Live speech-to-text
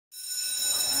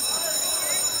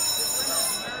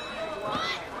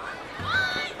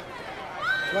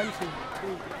1, 2, 3, 4,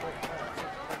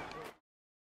 5.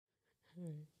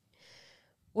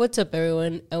 What's up,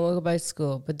 everyone, and welcome back to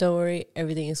school. But don't worry,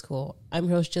 everything is cool. I'm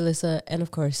your host, Jalissa, and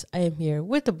of course, I am here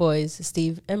with the boys,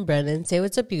 Steve and Brandon. Say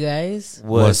what's up, you guys.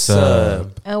 What's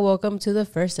up? And welcome to the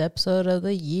first episode of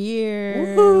the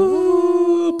year.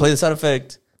 Woo-hoo. Play the sound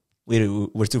effect.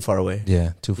 We're too far away.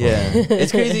 Yeah, too far. Yeah,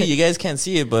 it's crazy. You guys can't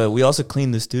see it, but we also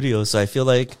cleaned the studio, so I feel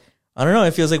like, I don't know,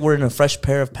 it feels like we're in a fresh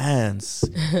pair of pants.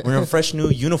 We're in a fresh new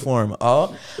uniform.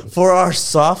 Oh, for our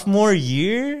sophomore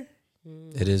year?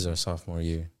 It is our sophomore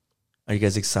year. Are you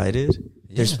guys excited?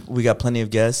 Yeah. We got plenty of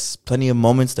guests, plenty of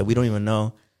moments that we don't even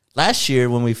know. Last year,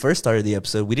 when we first started the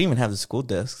episode, we didn't even have the school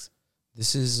desks.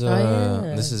 This is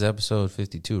yeah. episode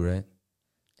 52, right?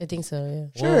 I think so,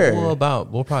 yeah. Sure.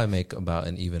 We'll probably make about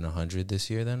an even 100 this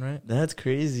year then, right? That's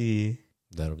crazy.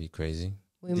 That'll be crazy.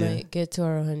 We might get to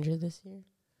our 100 this year.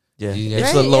 Yeah. You If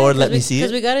guys- the Lord let we, me see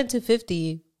Because it. we got into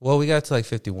 50. Well, we got to like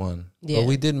 51. Yeah. But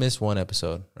we did miss one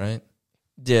episode, right?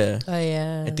 Yeah. Oh,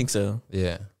 yeah. I think so.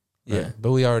 Yeah. Yeah. Right.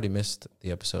 But we already missed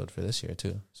the episode for this year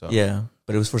too. So Yeah.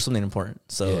 But it was for something important.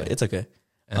 So Yeah. it's okay.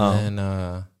 And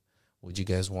then would you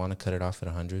guys want to cut it off at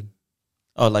 100?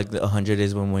 Oh, like the 100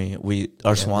 is when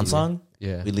our swan song?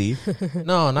 Yeah. We leave?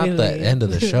 No, not the Really? end of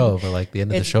the show, but like the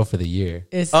end of the show for the year.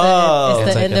 It's Oh. the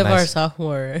It's like end a of our nice-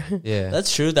 sophomore. Yeah.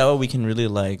 That's true. That way we can really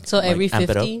like. So like, every amp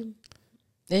it up.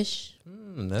 50-ish?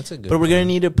 That's a good But we're going to plan.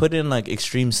 need to put in like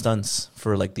extreme stunts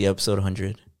for like the episode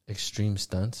 100. Extreme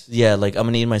stunts. Yeah, like I'm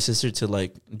going to need my sister to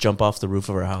like jump off the roof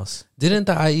of our house. Didn't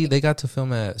the IE, they got to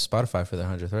film at Spotify for the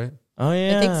 100th, right? Oh,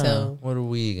 yeah. I think so. What are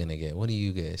we going to get? What do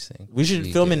you guys think? We should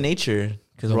film in nature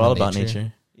because Film we're all in about nature?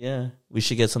 nature. Yeah. We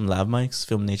should get some lav mics,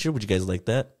 film nature. Would you guys like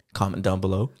that? Comment down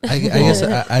below. I guess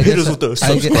I Hit guess us with the I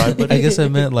subscribe button. I guess I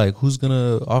meant like who's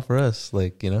gonna offer us,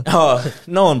 like, you know? Oh,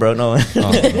 no one, bro. No one.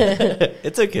 Oh,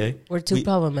 It's okay. We're too We-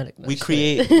 problematic. No, We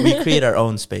shit. create our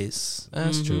own space.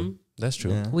 that's Mhm. true. That's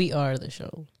true. Yeah. We are the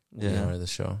show. We Yeah. are the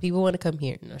show. People want to come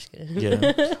here. No, just kidding.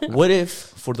 Yeah. What if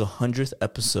for the 100th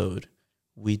episode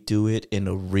we do it in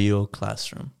a real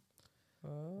classroom?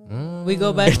 We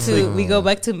go back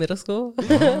to middle school.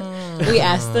 We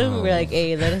asked them. We're like,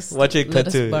 "Hey, let us Watch it let cut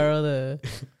us to. borrow the."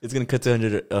 It's gonna cut to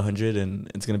 100, and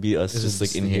it's gonna be us just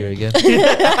like in here. again.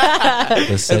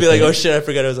 I'd be like, "Oh shit, I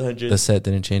forgot it was 100." The set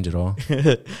didn't change at all.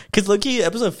 Because lucky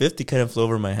episode 50 kind of flew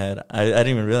over my head. I didn't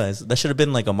even realize that should have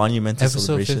been like a monumental Episode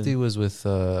celebration. 50 was with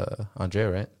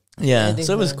Andrea, right? I Yeah, think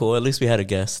so it was so. cool. At least we had a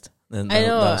guest. And I that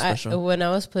know. was special. When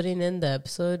I was putting in the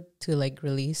episode to like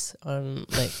release on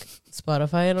like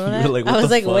Spotify and all You were that, like, what I was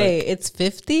the like, fuck? "Wait, it's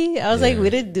 50?" I was like, Yeah. "We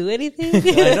didn't do anything."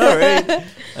 I know, right?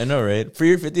 I know, right? For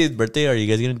your 50th birthday, are you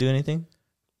guys gonna do anything?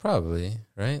 Probably,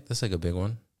 right? That's like a big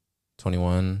one.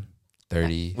 21,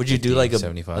 30. Would you do 50, like a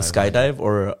 75, skydive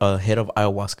or a hit of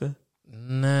ayahuasca?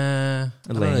 Nah. I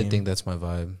don't really Lame. think that's my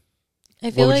vibe. I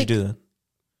What feel would like you do then?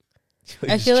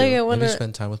 I feel like I Maybe want to.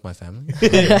 spend time with my family.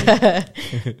 I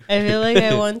feel like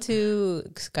I want to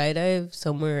skydive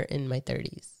somewhere in my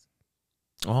 30s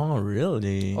Oh,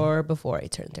 really? or before I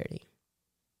turn 30.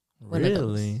 one of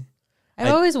those. Really?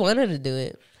 I've always wanted to do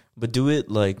it. But do it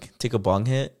like take a bong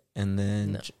hit and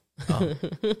then. No. Oh.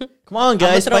 Come on,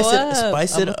 guys, I'ma spice throw it, up.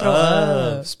 spice it I'ma throw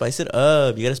up, up. spice it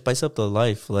up. You gotta spice up the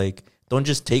life. Like, don't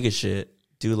just take a shit.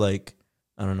 Do like,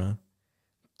 I don't know,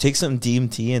 take some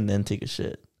DMT and then take a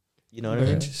shit. You know what I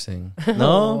mean? Interesting.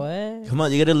 No? What? Come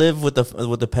on, you gotta live with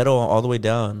the pedal all the way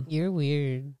down. You're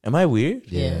weird. Am I weird?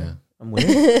 Yeah. I'm weird.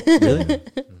 Really?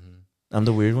 Mhm. I'm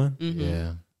the weird one. Mhm.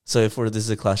 Yeah. So if this is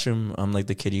a classroom, I'm like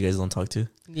the kid you guys don't talk to.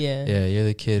 Yeah. Yeah, you're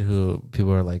the kid who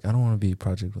people are like, I don't want to be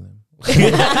project with him.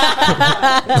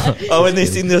 Oh, when they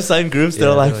see the assigned groups, they're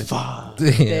Yeah, like, they're "Fuck."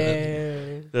 yeah. Damn.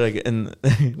 They're like, and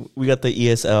we got the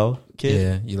ESL kid.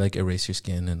 Yeah, you like erase your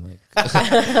skin and like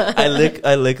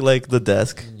I lick like the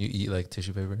desk. you eat like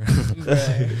tissue paper.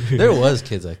 Bruh. There was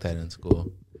kids like that in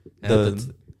school. And at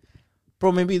the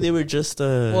Bro, maybe they were just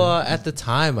well, at the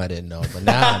time I didn't know, but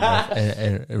now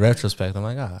in retrospect, I'm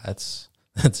like, that's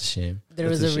a shame. There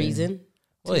That's was a a shame. reason.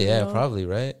 Well, to yeah, know. probably,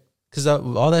 right? Because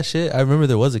all that shit, I remember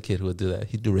there was a kid who would do that.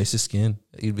 He'd erase his skin.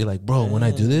 He'd be like, bro, when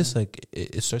I do this, like,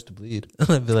 it starts to bleed.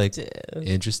 I'd be like, Damn.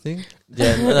 interesting.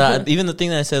 Yeah, even the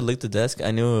thing that I said lick the desk. I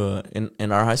knew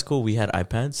in our high school we had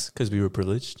iPads because we were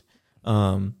privileged.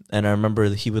 And I remember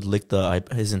that he would lick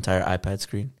his entire iPad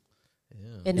screen.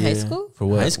 In Yeah. high school? For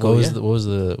what? High school,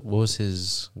 what was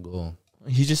his goal?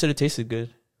 He just said it tasted good.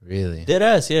 Really? Dead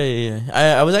ass, yeah.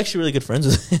 I was actually really good friends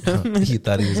with him. He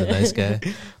thought he was a nice guy.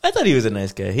 I thought he was a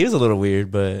nice guy. He was a little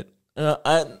weird, but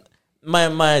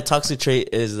my toxic trait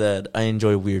is that I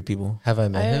enjoy weird people. Have I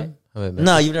met him? Have I met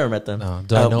No, you've never met them. No.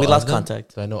 Do I know we of lost them?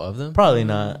 contact. Do I know of them? Probably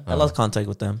not. I Oh. lost contact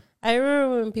with them. I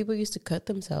remember when people used to cut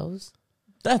themselves.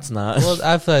 That's not. Well,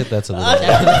 I feel like that's a little.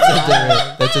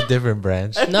 That's a different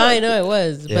branch. No, I know it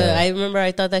was, but Yeah. I remember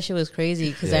I thought that shit was crazy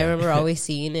because I Yeah. remember always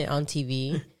seeing it on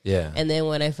TV, Yeah, and then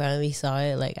when I finally saw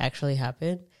it like actually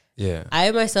happen, yeah. I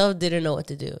myself didn't know what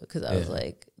to do because I was Yeah.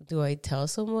 like, do I tell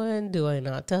someone? Do I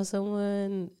not tell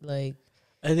someone? Like,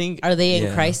 I think. are they in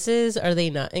yeah. crisis? Are they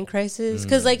not in crisis?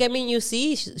 Because like I mean, you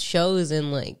see shows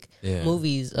and like Yeah.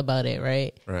 movies about it,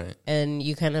 right? Right. And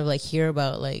you kind of like hear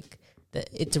about like that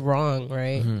it's wrong,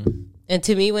 right? Mm-hmm. And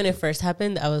to me, when it first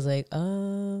happened, I was like,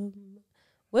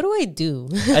 what do I do?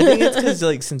 I think it's because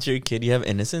like since you're a kid, you have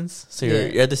innocence. So Yeah.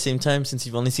 you're at the same time since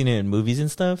you've only seen it in movies and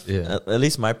stuff. Yeah. At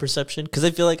least my perception, because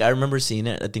I feel like I remember seeing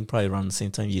it. I think probably around the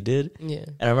same time you did, Yeah.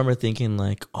 and I remember thinking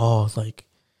like, oh, like,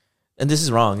 and this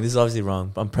is wrong. This is obviously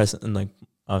wrong. I'm present and like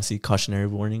obviously cautionary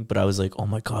warning. But I was like, oh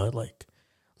my god, like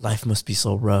life must be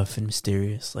so rough and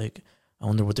mysterious. Like I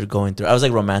wonder what they're going through. I was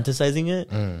like romanticizing it.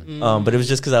 But it was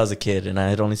just because I was a kid and I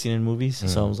had only seen it in movies.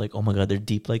 So I was like, oh my god, they're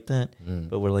deep like that.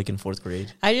 But we're like in 4th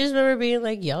grade. I just remember being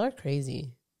like, y'all are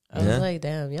crazy. I Yeah. was like,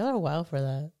 damn, y'all are wild for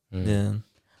that. Yeah.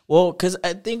 Well, because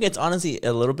I think it's honestly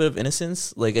a little bit of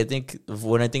innocence. Like I think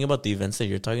when I think about the events that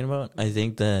you're talking about, I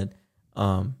think that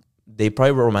they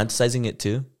probably were romanticizing it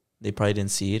too. They probably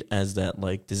didn't see it as that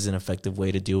like this is an effective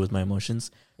way to deal with my emotions.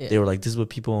 Yeah. They were like, this is what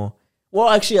people. Well,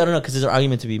 actually, I don't know because there's an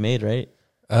argument to be made, right?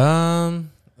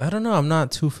 I don't know. I'm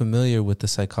not too familiar with the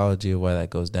psychology of why that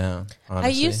goes down.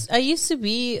 Honestly. I used to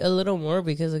be a little more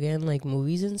because again, like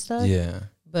movies and stuff. Yeah.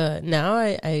 But now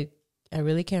I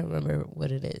really can't remember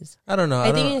what it is. I don't know.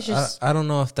 I think it's just- I don't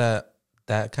know if that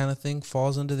kind of thing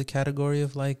falls under the category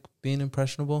of like being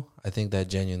impressionable. I think that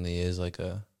genuinely is like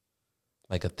a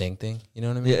thing. You know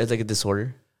what I mean? Yeah, it's like a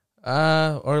disorder.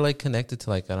 Or like connected to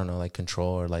like, I don't know, like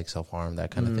control or like self-harm,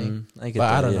 that kind of thing. I get But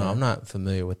that, I don't yeah. know. I'm not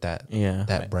familiar with that. Yeah.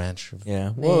 That branch of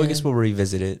Yeah. Well, I guess we'll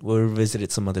revisit it. We'll revisit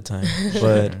it some other time.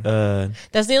 But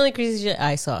That's the only crazy shit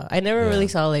I saw. I never Yeah. really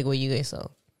saw like what you guys saw.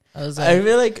 I was I like,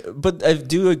 feel like, but I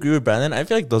do agree with Brandon. I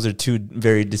feel like those are two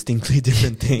very distinctly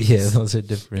different things. Yeah, those are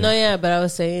different. no, yeah, but I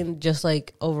was saying just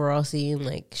like overall seeing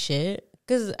like shit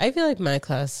because I feel like my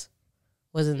class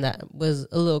was a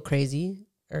little crazy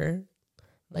or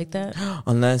like that.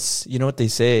 Unless, you know what they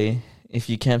say, if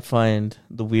you can't find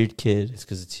the weird kid, It's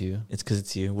because it's you. it's because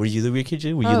it's you. Were you the weird kid,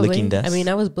 Julie? Were you Probably. licking desks? I mean,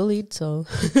 I was bullied, so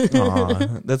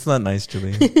Aw, that's not nice,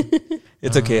 Julie.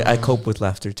 It's okay. I cope with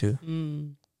laughter too.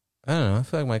 I don't know. I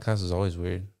feel like my class was always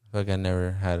weird. I feel like I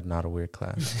never had not a weird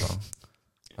class. So.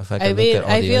 I feel like I mean, looked at all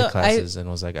I the feel- other classes and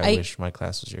was like, I I- wish my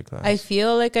class was your class. I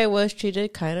feel like I was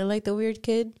treated kind of like the weird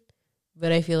kid,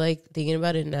 but I feel like thinking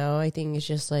about it now, I think it's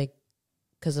just like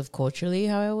because of culturally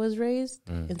how I was raised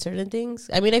in certain things.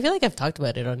 I mean, I feel like I've talked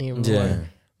about it on here before, Yeah.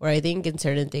 where I think in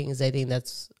certain things, I think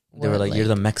that's They were what, like, you're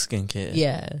the Mexican kid.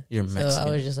 yeah. You're So Mexican.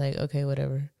 I was just like, okay,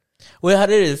 whatever. Well, how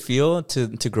did it feel to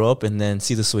grow up and then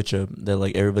see the switch up that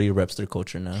like everybody reps their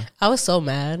culture now? I was so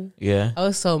mad. Yeah. I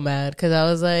was so mad because I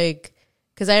was like,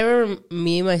 because I remember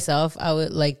me myself, I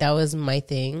would like that was my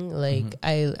thing. Like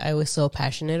I was so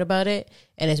passionate about it,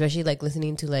 and especially like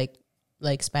listening to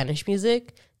like Spanish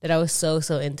music that I was so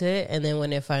into it. And then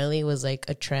when it finally was like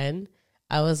a trend,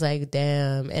 I was like,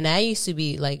 damn. And I used to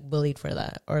be like bullied for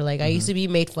that, or like I used to be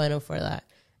made fun of for that.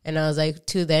 And I was like,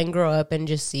 to then grow up and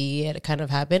just see it kind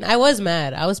of happen. I was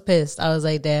mad. I was pissed. I was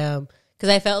like, damn, because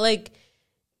I felt like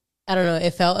I don't know.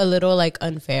 It felt a little like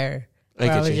unfair. I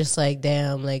Where I get was you. just like,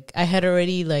 damn, like I had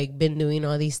already like been doing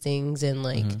all these things and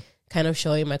like kind of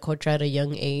showing my culture at a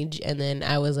young age, and then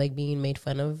I was like being made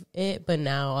fun of it. But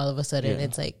now all of a sudden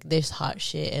it's like there's hot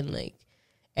shit and like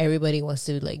everybody wants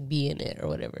to like be in it or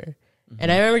whatever. And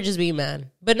I remember just being mad.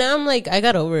 But now I'm like, I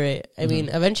got over it. I mean,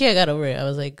 eventually I got over it. I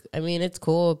was like, I mean, it's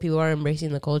cool. People are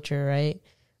embracing the culture, right?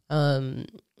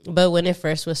 But when it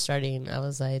first was starting, I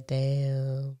was like,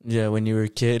 damn. Yeah, when you were a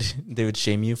kid, they would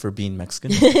shame you for being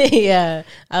Mexican. Yeah.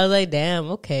 I was like, damn,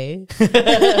 okay.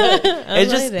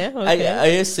 It's just, damn, okay. I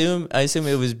assume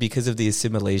it was because of the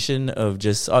assimilation of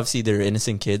just obviously they're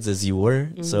innocent kids as you were.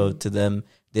 So to them,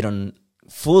 they don't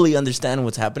fully understand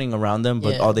what's happening around them,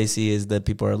 but Yeah. all they see is that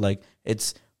people are like,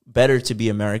 it's better to be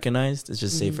Americanized. It's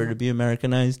just safer to be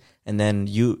Americanized. And then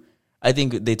I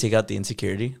think they take out the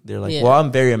insecurity. They're like, Yeah. well,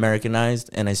 I'm very Americanized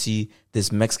and I see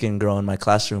this Mexican girl in my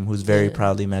classroom who's very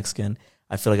proudly Mexican.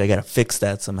 I feel like I got to fix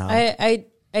that somehow.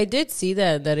 I did see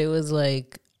that it was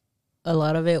like a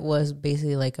lot of it was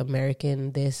basically like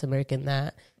American this, American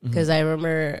that. Because I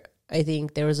remember, I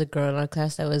think there was a girl in our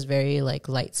class that was very like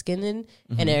light skinned,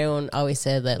 and everyone always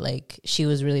said that like she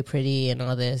was really pretty and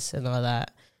all this and all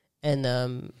that. And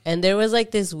there was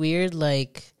like this weird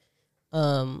like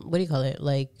what do you call it?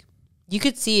 Like you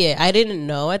could see it. I didn't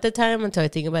know at the time until I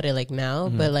think about it like now,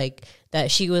 but like that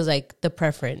she was like the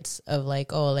preference of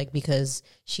like, oh, like because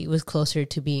she was closer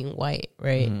to being white,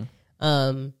 right?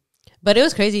 But it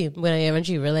was crazy when I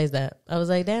eventually realized that. I was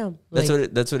like, damn. Like,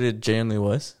 That's what it genuinely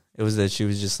was. It was that she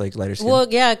was just like lighter skin. well,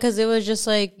 yeah, because it was just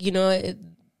like, you know,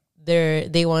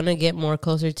 they want to get more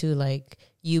closer to like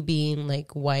you being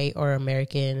like white or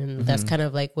American, and that's kind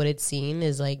of like what it's seen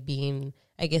is like being,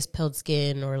 I guess, pale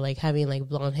skin or like having like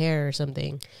blonde hair or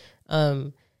something.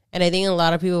 And I think a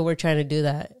lot of people were trying to do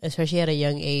that, especially at a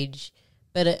young age.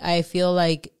 But I feel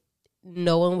like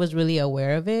no one was really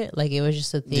aware of it. Like it was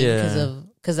just a thing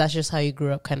because that's just how you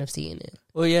grew up kind of seeing it.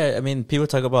 Well, yeah, I mean, people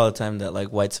talk about all the time that like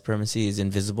white supremacy is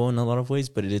invisible in a lot of ways,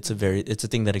 but it's a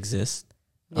thing that exists.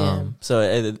 Yeah. So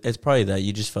it's probably that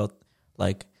you just felt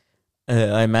like,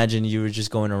 I imagine you were just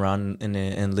going around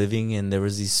and living, and there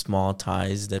was these small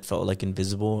ties that felt like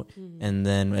invisible. And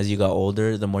then as you got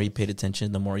older, the more you paid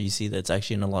attention, the more you see that it's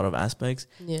actually in a lot of aspects.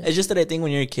 Yeah. It's just that I think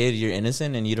when you're a kid, you're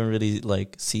innocent and you don't really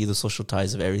like see the social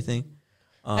ties of everything.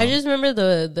 I just remember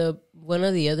the one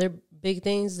of the other big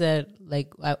things that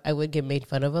like I would get made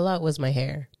fun of a lot was my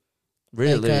hair.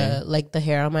 Really? Like the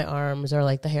hair on my arms or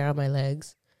like the hair on my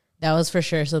legs. That was for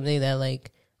sure something that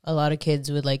like a lot of kids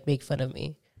would like make fun of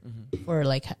me for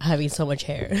like having so much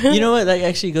hair. You know what? That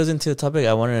actually goes into a topic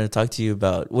I wanted to talk to you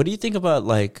about. What do you think about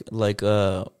like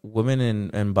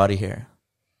women and body hair?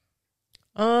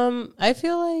 I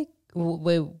feel like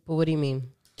wait, what do you mean?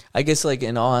 I guess like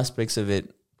in all aspects of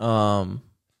it.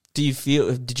 Did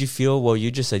you feel, well,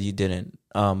 you just said you didn't,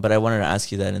 but I wanted to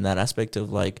ask you that in that aspect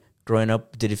of like growing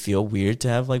up, did it feel weird to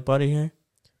have like body hair?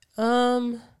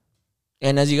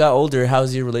 And as you got older,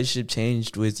 how's your relationship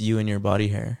changed with you and your body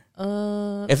hair?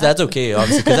 If that's okay,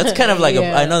 obviously, because that's kind of like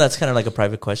I know that's kind of like a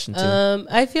private question too.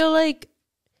 I feel like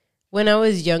when I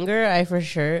was younger, I for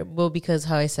sure, well, because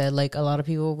how I said, like a lot of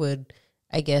people would,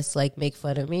 I guess, like make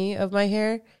fun of me of my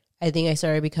hair. I think I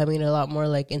started becoming a lot more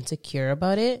like insecure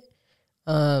about it.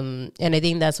 And I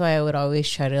think that's why I would always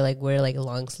try to like wear like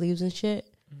long sleeves and shit.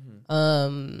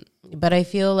 But I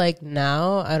feel like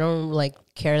now I don't like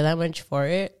care that much for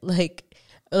it. Like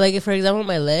for example,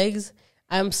 my legs,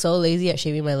 I'm so lazy at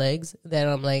shaving my legs that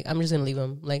I'm like, I'm just gonna leave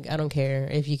them. Like I don't care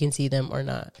if you can see them or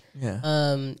not.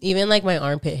 Yeah. Even like my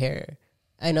armpit hair,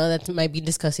 I know that might be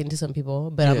disgusting to some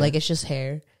people, but I'm like, it's just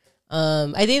hair.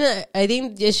 I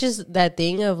think it's just that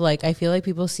thing of like, I feel like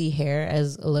people see hair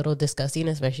as a little disgusting,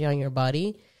 especially on your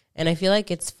body. And I feel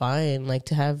like it's fine, like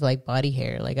to have like body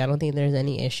hair. Like, I don't think there's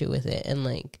any issue with it. And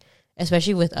like,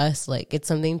 especially with us, like it's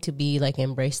something to be like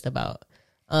embraced about.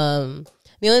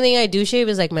 The only thing I do shave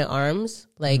is like my arms,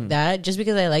 like that, just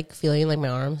because I like feeling like my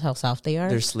arms, how soft they are.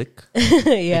 They're slick.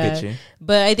 Yeah.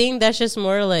 But I think that's just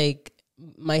more like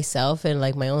myself and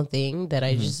like my own thing that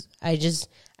I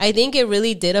think it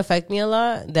really did affect me a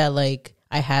lot that like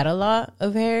I had a lot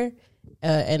of hair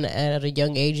and at a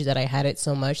young age that I had it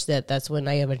so much that's when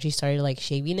I eventually started like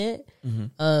shaving it.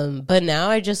 But now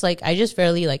I just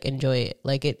fairly like enjoy it.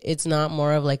 Like it's not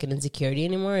more of like an insecurity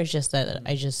anymore. It's just that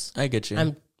I get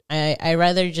you. I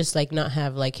rather just like not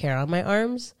have like hair on my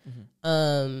arms.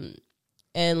 And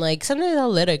like sometimes I'll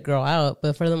let it grow out,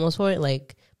 but for the most part,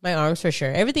 like my arms for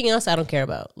sure. Everything else I don't care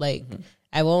about. Like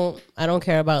I don't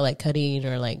care about like cutting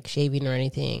or like shaving or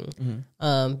anything.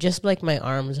 Just like my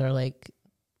arms are like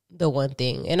the one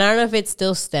thing. And I don't know if it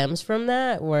still stems from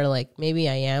that, where like maybe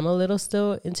I am a little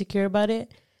still insecure about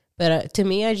it, but to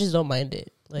me, I just don't mind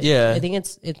it. Like, I think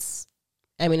it's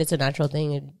I mean, it's a natural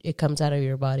thing. It comes out of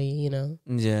your body, you know?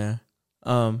 Yeah.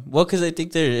 Well, because I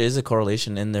think there is a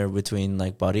correlation in there between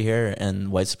like body hair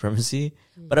and white supremacy,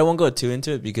 but I won't go too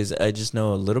into it because I just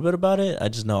know a little bit about it. I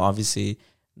just know obviously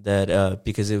that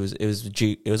because it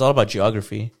was all about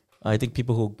geography. I think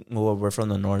people who were from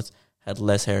the north had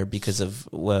less hair because of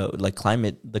like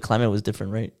climate. The climate was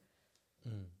different, right?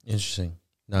 Interesting.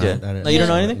 No, you don't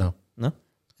know anything? No.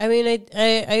 I mean,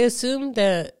 I assume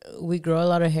that we grow a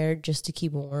lot of hair just to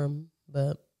keep warm,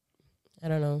 but I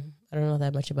don't know. I don't know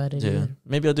that much about it. Yeah,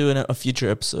 maybe I'll do a future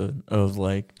episode of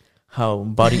like how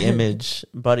body image,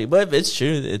 but it's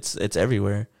true. It's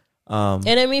everywhere. And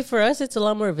I mean, for us, it's a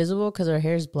lot more visible because our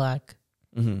hair is black.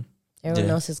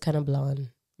 Everyone else is kind of blonde.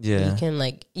 Yeah, you can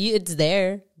like it's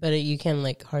there, but you can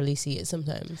like hardly see it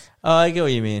sometimes. Oh, I get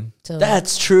what you mean. So,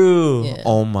 that's true. Yeah.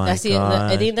 Oh my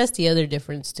god! I think that's the other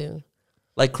difference too.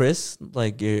 Like Chris,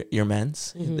 like your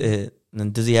man's,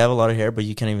 does he have a lot of hair, but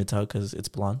you can't even tell because it's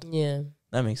blonde? Yeah,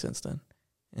 that makes sense then.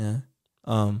 Yeah.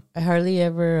 I hardly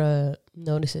ever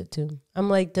notice it too. I'm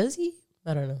like, does he?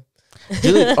 I don't know.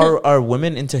 Julie, are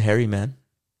women into hairy men?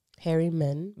 Hairy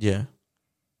men? Yeah.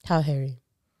 How hairy?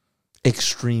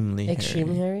 Extremely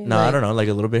Extreme hairy? No, I Like- don't know. Like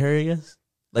a little bit hairy, I guess.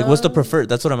 Like, what's the preferred?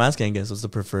 That's what I'm asking, I guess. What's the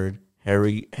preferred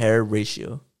hair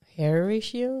ratio? Hair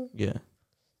ratio? Yeah.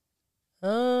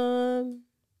 Um,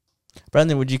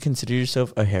 Brandon, would you consider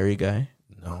yourself a hairy guy?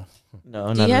 No,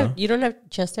 No, do not you at have? all. You don't have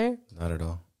chest hair? not at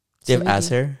all. Do you have So ass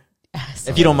hair? Ass.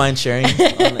 If you don't mind sharing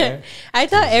on there. I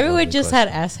thought This is everyone another just had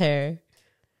question. ass hair.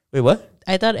 Wait, what?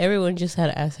 I thought everyone just had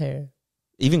ass hair.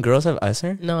 Even girls have ass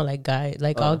hair? No, like guy,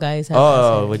 like Oh. all guys have ass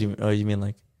Oh, hair. what do you mean? Oh, you mean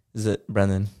like, is it,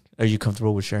 Brandon, are you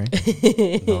comfortable with sharing?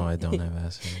 No, I don't have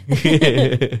ass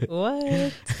hair.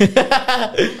 What?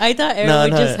 I thought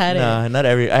everyone just had it. No, not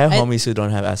every. I have I- homies who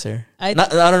don't have ass hair. I I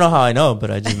don't know how I know, but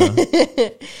I just know.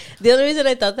 The only reason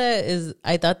I thought that is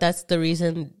I thought that's the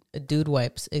reason dude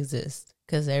wipes exist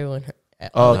because everyone.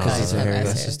 all the Oh, 'cause guys it's a have hair. ass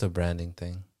That's hair. just a branding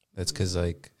thing. That's because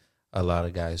like a lot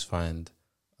of guys find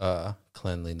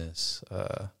cleanliness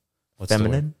what's the word?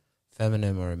 Feminine?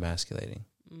 Feminine or emasculating.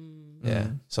 Mm. Yeah.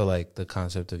 Mhm. So like the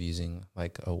concept of using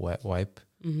like a wet wipe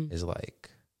Mhm. is like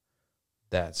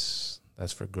that's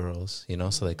for girls, you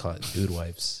know. So they call it dude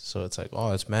wipes. So it's like,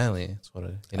 oh, it's manly. It's what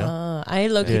you know. I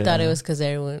low-key Yeah. thought it was because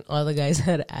all the guys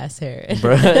had ass hair.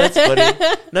 Bro, that's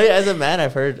funny. No, yeah, as a man,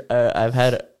 I've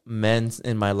had men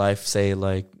in my life say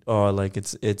like, oh, like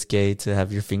it's gay to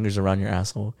have your fingers around your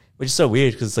asshole, which is so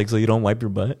weird because it's like, so you don't wipe your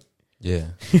butt. Yeah.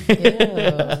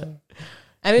 Yeah.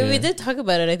 I mean, we Yeah. did talk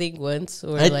about it, I think, once.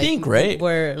 Where, I think, right?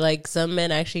 Where, like, some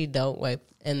men actually don't wipe,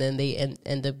 and then they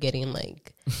end up getting,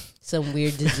 like, some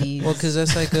weird disease. Well, because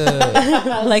that's like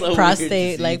a like, Some weird prostate,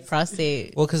 disease. like,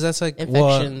 prostate. well, because that's like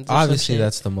Infections or some obviously, shit.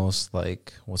 that's the most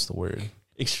like what's the word?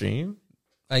 Extreme.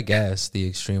 I guess the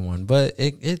extreme one, but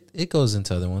it goes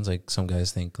into other ones. Like some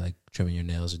guys think like trimming your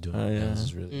nails or doing Oh, your yeah. nails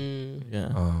is really, Mm.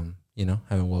 Yeah. you know,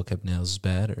 having well kept nails is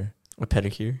bad, or A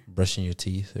pedicure. brushing your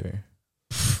teeth, or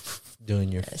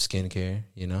doing your skincare.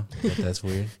 You know, that's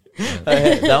weird.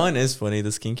 That one is funny, the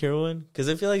skincare one, because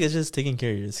I feel like it's just taking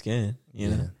care of your skin. You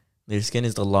know, your skin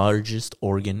is the largest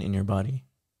organ in your body,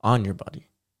 on your body,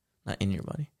 not in your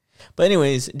body. But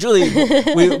anyways, Julie,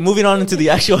 we moving on into the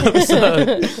actual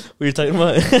episode we were talking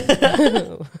about.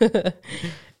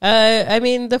 I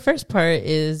mean, the first part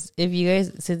is if you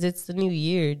guys, since it's the new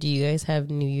year, do you guys have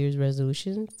New Year's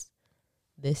resolutions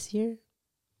this year?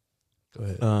 Go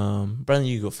ahead. Brandon,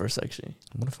 you go first. Actually,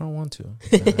 What if I don't want to?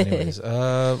 Anyways,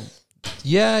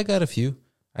 yeah, I got a few.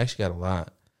 I actually got a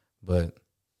lot, but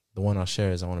the one I'll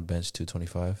share is I want to bench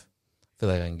 225. I feel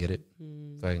like I can get it.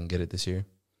 If I can get it this year,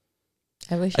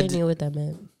 I wish I I d- knew what that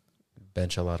meant.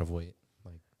 bench a lot of weight,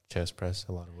 like chest press,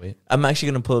 a lot of weight. I'm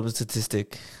actually gonna pull up a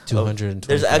statistic. 220.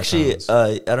 There's actually,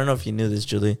 I don't know if you knew this,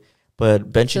 Julie, but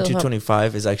benching So how-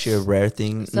 225 is actually a rare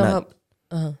thing. So,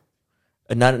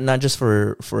 Not just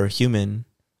for a human.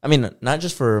 I mean, not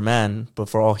just for a man, but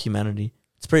for all humanity.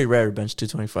 It's pretty rare to bench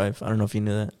 225. I don't know if you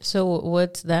knew that. so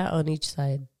what's that on each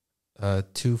side?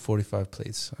 245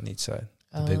 plates on each side.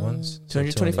 The big ones. So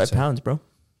 225 two on each side. pounds, bro.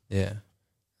 Yeah.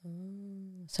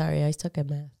 Sorry, I suck at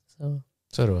math. So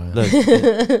So do I.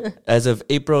 Look, as of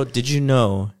April, did you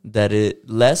know that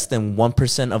less than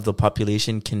 1% of the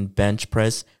population can bench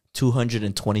press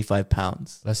 225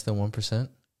 pounds? Less than 1%.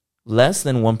 Less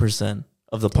than 1%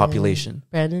 of the population.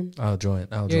 Brandon, I'll join.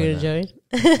 you're gonna join?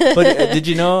 But did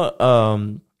you know?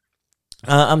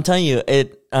 I'm telling you,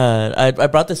 I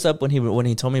brought this up when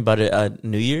he told me about it at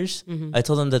New Year's. Mhm. I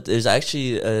told him that there's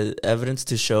actually evidence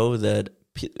to show that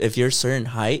if you're a certain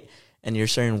height and you're a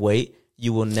certain weight,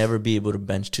 you will never be able to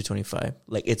bench 225.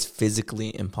 Like, it's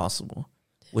physically impossible,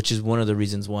 which is one of the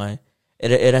reasons why.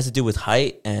 It has to do with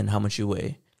height and how much you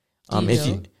weigh. Do you If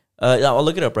know? you, I'll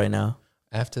look it up right now.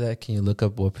 After that, can you look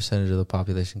up what percentage of the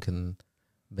population can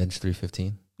bench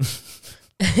 315?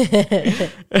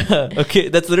 Okay,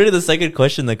 that's literally the second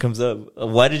question that comes up.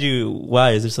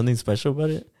 Why? Is there something special about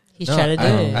it? He's trying to do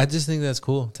it. I just think that's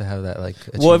cool to have that. Like,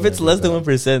 Well, if it's achievement less than of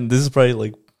 1%, this is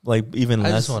probably like even that.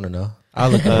 I less. just want to know. I'll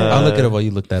look it up while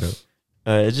you look that up.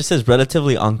 It just says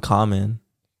relatively uncommon.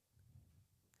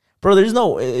 Bro, there's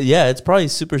no. It's probably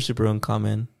super super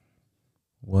uncommon.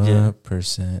 What Yeah.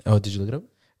 percent? Oh, did you look it up?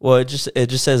 Well, it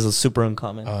just says super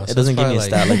uncommon. Oh, so It doesn't it's give me a probably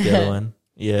stat like the other one.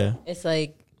 Yeah. It's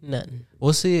like none.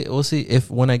 We'll see. We'll see if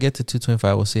when I get to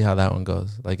 225, we'll see how that one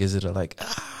goes. Like, is it a like,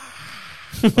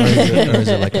 or is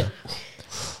it like a,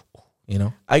 you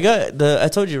know? I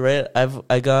told you, right?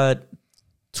 I got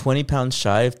 20 pounds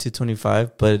shy of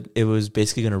 225, but it was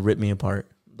basically gonna rip me apart.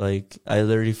 Like, I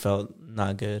literally felt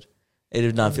not good. It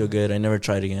did not feel good. I never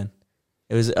tried again.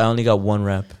 I only got one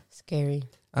rep. Scary.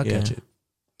 I'll Yeah. catch it.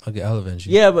 I'll avenge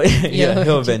you. Yeah, but Yeah.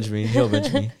 he'll avenge me. He'll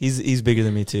avenge me. He's bigger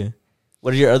than me too.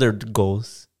 What are your other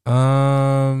goals? You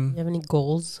have any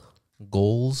goals?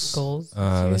 Goals. Goals.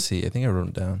 Let's see. I think I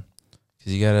wrote them down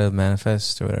because you gotta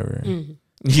manifest or whatever. Mm.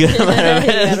 You gotta You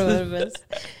gotta manifest.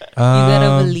 You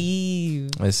gotta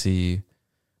believe. Let's see.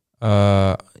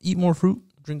 Eat more fruit,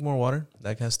 drink more water,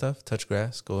 that kind of stuff. Touch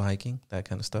grass, go hiking, that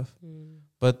kind of stuff.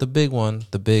 But the big one,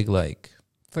 like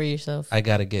for yourself. I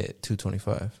gotta get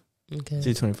 225. Okay.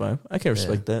 225. I can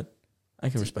respect that. I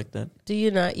can respect that. Do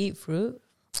you not eat fruit?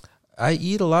 I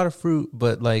eat a lot of fruit,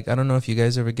 but like I don't know if you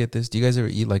guys ever get this. Do you guys ever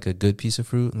eat like a good piece of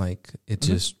fruit? Like it's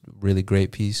just really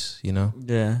great piece, you know?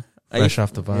 Yeah. Fresh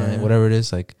off the vine, whatever it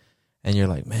is, like, and you're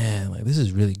like, man, like this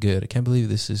is really good. I can't believe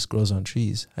this just grows on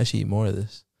trees. I should eat more of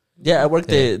this. Yeah, I work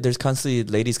there. There's constantly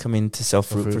ladies coming to sell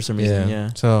fruit for some reason. Yeah.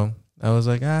 So I was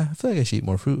like, I feel like I should eat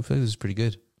more fruit. I feel like this is pretty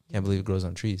good. Can't believe it grows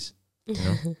on trees. You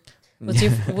know?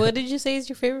 What did you say is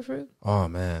your favorite fruit? Oh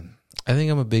man, I think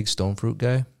I'm a big stone fruit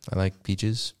guy. I like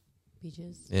peaches.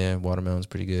 Peaches. Yeah, watermelon's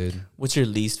pretty good. What's your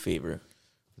least favorite?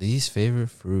 Least favorite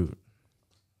fruit?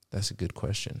 That's a good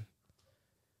question.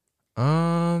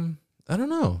 I don't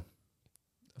know.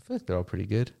 I feel like they're all pretty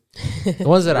good. The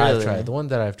ones that I've tried. The one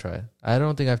that I've tried. I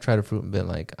don't think I've tried a fruit and been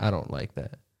like, I don't like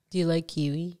that. Do you like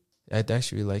kiwi? I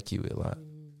actually really like kiwi a lot.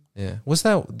 Yeah. What's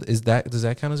that? Does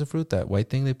that count as a fruit? That white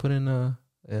thing they put in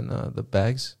the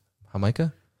bags?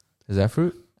 Jamaica? Is that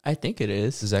fruit? I think it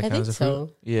is. Does that count as a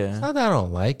fruit? Yeah. It's not that I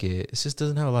don't like it. It just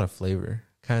doesn't have a lot of flavor.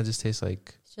 Kind of just tastes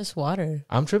like. It's just water.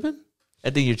 I'm tripping? I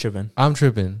think you're tripping. I'm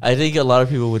tripping. I think a lot of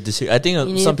people would disagree. I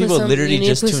think some people literally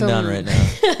just tune down right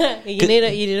now. you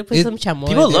need to put some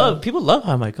chamoy. People love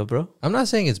Jamaica, bro. I'm not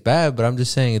saying it's bad, but I'm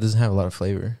just saying it doesn't have a lot of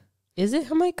flavor. Is it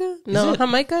Jamaica? No,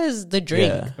 Jamaica is the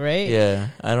drink, right? Yeah,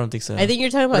 I don't think so. I think you're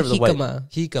talking about jicama.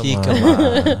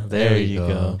 Jicama. There you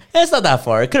go. It's not that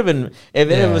far. It could have been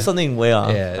if it was something way off.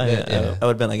 I would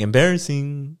have been like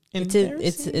embarrassing.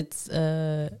 It's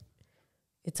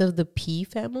of the pea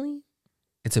family.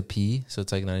 It's a pea, so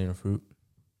it's like not even a fruit.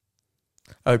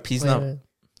 Are peas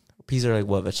Peas are like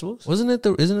what, vegetables? Isn't it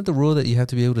the rule that you have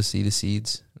to be able to see the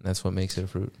seeds? And that's what makes it a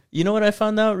fruit. You know what I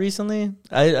found out recently?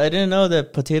 I didn't know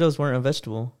that potatoes weren't a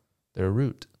vegetable. They're a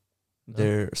root.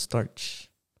 They're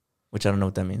starch, which I don't know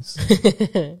what that means. I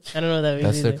don't know what that means.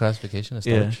 That's their classification of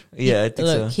starch. Yeah, I think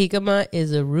so. Jicama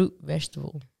is a root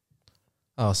vegetable.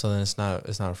 Oh, so then it's not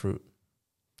a fruit.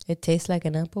 It tastes like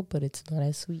an apple, but it's not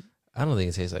as sweet. I don't think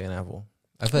it tastes like an apple.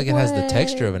 I feel like it has the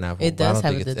texture of an apple. It does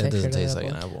have the texture. It doesn't taste like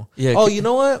an apple. Yeah. Oh, you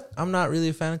know what? I'm not really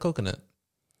a fan of coconut.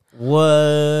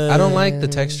 What? I don't like the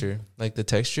texture. Like the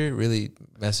texture really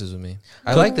messes with me.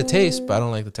 I like the taste, but I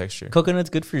don't like the texture. Coconut's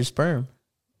good for your sperm.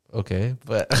 Okay,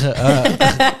 but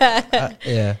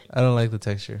yeah, I don't like the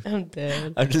texture. I'm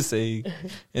dead. I'm just saying,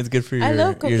 it's good for your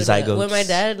zygotes. When my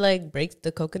dad like breaks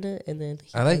the coconut and then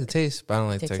I like the taste, but I don't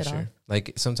like the texture.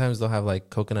 Like sometimes they'll have like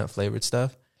coconut flavored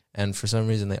stuff, and for some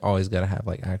reason they always gotta have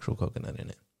like actual coconut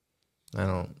in it. I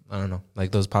don't know.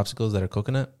 Like those popsicles that are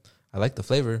coconut, I like the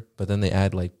flavor, but then they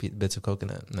add like bits of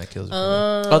coconut, and that kills it.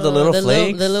 Oh, the little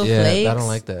flakes. The little flakes. I don't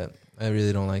like that. I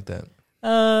really don't like that.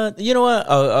 You know what?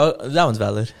 That one's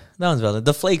valid.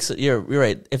 The flakes, you're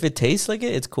right. If it tastes like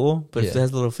it, it's cool. But if it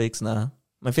has little flakes, nah.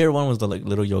 My favorite one was the like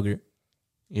little yogurt.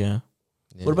 Yeah.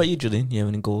 What about you, Julian? You have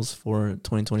any goals for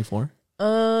 2024?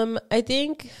 I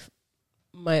think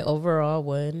my overall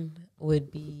one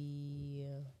would be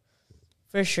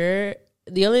for sure.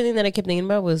 The only thing that I kept thinking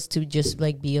about was to just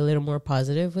like be a little more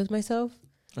positive with myself.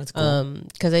 That's cool.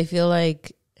 Because I feel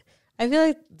like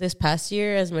this past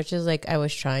year, as much as like I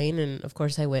was trying, and of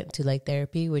course I went to like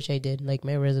therapy, which I did, like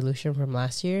my resolution from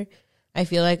last year. I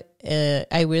feel like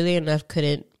I really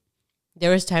couldn't.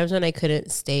 There was times when I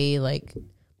couldn't stay like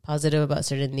positive about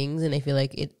certain things, and I feel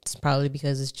like it's probably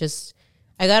because it's just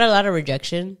I got a lot of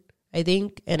rejection, I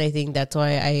think, and I think that's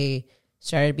why I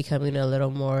started becoming a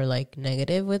little more like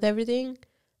negative with everything.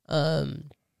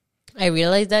 I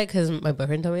realized that because my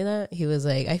boyfriend told me that. He was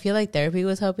like, I feel like therapy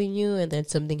was helping you, and then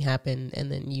something happened, and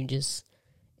then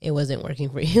it wasn't working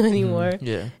for you anymore.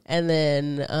 Yeah. And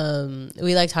then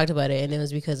we like talked about it, and it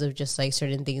was because of just like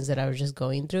certain things that I was just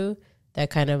going through that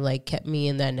kind of like kept me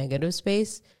in that negative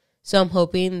space. So I'm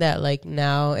hoping that like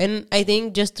now, and I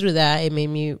think just through that, it made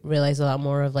me realize a lot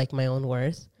more of like my own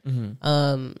worth.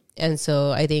 Mm-hmm. And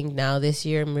so I think now this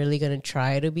year, I'm really going to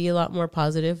try to be a lot more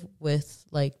positive with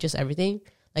like just everything.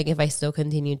 Like if I still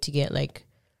continue to get like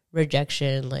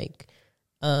rejection, like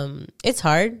it's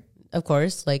hard, of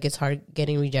course, like it's hard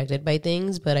getting rejected by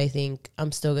things, but I think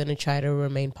I'm still going to try to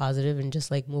remain positive and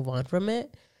just like move on from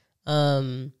it.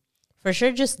 For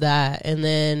sure, just that. And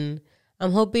then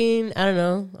I'm hoping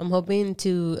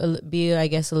to be, I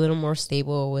guess, a little more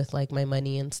stable with like my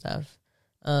money and stuff.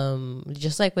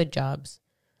 Just like with jobs.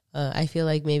 I feel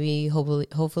like maybe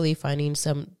hopefully finding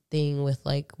something with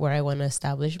like where I want to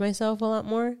establish myself a lot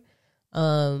more.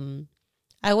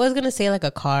 I was gonna say like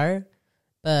a car,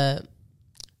 but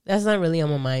that's not really on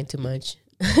my mind too much.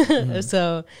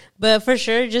 So, but for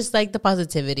sure, just like the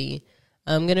positivity.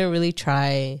 I'm gonna really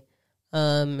try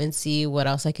and see what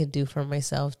else I could do for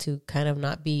myself to kind of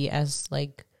not be as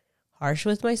like harsh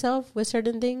with myself with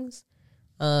certain things.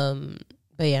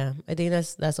 But yeah, I think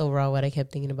that's overall what I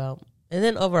kept thinking about. And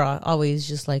then overall, always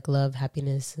just like love,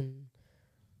 happiness, and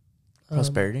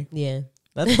prosperity. Yeah,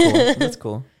 that's cool. That's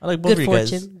cool. I like both of you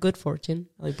guys. Good fortune.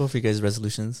 I like both of you guys'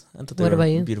 resolutions. I thought they What were about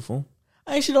you? beautiful.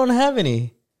 I actually don't have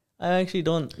any. I actually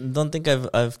don't think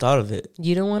I've thought of it.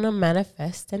 You don't want to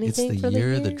manifest It's anything the for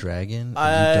year of the the dragon.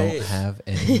 And you don't have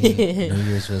any New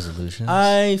Year's resolutions.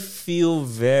 I feel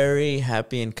very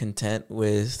happy and content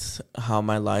with how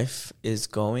my life is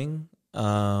going.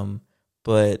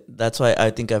 But that's why I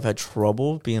think I've had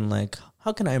trouble being like,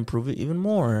 how can I improve it even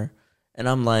more? And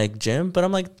I'm like, gym. But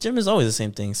I'm like, gym is always the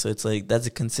same thing. So it's like, that's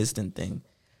a consistent thing.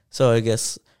 So I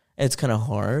guess it's kind of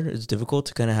hard. It's difficult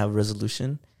to kind of have a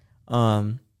resolution.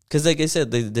 Because like I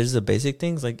said, there's the basic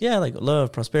things like, yeah, like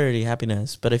love, prosperity,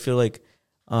 happiness. But I feel like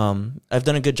I've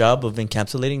done a good job of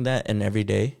encapsulating that in every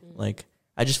day. Like,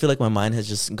 I just feel like my mind has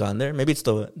just gone there. Maybe it's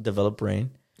the developed brain.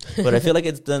 But I feel like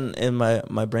it's done, and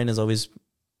my brain is always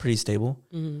pretty stable.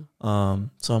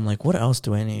 So I'm like, what else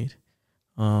do I need?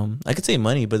 I could say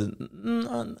money, but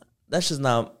that's just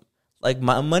not, like,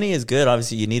 my money is good.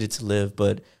 Obviously, you need it to live,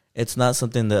 but it's not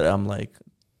something that I'm like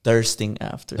thirsting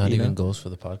after. Not even goals for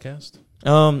the podcast?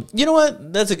 You know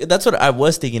what? That's what I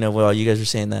was thinking of while you guys were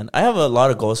saying that. I have a lot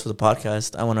of goals for the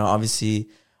podcast. I want to obviously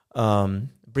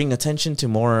bring attention to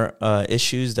more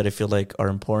issues that I feel like are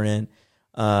important.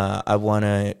 I want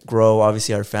to grow,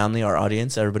 obviously, our family, our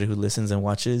audience, everybody who listens and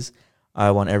watches.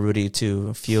 I want everybody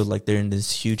to feel like they're in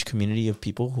this huge community of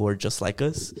people who are just like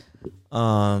us.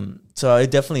 So I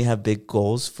definitely have big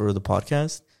goals for the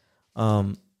podcast.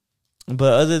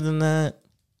 But other than that,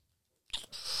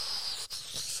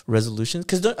 resolutions,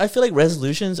 because I feel like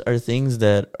resolutions are things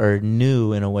that are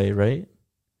new in a way, right?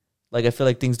 Like, I feel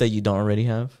like things that you don't already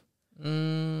have.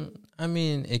 I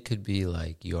mean, it could be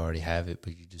like you already have it,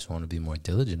 but you just want to be more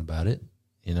diligent about it,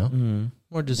 you know?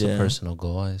 Or just a personal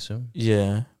goal, I assume.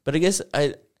 Yeah. But I guess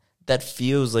that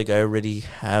feels like I already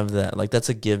have that. Like, that's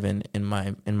a given in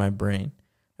my brain.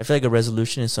 I feel like a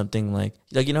resolution is something like,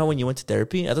 you know how when you went to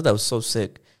therapy? I thought that was so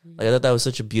sick. Like, I thought that was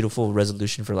such a beautiful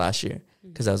resolution for last year.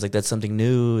 Because I was like, that's something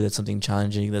new, that's something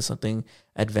challenging, that's something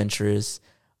adventurous.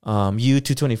 You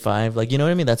 225, like, you know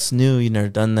what I mean? That's new. You've never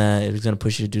done that. It's going to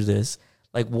push you to do this.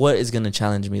 Like, what is going to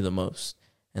challenge me the most?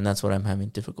 And that's what I'm having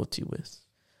difficulty with.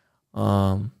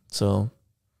 So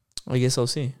I guess I'll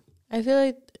see. I feel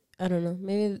like, I don't know,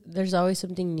 maybe there's always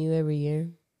something new every year.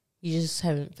 You just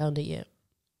haven't found it yet.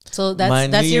 So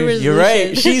that's your resolution. You're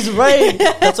right. She's right.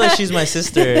 That's why she's my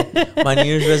sister. My New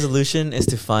Year's resolution is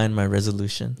to find my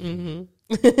resolution.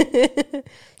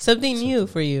 Something new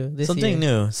for you this something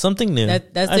year. Something new.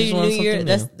 That's the New Year.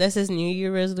 That's his New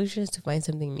Year resolution, is to find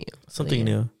something new. Something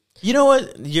new. You know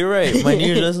what? You're right. My New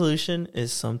Year's resolution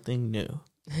is something new.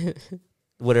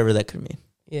 Whatever that could mean.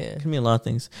 Yeah. It could mean a lot of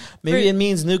things. Maybe it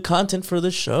means new content for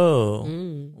the show.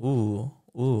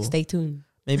 Ooh. Stay tuned.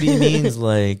 Maybe it means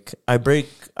like I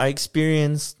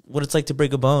experience what it's like to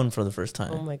break a bone for the first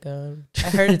time. Oh my God. I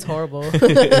heard it's horrible.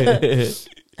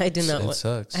 I do not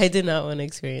want to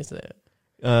experience that.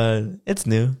 It's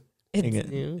new.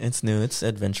 It's new. It's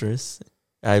adventurous.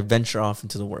 I venture off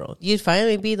into the world. You'd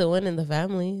finally be the one in the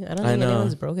family. I don't think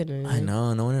anyone's broken anything. I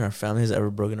know. No one in our family has ever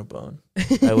broken a bone.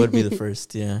 I would be the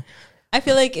first, yeah. I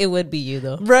feel like it would be you,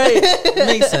 though. Right. It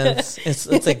makes sense.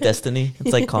 It's like destiny.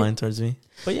 It's like calling towards me.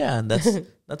 But yeah,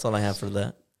 that's all I have for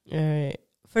that. All right.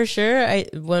 For sure,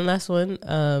 one last one.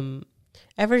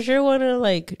 I for sure want to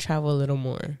like travel a little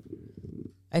more.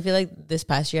 I feel like this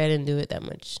past year I didn't do it that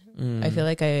much. I feel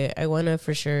like I want to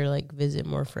for sure like visit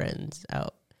more friends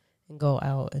out and go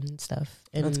out and stuff.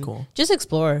 And that's cool. Just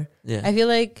explore. Yeah. I feel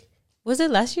like, was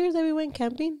it last year that we went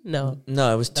camping? No,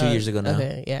 it was 2 years ago now.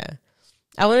 Okay, yeah.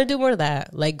 I want to do more of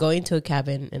that, like going to a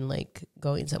cabin and like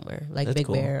going somewhere, like that's Big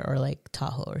cool. Bear or like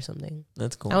Tahoe or something.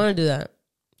 That's cool. I want to do that.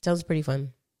 Sounds pretty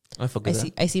fun. I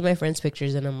see my friends'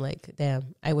 pictures and I'm like,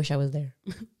 damn, I wish I was there.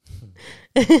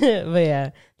 But yeah,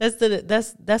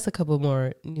 that's a couple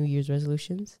more New Year's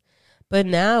resolutions. But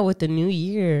now with the new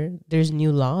year, there's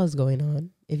new laws going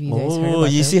on. If you guys heard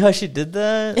about you them. see how she did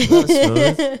that? That was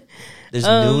smooth. There's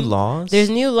new laws. There's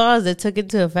new laws that took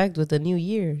into effect with the new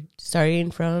year,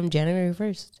 starting from January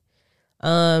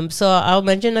 1st. So I'll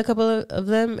mention a couple of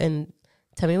them, and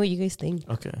Tell me what you guys think.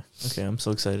 Okay, I'm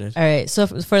so excited. All right. So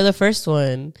for the first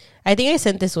one, I think I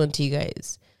sent this one to you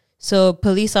guys. So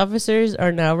police officers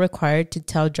are now required to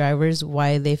tell drivers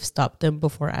why they've stopped them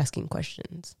before asking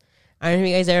questions. I don't know if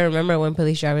you guys ever remember when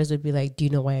police drivers would be like, "Do you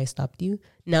know why I stopped you?"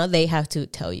 Now they have to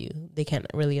tell you. They can't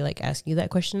really like ask you that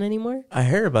question anymore. I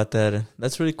heard about that.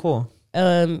 That's really cool.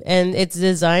 And it's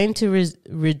designed to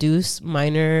reduce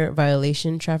minor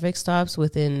violation traffic stops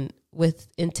with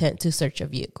intent to search a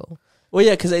vehicle. Well,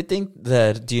 yeah, because I think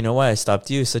that "Do you know why I stopped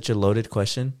you?" is such a loaded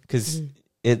question because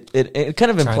it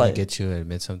kind of Trying implies to get you to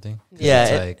admit something. Yeah,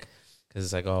 It's like, because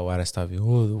it's like, oh, why'd I stop you?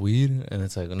 Oh, the weed. And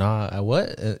it's like, nah, I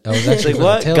what? I was actually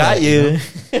like, what? Got you.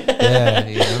 Yeah,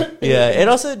 you know? Yeah, it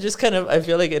also just kind of, I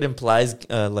feel like it implies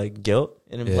like guilt.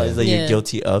 It implies that you're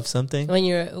guilty of something. When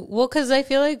because I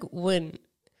feel like when,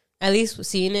 at least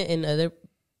seeing it in other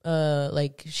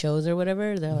like shows or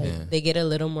whatever, they're like they get a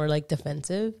little more like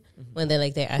defensive when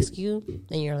they ask you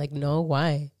and you're like, no,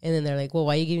 why? And then they're like, well,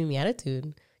 why are you giving me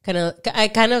attitude?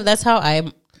 That's how I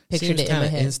pictured it in my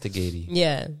head. Instigating.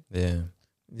 Yeah.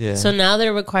 So now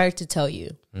they're required to tell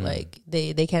you. Like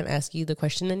they can't ask you the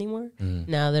question anymore.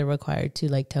 Now they're required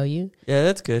to like tell you. Yeah,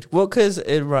 that's good. Well, because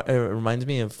it reminds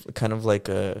me of kind of like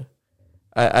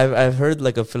I've heard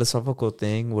like a philosophical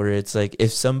thing where it's like,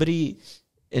 if somebody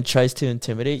tries to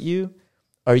intimidate you,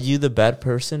 are you the bad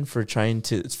person for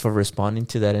responding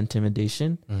to that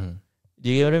intimidation? Do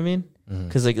you get what I mean?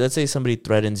 Because like, let's say somebody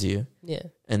threatens you,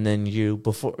 and then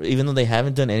even though they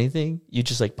haven't done anything, you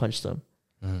just like punch them.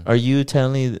 Are you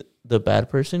telling the bad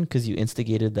person because you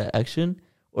instigated that action,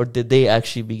 or did they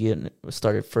actually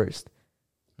started first?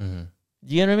 You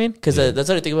know what I mean? Because that's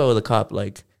what I think about with a cop.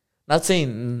 Like,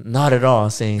 not at all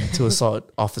saying to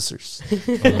assault officers,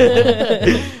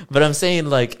 but I'm saying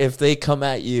like, if they come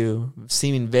at you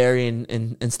seeming very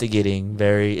instigating,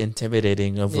 very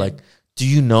intimidating, of like, do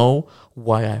you know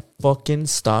why I fucking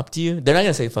stopped you? They're not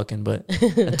gonna say fucking, but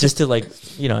just to like,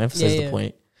 emphasize the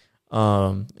point.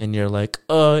 And you're like,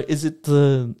 is it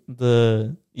the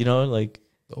like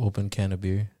the open can of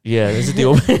beer? Yeah, is it the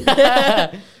open?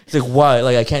 It's like, why?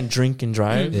 Like, I can't drink and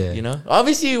drive.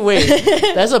 Obviously, wait,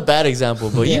 that's a bad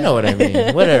example, but you know what I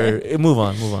mean. Whatever. Move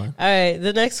on. All right,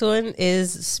 the next one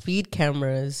is speed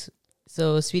cameras.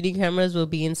 So speeding cameras will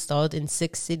be installed in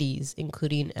 6 cities,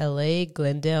 including LA,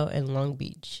 Glendale, and Long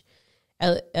Beach.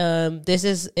 This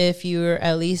is if you're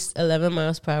at least 11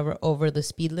 miles per hour over the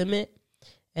speed limit,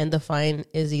 and the fine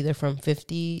is either from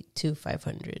 $50 to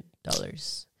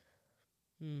 $500.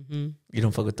 You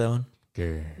don't fuck with that one?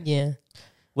 Yeah.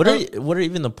 What are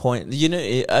even the point?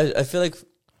 I feel like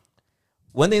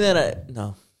one thing that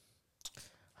how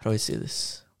do I say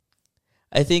this?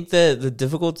 I think that the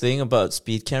difficult thing about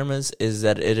speed cameras is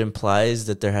that it implies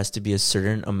that there has to be a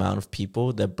certain amount of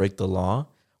people that break the law,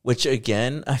 which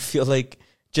again, I feel like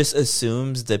just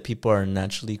assumes that people are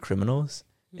naturally criminals.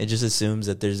 It just assumes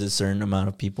that there's a certain amount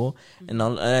of people. And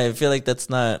I feel like that's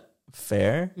not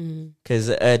fair because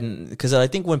I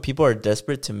think when people are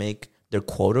desperate to make their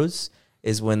quotas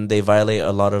is when they violate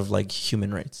a lot of like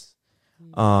human rights.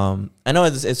 I know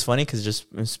it's funny because just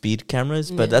speed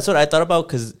cameras, but that's what I thought about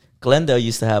because Glendale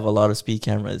used to have a lot of speed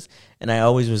cameras, and I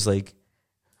always was like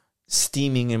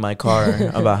steaming in my car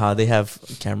about how they have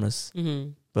cameras.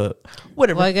 But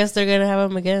whatever. Well, I guess they're gonna have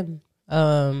them again.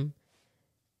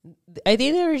 I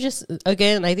think they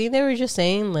were just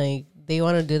saying like they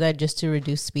want to do that just to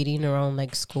reduce speeding around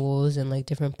like schools and like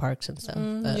different parks and stuff.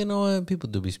 You know what? People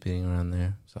do be speeding around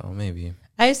there, so maybe.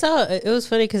 I saw it was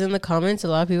funny because in the comments a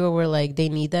lot of people were like they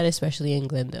need that, especially in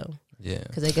Glendale. Yeah,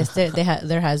 because I guess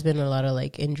there has been a lot of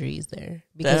like injuries there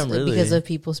because of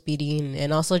people speeding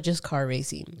and also just car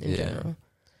racing in general.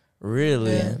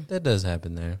 Really, that does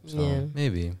happen there. So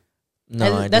maybe.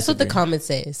 No, that's what the comments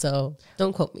say. So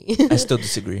don't quote me. I still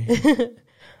disagree.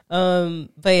 But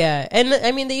yeah, and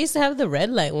I mean they used to have the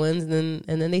red light ones, and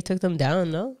then they took them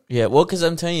down. No. Yeah, well, because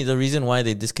I'm telling you, the reason why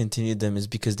they discontinued them is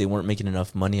because they weren't making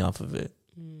enough money off of it.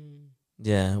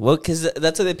 Yeah, well, because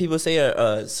that's what people say.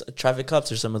 Traffic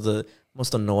cops are some of the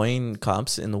most annoying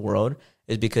cops in the world.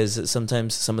 Is because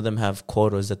sometimes some of them have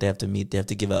quotas that they have to meet. They have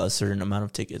to give out a certain amount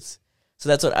of tickets. So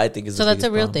that's what I think is. So that's a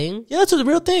real thing. Yeah, that's a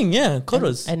real thing. Yeah,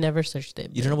 quotas. I never searched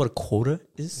it. You don't know what a quota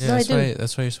is? Yeah, no,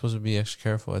 that's why you're supposed to be extra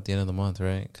careful at the end of the month,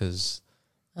 right? Because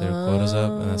their quota's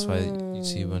up, and that's why you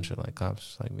see a bunch of like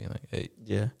cops like being like, "Hey,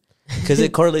 yeah." Because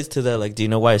it correlates to that, like, do you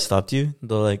know why I stopped you?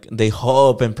 They're like, they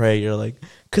hope and pray. You're like,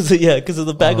 because of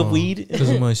the bag of weed. Because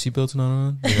of my seatbelt's not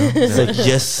on. You know? It's like,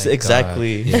 yes,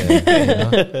 exactly.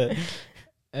 Yeah,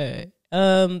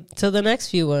 so the next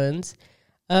few ones,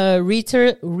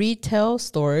 retail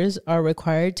stores are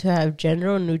required to have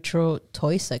gender neutral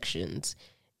toy sections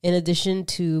in addition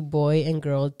to boy and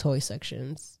girl toy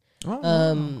sections.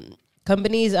 Oh,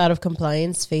 Companies out of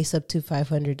compliance face up to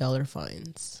 $500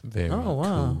 fines. Very wow.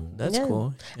 cool. That's Yeah.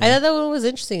 cool. I thought that one was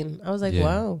interesting. I was like, Yeah.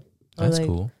 wow. I was That's like,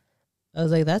 cool. I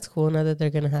was like, that's cool. Now that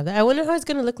they're gonna have that, I wonder how it's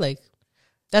gonna look like.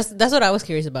 That's what I was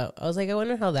curious about. I was like, I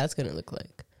wonder how that's gonna look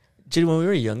like. Dude, when we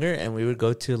were younger and we would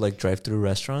go to like drive-through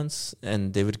restaurants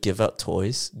and they would give out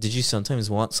toys, did you sometimes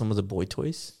want some of the boy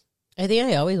toys? I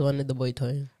think I always wanted the boy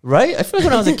toy. Right? I feel like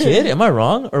when I was a kid, am I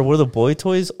wrong? Or were the boy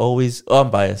toys always... Oh,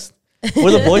 I'm biased.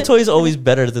 Were the boy toys always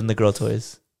better than the girl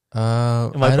toys? I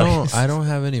biased? don't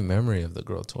have any memory of the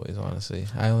girl toys, honestly.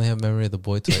 I only have memory of the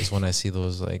boy toys when I see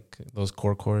those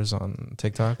core cores on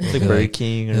TikTok. Like Burger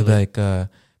King or like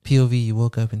POV, you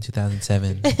woke up in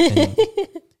 2007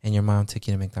 and your mom took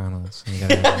you to McDonald's and, you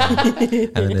got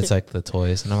and then it's like the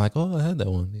toys and I'm like, oh, I had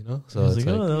that one, you know. So I was like,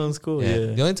 oh, that one's cool.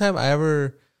 Yeah. The only time I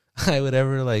would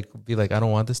ever like be like, I don't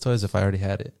want this toy is if I already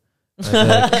had it.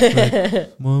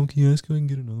 Like, Mom, can you ask her and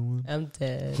get another one? I'm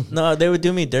dead. No, they would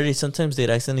do me dirty. Sometimes they'd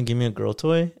accidentally give me a girl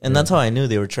toy, and that's how I knew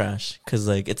they were trash. Because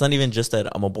like, it's not even just that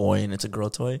I'm a boy and it's a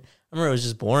girl toy. I remember it was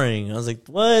just boring. I was like,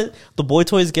 what? The boy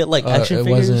toys get like action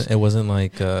figures. It wasn't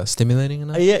like stimulating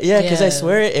enough. Yeah. Because I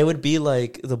swear it would be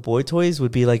like the boy toys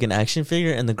would be like an action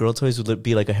figure, and the girl toys would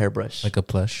be like a hairbrush, Like a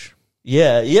plush.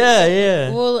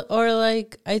 Yeah. Well, or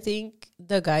like I think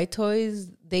the guy toys,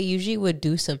 they usually would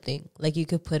do something. Like you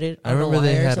could put it on I remember a wire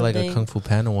they had or like a something. Kung Fu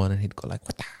Panda one, and he'd go like,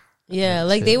 "What?" Yeah,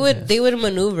 like they would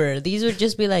maneuver. These would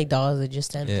just be like dolls that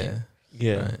just stand there.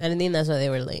 Yeah. Right. And I think that's why they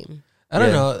were lame. I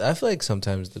don't know. I feel like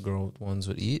sometimes the girl ones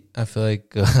would eat. I feel like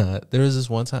there was this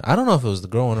one time. I don't know if it was the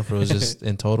girl one or if it was just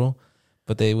in total,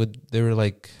 but they were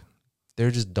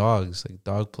just dogs, like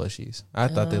dog plushies. I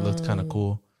thought they looked kind of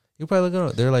cool. You probably look at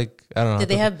them. They're like, I don't know. Did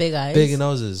they have big eyes? Big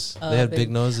noses. They had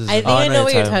big noses. I think I know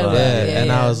what you're talking about. Yeah,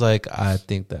 and I was like, I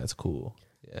think that's cool.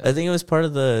 Yeah. I think it was part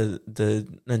of the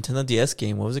Nintendo DS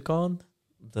game. What was it called?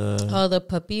 The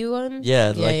puppy one?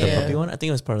 Yeah, the puppy one. I think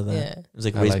it was part of that. Yeah. It was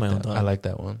like Raise My Own that. Dog. I like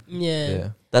that one. Yeah.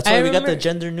 That's why I we got the remember-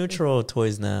 gender neutral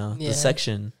toys now. Yeah. The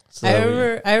section. So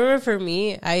I remember for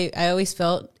me, I always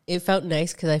felt it felt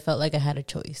nice because I felt like I had a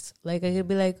choice. Like I could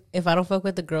be like, if I don't fuck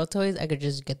with the girl toys, I could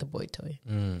just get the boy toy.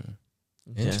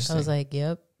 Interesting. I was like,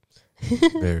 yep.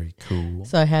 Very cool.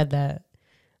 So I had that.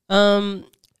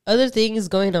 Other things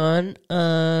going on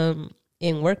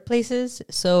in workplaces.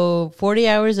 So 40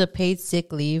 hours of paid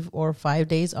sick leave or 5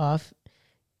 days off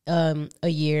a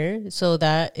year. So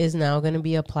that is now going to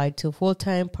be applied to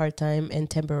full-time, part-time, and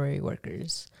temporary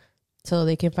workers. So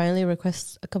they can finally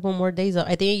request a couple more days off.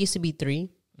 I think it used to be 3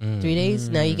 days.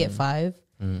 Now you get 5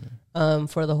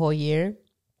 for the whole year.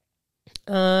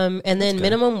 And then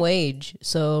minimum wage.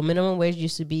 So minimum wage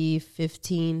used to be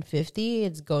 $15.50.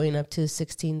 It's going up to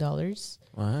 $16.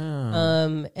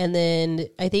 Wow. And then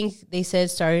I think they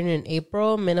said starting in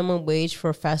April, minimum wage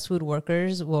for fast food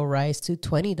workers will rise to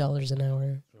 $20 an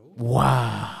hour.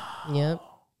 Wow. Yep.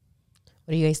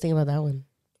 What do you guys think about that one?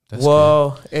 That's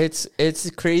Whoa, it's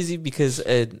crazy because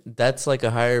that's like a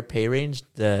higher pay range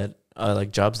that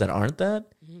like jobs that aren't that.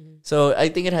 So I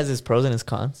think it has its pros and its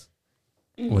cons.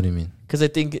 good. What do you mean? Because I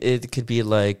think it could be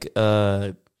like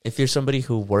if you're somebody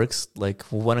who works like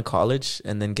who went to college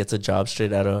and then gets a job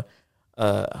straight out of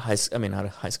out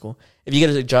of high school. If you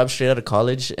get a job straight out of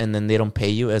college and then they don't pay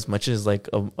you as much as like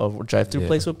a drive-through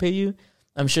place will pay you,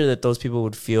 I'm sure that those people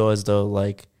would feel as though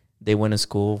like they went to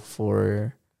school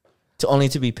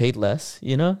to be paid less,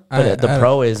 you know? But the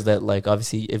pro is that like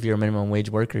obviously if you're a minimum wage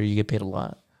worker, you get paid a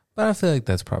lot. But I feel like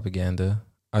that's propaganda.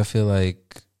 I feel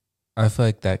like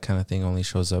that kind of thing only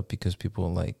shows up because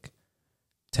people like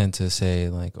tend to say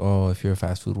like, oh, if you're a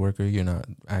fast food worker, you're not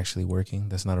actually working.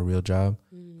 That's not a real job.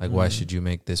 Like, why should you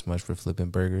make this much for flipping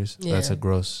burgers? Yeah. That's a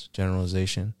gross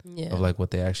generalization of like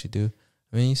what they actually do.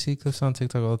 I mean, you see clips on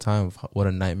TikTok all the time of what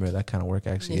a nightmare that kind of work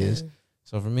actually is.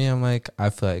 So for me, I'm like,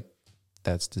 I feel like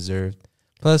that's deserved.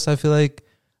 Plus, I feel like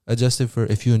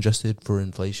if you adjusted for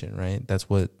inflation, right? That's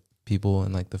what people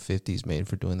in like the 50s made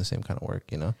for doing the same kind of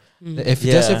work, you know? If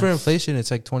adjusted for inflation, it's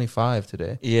like 25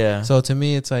 today. Yeah. So to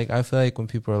me, it's like, I feel like when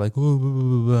people are like, ooh, blah, blah,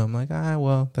 blah, blah, I'm like,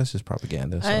 well, that's just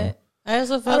propaganda. So. I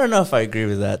also felt, I don't know if I agree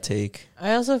with that take.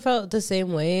 I also felt the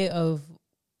same way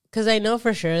because I know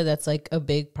for sure that's like a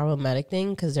big problematic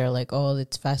thing because they're like, oh,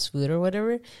 it's fast food or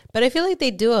whatever. But I feel like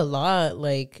they do a lot,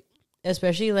 like,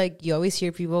 especially like you always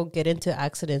hear people get into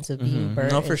accidents of being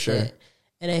burnt. No, for sure. Shit.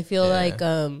 And I feel like,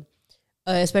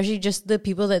 especially just the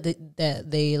people that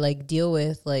they like deal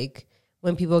with, like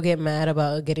when people get mad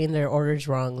about getting their orders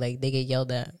wrong, like they get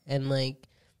yelled at and like,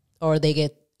 or they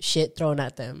get shit thrown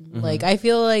at them. Like I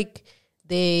feel like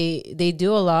they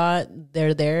do a lot.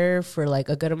 They're there for like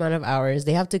a good amount of hours.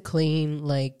 They have to clean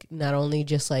like not only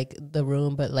just like the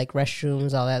room, but like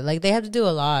restrooms, all that. Like they have to do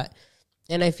a lot.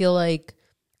 And I feel like,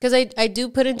 because I do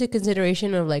put into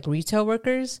consideration of like retail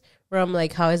workers, where I'm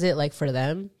like, how is it like for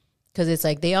them? Because it's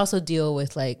like they also deal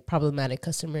with like problematic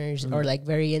customers or like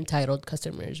very entitled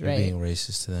customers, right? Being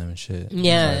racist to them and shit.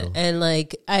 Yeah, Entitled. and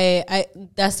like I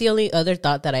that's the only other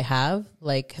thought that I have.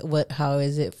 Like, how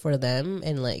is it for them,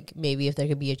 and like maybe if there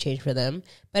could be a change for them.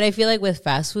 But I feel like with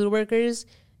fast food workers,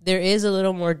 there is a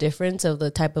little more difference of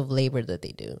the type of labor that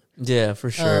they do. Yeah,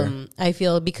 for sure. I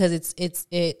feel because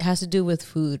it has to do with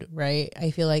food, right?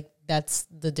 I feel like that's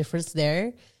the difference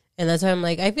there. And that's why I'm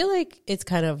like, I feel like it's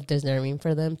kind of deserving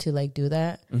for them to like do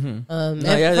that. No, And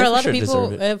yeah, for a they lot for of sure people,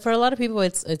 deserve it. for a lot of people,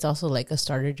 it's also like a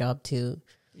starter job too.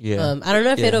 Yeah, I don't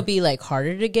know if Yeah. it'll be like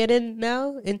harder to get in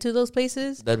now into those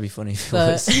places, that'd be funny. If it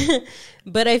but was.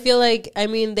 but I feel like, I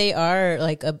mean, they are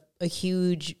like a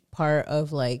huge part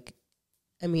of like,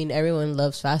 I mean, everyone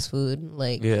loves fast food.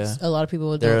 Like, Yeah. a lot of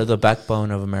people They're don't. the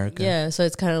backbone of America. Yeah, so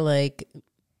it's kind of like,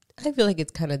 I feel like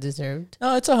it's kind of deserved.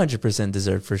 No, it's 100%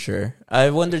 deserved for sure.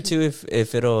 I wonder too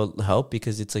if it'll help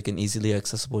because it's like an easily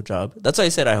accessible job. That's why I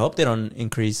said I hope they don't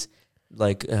increase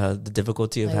like the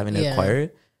difficulty of Like, having to yeah. acquire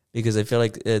it, because I feel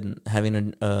like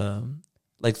having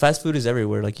like fast food is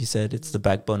everywhere. Like you said, it's the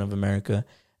backbone of America,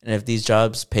 and if these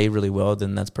jobs pay really well,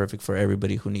 then that's perfect for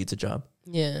everybody who needs a job.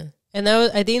 Yeah. And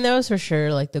I think that was for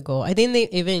sure like the goal. I think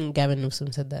even Gavin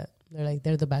Newsom said that.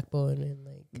 They're the backbone and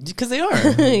like, Because they are.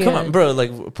 Yeah. Come on, bro.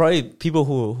 Like probably people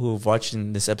who are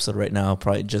watching this episode right now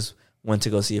probably just went to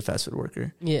go see a fast food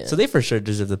worker. yeah. So they for sure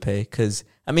deserve the pay. Because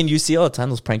I mean, you see all the time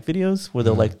those prank videos where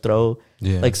they'll like throw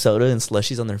like soda and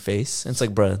slushies on their face. And it's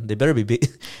like, bro, they better be big.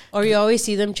 Or you always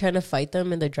see them trying to fight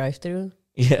them in the drive-thru.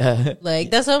 Yeah.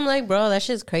 Like, that's what I'm like, bro, that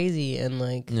shit's crazy. And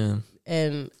like, Yeah.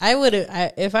 and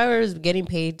if I was getting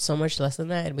paid so much less than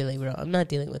that, I'd be like, bro, I'm not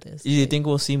dealing with this. You think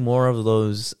we'll see more of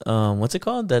those? What's it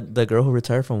called? That the girl who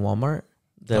retired from Walmart.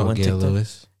 That went Gail TikTok?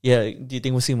 Lewis. Yeah. Do you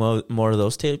think we'll see more of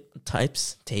those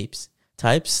types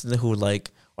who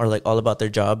like are like all about their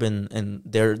job and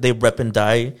they rep and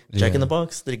die Jack in the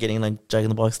Box? They're getting like Jack in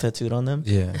the Box tattooed on them.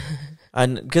 Yeah.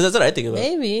 And because that's what I think about.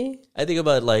 Maybe. I think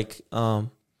about like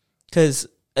because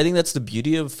I think that's the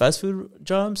beauty of fast food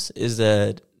jobs is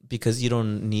that because you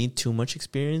don't need too much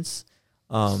experience,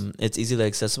 it's easily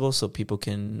accessible, so people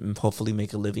can hopefully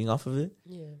make a living off of it.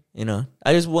 Yeah. You know,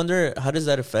 I just wonder how does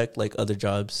that affect like other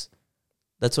jobs.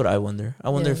 That's what I wonder. I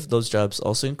wonder Yeah. if those jobs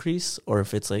also increase or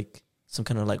if it's like some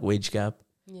kind of like wage gap.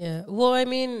 Yeah. Well, I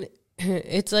mean,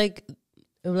 it's like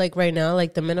right now,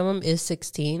 like the minimum is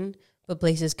 16, but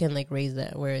places can like raise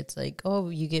that where it's like, oh,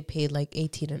 you get paid like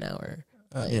 18 an hour.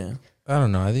 Like, Yeah. I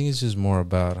don't know. I think it's just more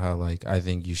about how, like, I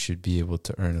think you should be able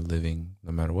to earn a living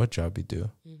no matter what job you do.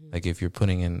 mhm. Like, if you're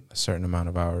putting in a certain amount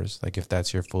of hours, like, if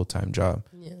that's your full-time job,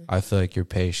 Yeah. I feel like your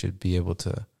pay should be able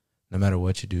to, no matter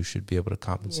what you do, should be able to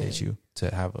compensate Yeah. you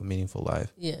to have a meaningful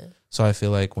life. Yeah. So I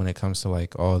feel like when it comes to,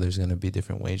 like, oh, there's going to be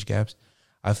different wage gaps,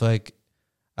 I feel like,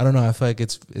 I don't know, I feel like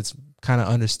it's kind of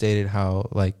understated how,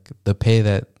 like, the pay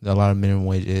that a lot of minimum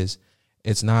wage is,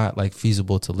 it's not, like,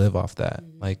 feasible to live off that.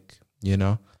 Mhm. Like, you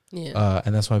know? Yeah.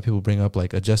 And that's why people bring up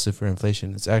like adjusted for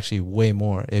inflation. It's actually way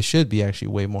more. It should be actually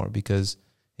way more because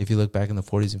if you look back in the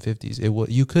 40s and 50s,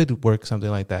 you could work something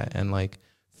like that and like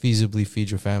feasibly feed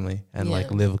your family and like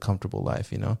Yeah. live a comfortable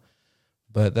life, you know.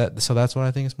 But that's what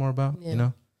I think it's more about, Yeah. you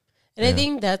know. And I Yeah.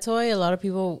 think that's why a lot of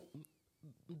people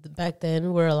back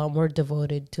then were a lot more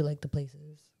devoted to like the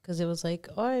places because it was like,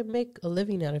 oh, I make a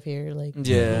living out of here. Like,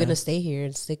 Yeah. I'm gonna stay here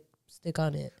and stick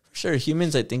on it. For sure,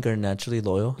 humans I think are naturally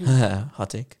loyal. Hot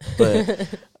take, but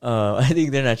I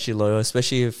think they're naturally loyal,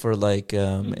 especially for like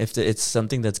if it's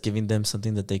something that's giving them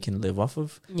something that they can live off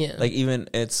of. Yeah. Like even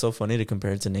it's so funny to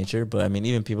compare it to nature, but I mean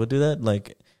even people do that.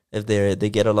 Like if they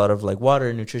get a lot of like water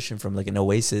and nutrition from like an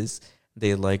oasis,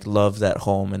 they like love that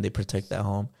home and they protect that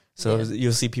home. So Yeah.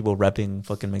 you'll see people repping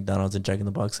fucking McDonald's and Jack in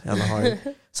the Box hella hard.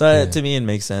 So Yeah. to me it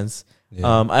makes sense.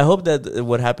 Yeah. I hope that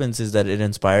what happens is that it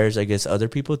inspires, I guess, other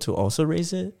people to also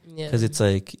raise it. Yeah. Because it's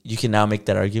like you can now make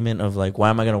that argument of like, why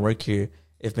am I gonna work here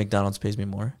if McDonald's pays me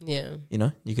more? Yeah. You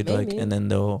know, you could Maybe. like, and then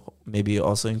they'll maybe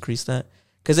also increase that.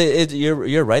 Because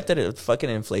you're right that fucking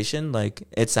inflation, like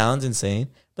it sounds insane,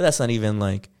 but that's not even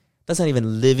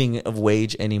living of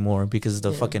wage anymore because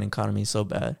the Yeah. fucking economy is so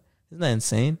bad. Isn't that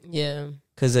insane? Yeah.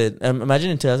 Because imagine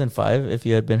in 2005 if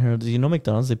you had been here, you know,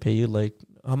 McDonald's they pay you like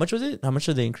how much was it? How much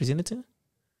are they increasing it to?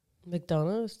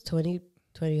 McDonald's $20.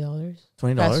 $20.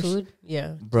 Fast food.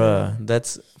 Yeah. Bruh,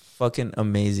 that's fucking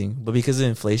amazing. But because of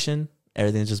inflation,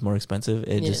 everything's just more expensive.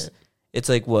 It Yeah. just It's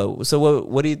like what? So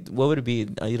what do you? What would it be?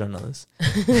 Oh, you don't know this.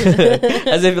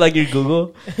 As if like you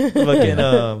Google. Fucking.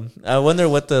 I wonder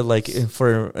what the like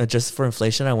for just for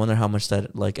inflation. I wonder how much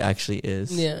that like actually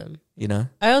is. Yeah. You know.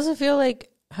 I also feel like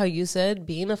how you said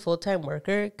being a full-time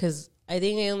worker, because I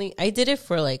think I did it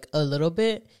for like a little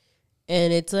bit,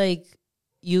 and it's like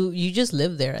you just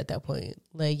live there at that point.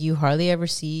 Like you hardly ever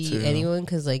see anyone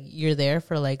because like you're there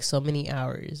for like so many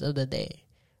hours of the day,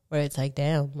 where it's like,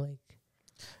 damn, like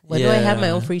when do I have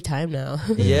my own free time now?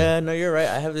 Yeah, no, you're right.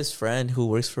 I have this friend who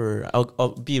works for.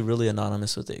 I'll be really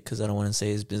anonymous with it because I don't want to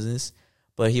say his business,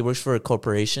 but he works for a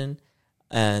corporation,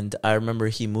 and I remember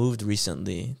he moved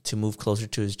recently to move closer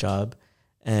to his job,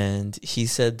 and he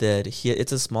said that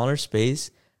it's a smaller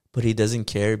space, but he doesn't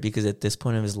care because at this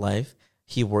point of his life,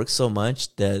 he works so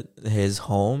much that his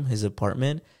home, his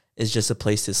apartment, is just a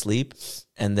place to sleep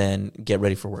and then get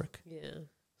ready for work. Yeah.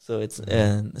 So it's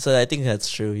and so I think that's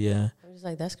true. Yeah. I'm just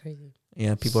like, that's crazy.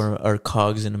 Yeah, people are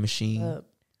cogs in a machine.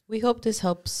 We hope this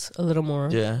helps a little more.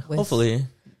 Yeah, hopefully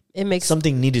it makes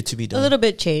something needed to be done. A little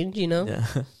bit change, you know.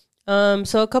 Yeah.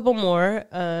 So a couple more.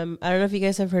 I don't know if you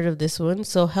guys have heard of this one.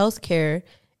 So healthcare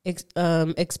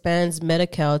expands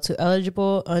Medi-Cal to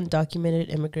eligible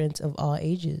undocumented immigrants of all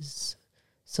ages.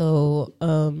 So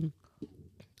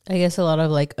I guess a lot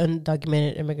of like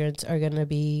undocumented immigrants are gonna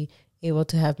be able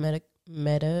to have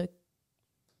Medicare.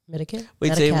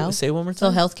 Wait, say one more time.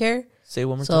 So healthcare. Say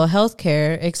one more time. So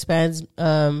healthcare expands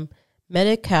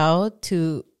Medi-Cal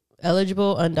to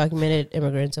eligible undocumented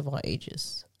immigrants of all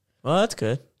ages. Well, that's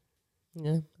good.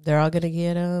 Yeah, they're all gonna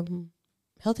get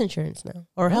health insurance now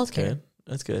or healthcare.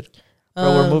 That's good.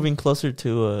 Bro, we're moving closer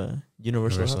to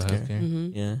universal healthcare.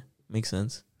 Mm-hmm. Yeah, makes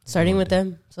sense. Starting with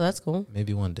them, so that's cool.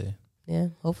 Maybe one day. Yeah,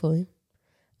 hopefully.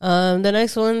 The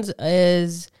next one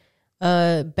is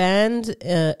banned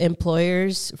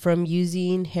employers from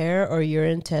using hair or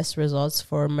urine test results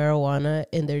for marijuana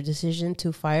in their decision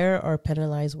to fire or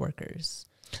penalize workers.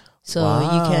 So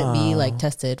you can't be like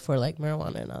tested for like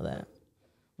marijuana and all that.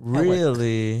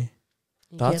 Really?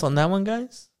 Thoughts on that one,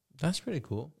 guys? That's pretty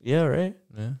cool. Yeah, right?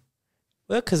 Yeah.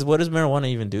 Well, because what does marijuana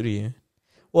even do to you?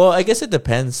 Well, I guess it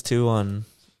depends, too, on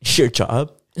your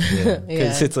job. Yeah.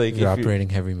 Because it's like... You're operating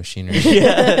heavy machinery.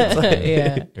 Yeah.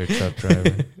 Yeah. You're a truck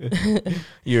driver.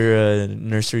 You're a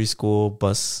nursery school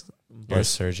bus. You're a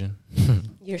surgeon.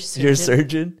 You're a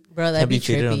surgeon? Bro, that'd be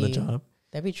trippy. On the job?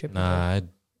 That'd be trippy. Nah,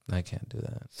 I can't do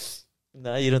that.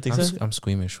 No, you don't think so? I'm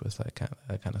squeamish with that kind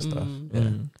of stuff. Yeah.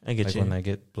 I get like you. when I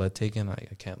get blood taken, I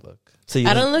can't look. So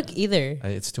I don't look either.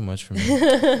 It's too much for me.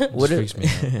 It freaks me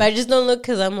out. But I just don't look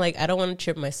because I'm like, I don't want to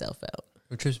trip myself out.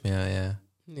 It trips me out, yeah.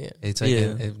 Yeah. It's like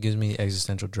it gives me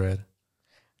existential dread.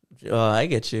 I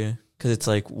get you. Because it's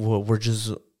like, we're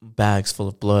just bags full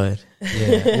of blood.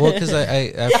 Yeah. Well, because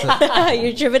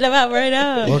you're tripping about right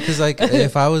now. Well, because like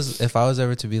if I was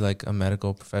ever to be like a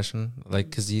medical profession, like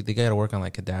because they got to work on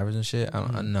like cadavers and shit.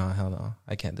 No, hell no,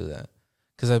 I can't do that.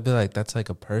 Because I'd be like, that's like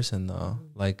a person though.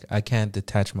 Like I can't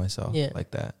detach myself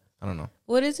like that. I don't know.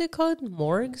 What is it called?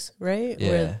 Morgues, right?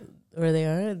 Yeah. Where they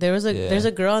are. There's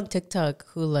a girl on TikTok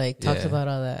who like talks about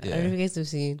all that. Yeah. I don't know if you guys have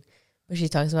seen, but she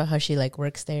talks about how she like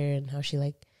works there and how she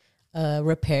like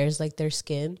repairs like their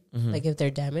skin, like if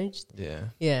they're damaged. Yeah.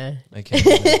 I can't do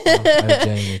that. I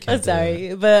genuinely can't. I'm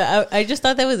sorry, but I just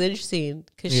thought that was interesting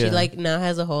because she like now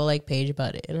has a whole like page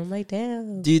about it, and I'm like,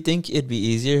 damn. Do you think it'd be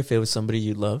easier if it was somebody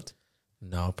you loved?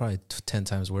 No, probably 10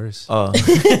 times worse. Oh,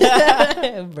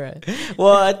 bruh.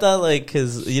 Well, I thought like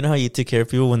because you know how you take care of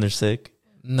people when they're sick.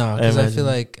 No, because I feel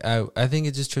like I think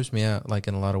it just trips me out like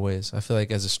in a lot of ways. I feel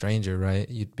like as a stranger, right,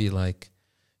 you'd be like,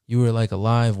 you were like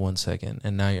alive 1 second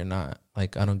and now you're not.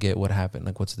 Like, I don't get what happened.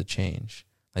 Like, what's the change?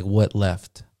 Like, what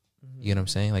left? You know what I'm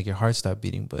saying? Like, your heart stopped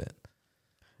beating, but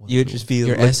you'd just be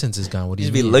your essence is gone. What do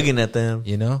you mean? Be looking at them,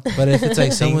 you know? But if it's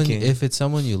like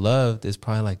someone you loved, it's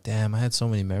probably like, damn, I had so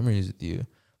many memories with you.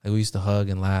 Like, we used to hug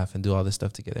and laugh and do all this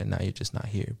stuff together. And now you're just not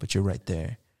here, but you're right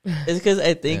there. It's because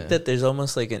I think that there's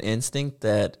almost like an instinct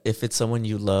that if it's someone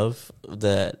you love,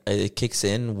 that it kicks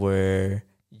in where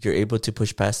you're able to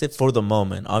push past it for the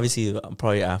moment. Obviously,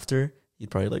 probably after,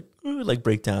 you'd probably like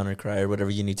break down or cry or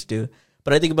whatever you need to do.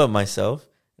 But I think about myself,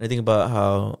 and I think about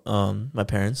how my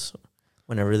parents,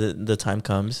 whenever the time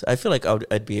comes, I feel like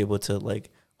I'd be able to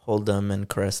like hold them and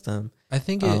caress them. I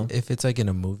think if it's like in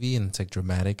a movie and it's like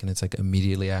dramatic and it's like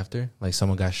immediately after, like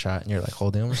someone got shot and you're like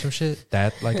holding them or some shit,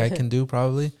 that like I can do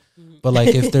probably. But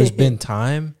like if there's been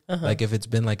time, like if it's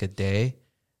been like a day,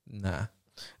 nah.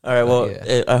 All right, well,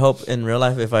 I hope in real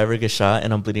life, if I ever get shot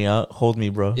and I'm bleeding out, hold me,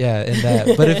 bro. Yeah, in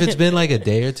that. But if it's been like a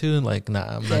day or two, and like,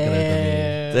 nah, I'm not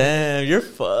gonna. Damn, you're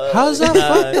fucked. How's that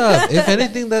fucked up? If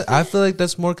anything, that I feel like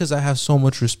that's more because I have so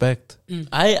much respect.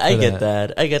 I get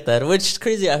that. I get that. Which is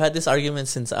crazy. I've had this argument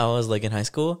since I was like in high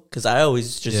school because I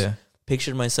always just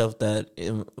pictured myself that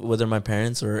whether my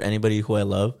parents or anybody who I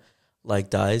love like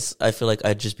dies, I feel like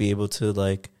I'd just be able to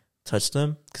like touch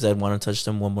them because I'd want to touch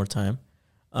them one more time.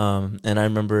 And I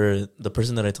remember the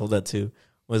person that I told that to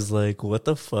was like, what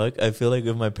the fuck? I feel like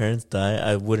if my parents die,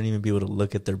 I wouldn't even be able to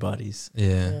look at their bodies.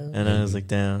 Yeah. And I was like,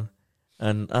 damn.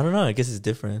 And I don't know. I guess it's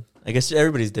different. I guess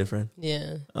everybody's different.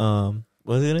 Yeah. What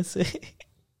was I gonna say?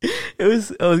 I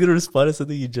was gonna respond to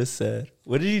something you just said.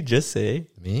 What did you just say?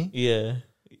 Me? Yeah.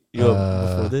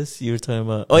 Before this, you were talking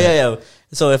about. Oh yeah.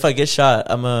 So if I get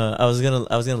shot, I was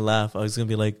gonna laugh. I was gonna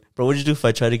be like, bro, what'd you do if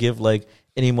I try to give like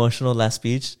an emotional last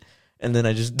speech, and then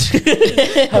I just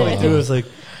halfway through I was like,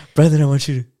 Brandon, I want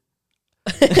you to.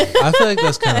 I feel like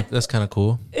that's kind of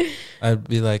cool. I'd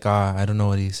be like, I don't know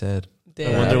what he said.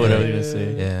 I wonder what I was gonna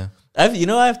say. Yeah.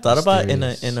 I've thought about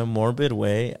Mysterious. in a morbid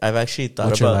way. I've actually thought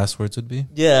What about your last words would be.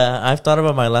 Yeah, I've thought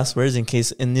about my last words in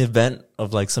case in the event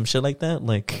of like some shit like that,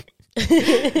 like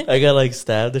I got like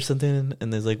stabbed or something,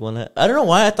 and there's like one. I don't know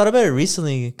why I thought about it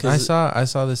recently. Cause I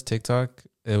saw this TikTok.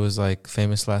 It was like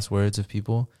famous last words of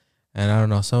people, and I don't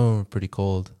know. Some of them were pretty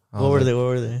cold. What were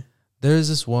they? There's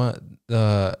this one.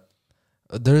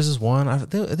 There's this one. I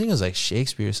think it was like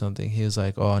Shakespeare or something. He was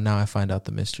like, "Oh, now I find out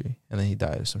the mystery," and then he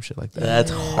died or some shit like that.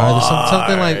 That's Or hard. there's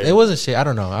something like it wasn't shit. I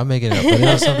don't know. I'm making it up, but it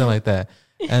was something like that.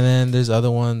 And then there's other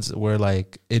ones where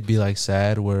like it'd be like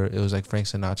sad, where it was like Frank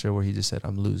Sinatra, where he just said,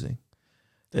 "I'm losing,"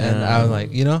 and I was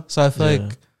like, so I feel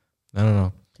like I don't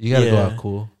know. You gotta go out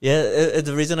cool. Yeah,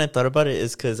 the reason I thought about it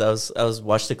is because I was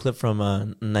watched the clip from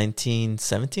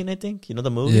 1917, I think. You know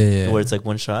the movie where it's like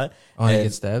one shot. Oh, he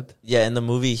gets stabbed. Yeah, in the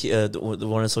movie, the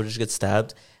one of the soldiers gets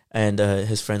stabbed, and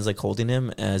his friend's like holding him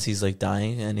as he's like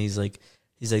dying, and he's like,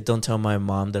 "Don't tell my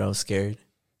mom that I was scared."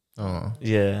 Oh,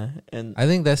 yeah, and I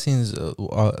think that scene's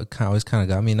always kind of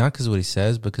got me, not because of what he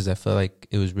says, because I felt like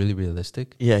it was really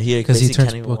realistic. Yeah, because he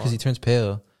turns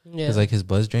pale. Yeah. Because like his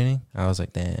blood's draining. I was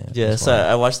like, damn. Yeah, so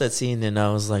I watched that scene and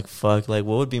I was like, fuck, like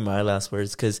what would be my last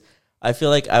words? Because I feel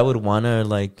like I would want to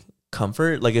like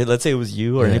comfort, like let's say it was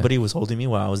you or anybody was holding me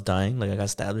while I was dying, like I got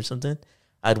stabbed or something.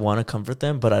 I'd want to comfort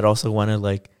them, but I'd also want to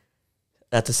like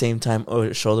at the same time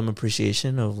show them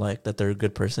appreciation of like that they're a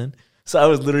good person. So I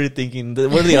was literally thinking,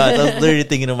 what are the odds? I was literally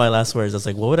thinking of my last words. I was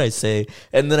like, what would I say?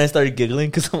 And then I started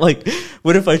giggling because I'm like,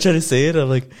 what if I try to say it? I'm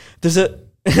like, there's a...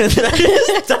 and then I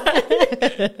just died.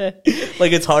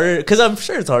 Like it's harder because I'm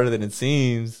sure it's harder than it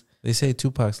seems. They say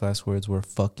Tupac's last words were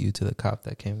 "fuck you" to the cop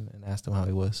that came and asked him how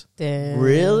he was. Damn.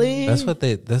 Really? That's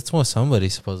what somebody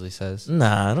supposedly says.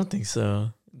 Nah, I don't think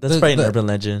so. That's probably an urban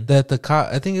legend. That the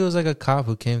cop, I think it was like a cop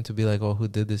who came to be like, "Oh, who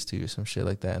did this to you?" or some shit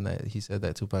like that, and he said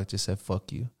that Tupac just said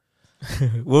 "fuck you."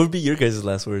 What would be your guys'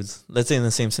 last words? Let's say in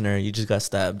the same scenario, you just got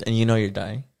stabbed and you know you're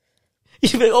dying.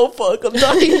 You'd be like, oh fuck, I'm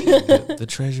dying. The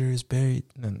treasure is buried.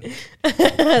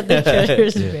 The treasure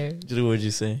is buried. What would you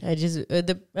say? I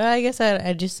guess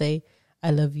I'd just say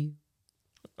I love you.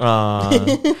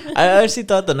 I actually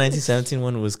thought the 1917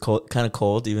 one was kind of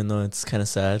cold, even though it's kind of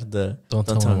sad. Don't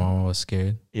tell my mom I was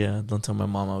scared. Yeah, don't tell my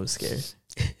mom I was scared.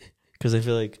 Because I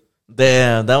feel like,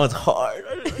 damn, that one's hard.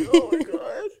 I was like, oh my god.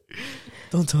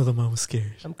 Don't tell them I was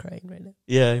scared. I'm crying right now.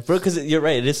 Yeah, bro, because you're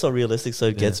right. It is so realistic, so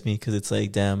it gets me because it's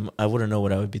like, damn, I wouldn't know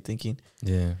what I would be thinking.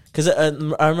 Yeah. Because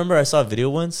I remember I saw a video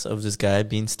once of this guy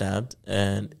being stabbed,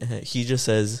 and he just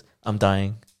says, I'm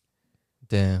dying.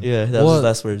 Damn. Yeah, that was his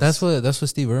last words. That's what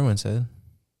Steve Irwin said.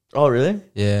 Oh, really?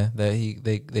 Yeah,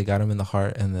 that they got him in the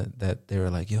heart, and that they were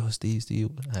like, yo, Steve. They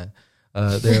were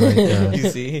like, you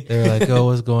see? They were like, yo,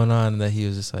 what's going on? And that he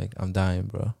was just like, I'm dying,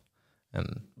 bro.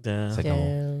 And damn. like,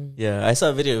 Yeah, I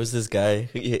saw a video. It was this guy.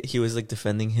 He was like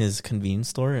defending his convenience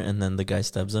store, and then the guy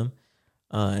stabs him.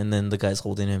 And then the guy's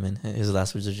holding him, and his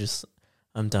last words are just,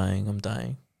 I'm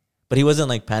dying. But he wasn't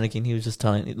like panicking. He was just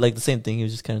telling, like the same thing. He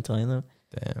was just kind of telling them.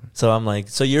 Damn. So I'm like,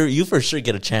 so you for sure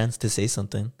get a chance to say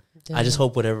something. Damn. I just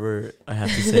hope whatever I have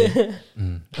to say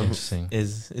interesting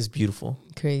is beautiful,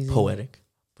 crazy, poetic.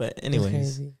 But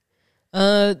anyways,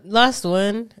 last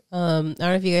one. I don't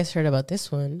know if you guys heard about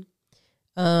this one.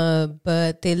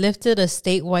 But they lifted a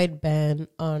statewide ban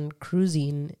on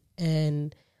cruising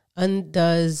and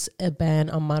undoes a ban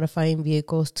on modifying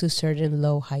vehicles to certain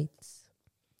low heights.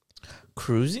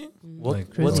 Cruising?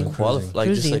 What's qualified? Like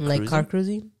cruising, just like car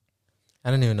cruising? I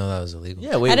didn't even know that was illegal.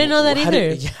 Yeah, wait, I didn't know that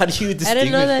either. How do you distinguish I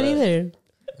didn't know that either.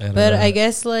 But know. I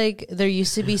guess like there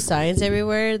used to be signs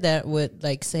everywhere that would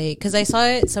like say, because I saw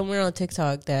it somewhere on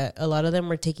TikTok that a lot of them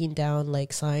were taking down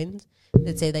like signs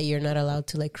that say that you're not allowed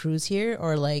to like cruise here,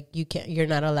 or like you're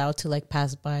not allowed to like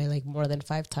pass by like more than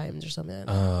 5 times or something like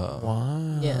that.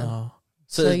 Wow. Yeah.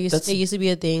 So it used to be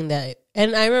a thing that,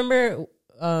 and I remember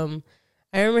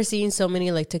seeing so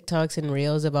many like TikToks and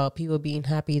reels about people being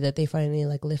happy that they finally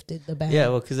like lifted the ban. Yeah,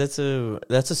 well, because that's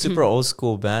a super old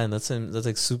school ban. That's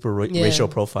like super racial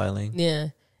profiling. Yeah,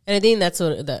 and I think that's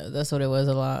what it was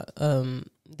a lot.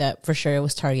 That for sure it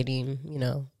was targeting,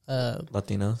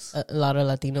 Latinos. a lot of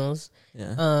Latinos. Yeah,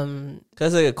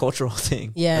 because like a cultural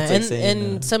thing. Yeah, that's like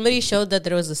and somebody showed that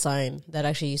there was a sign that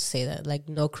actually used to say that, like,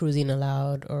 no cruising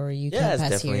allowed, or you can't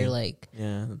pass here. Like,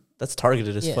 yeah, that's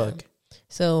targeted as fuck.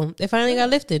 So it finally got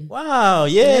lifted. Wow!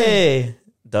 Yay! Yeah.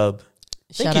 Dub.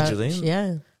 Thank you, out, Julian.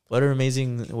 Yeah. What an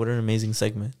amazing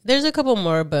segment. There's a couple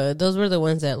more, but those were the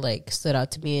ones that like stood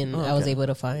out to me, and I was able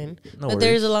to find. But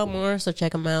there's a lot more, so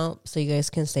check them out so you guys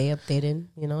can stay updated.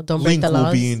 Don't break the laws. Link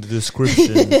will be in the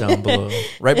description down below.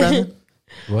 Right, Brandon?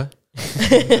 What?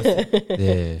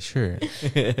 Yeah, sure.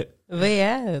 But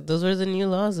yeah, those were the new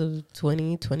laws of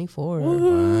 2024.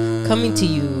 Wow. Coming to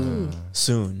you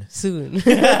soon. Like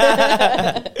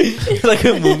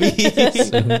a movie.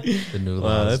 The new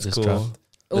laws that's just cool. dropped.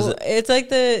 Well, it's like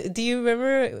do you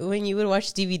remember when you would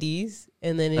watch DVDs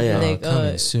and then it's like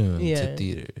coming soon to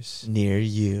theaters near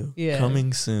you. Yeah.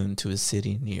 Coming soon to a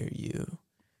city near you.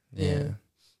 Yeah.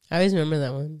 I always remember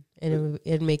that one, and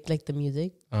it'd make like the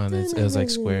music. Oh, and it was like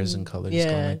squares and colors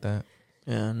going like that.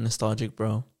 Yeah, nostalgic,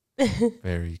 bro.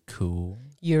 Very cool.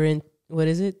 You're in, what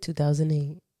is it,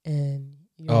 2008, and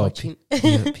you're watching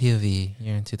POV.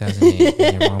 You're in 2008,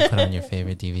 and your mom put on your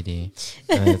favorite DVD,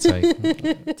 and it's like,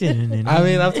 I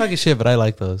mean, I'm talking shit, but I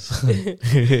like those.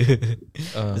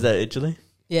 Is that it, Julie?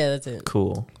 Yeah, that's it.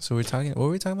 Cool. So what were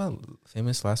we talking about?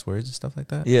 Famous last words and stuff like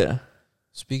that? Yeah.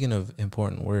 Speaking of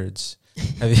important words,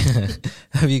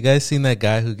 have you guys seen that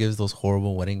guy who gives those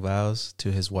horrible wedding vows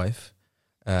to his wife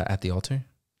at the altar?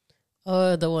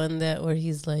 Oh, the one where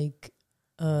he's like,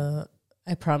 I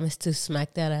promise to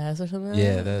smack that ass or something.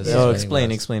 Yeah, that's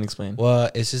explain. Well,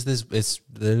 it's just this. It's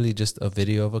literally just a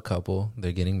video of a couple.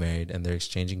 They're getting married and they're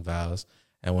exchanging vows.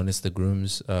 And when it's the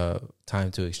groom's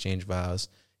time to exchange vows,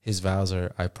 his vows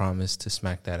are, "I promise to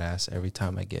smack that ass every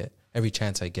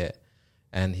chance I get."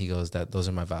 And he goes, "Those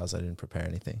are my vows. I didn't prepare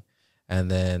anything." And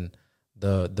then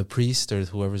the priest or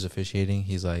whoever's officiating,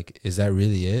 he's like, "Is that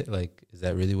really it? Like, is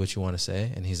that really what you want to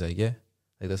say?" And he's like, "Yeah,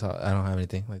 like that's all. I don't have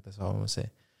anything. Like that's all I want to say."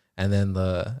 And then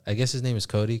I guess his name is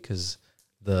Cody, because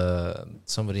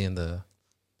somebody in the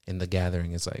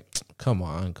gathering is like, "Come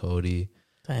on, Cody."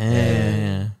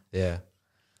 Yeah.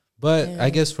 But I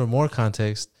guess for more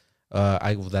context,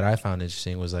 I found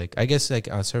interesting was like, I guess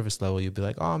like on surface level you'd be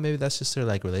like, oh, maybe that's just their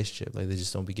like relationship, like they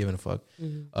just don't be giving a fuck.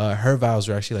 Her vows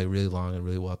were actually like really long and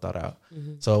really well thought out.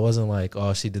 So it wasn't like,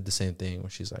 oh, she did the same thing where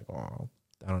she's like, oh,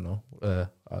 I don't know,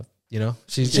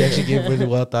 she actually gave really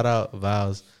well thought out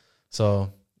vows.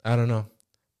 So I don't know,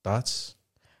 thoughts.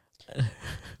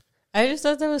 I just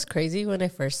thought that was crazy when I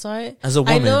first saw it. As a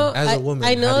woman,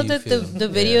 I know that the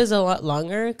video is a lot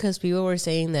longer because people were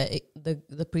saying that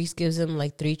the priest gives him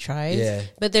like 3 tries. Yeah.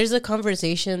 But there's a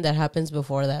conversation that happens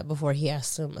before he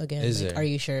asks him again. Like, are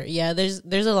you sure? Yeah.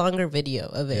 There's a longer video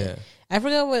of it. Yeah. I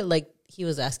forgot what like he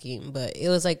was asking, but it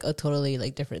was like a totally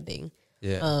like different thing.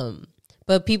 Yeah.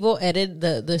 But people edited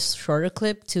the shorter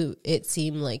clip to it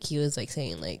seem like he was like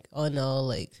saying like, oh no,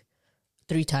 like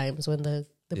 3 times when the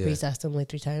priest asked him like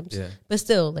 3 times. Yeah. But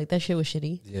still, like that shit was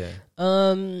shitty. Yeah.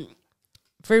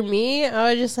 For me,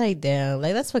 I was just like, damn,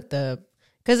 like that's fucked up.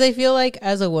 Because I feel like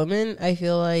as a woman, I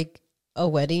feel like a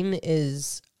wedding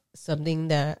is something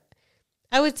that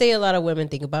I would say a lot of women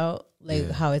think about, like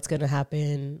how it's gonna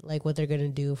happen, like what they're gonna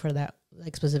do for that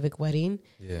like specific wedding.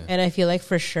 Yeah. And I feel like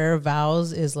for sure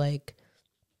vows is like,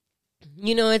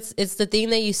 it's the thing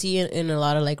that you see in a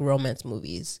lot of like romance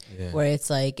movies, where it's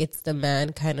like it's the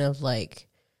man kind of like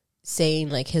saying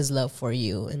like his love for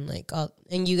you, and like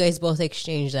and you guys both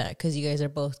exchange that because you guys are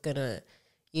both gonna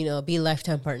be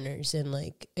lifetime partners and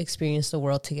like experience the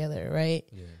world together, right?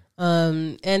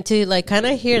 And to like kind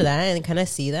of hear that and kind of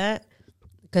see that,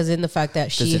 because in the fact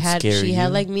that she had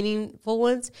like meaningful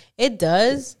ones, it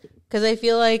does, because I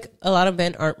feel like a lot of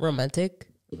men aren't romantic.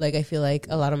 Like I feel like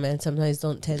a lot of men sometimes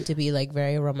don't tend to be like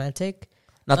very romantic.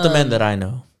 Not the men that I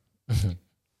know.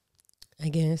 I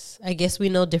guess we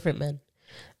know different men.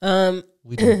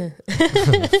 We do.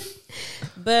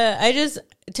 But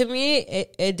to me,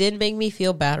 it did make me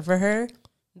feel bad for her.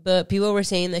 But people were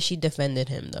saying that she defended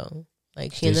him though.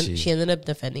 Like she ended up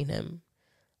defending him.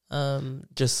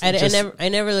 I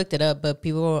never looked it up, but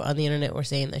people on the internet were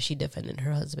saying that she defended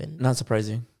her husband. Not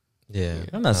surprising. Yeah,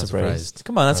 I'm not surprised.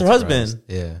 Come on, that's her husband.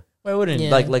 Yeah. Why wouldn't? Yeah.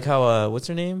 Like how what's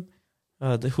her name?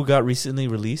 Who got recently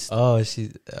released? Oh, she.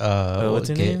 What's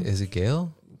her name? Is it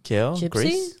Gail? Kale? Gypsy?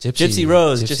 Grace? Gypsy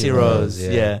Rose. Gypsy Rose.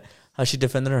 Yeah. Yeah. How she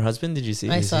defended her husband? Did you see?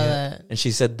 I saw that. And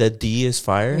she said the D is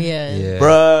fire. Yeah. Yeah.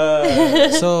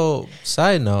 Bruh. So,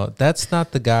 side note, that's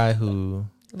not the guy who.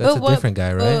 That's a different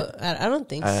guy, right? I don't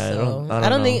think I so. don't I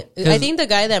don't know. think. I think the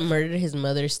guy that murdered his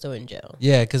mother is still in jail.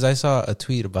 Yeah, because I saw a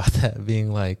tweet about that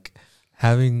being like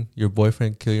having your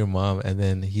boyfriend kill your mom and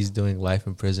then he's doing life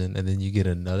in prison and then you get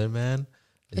another man.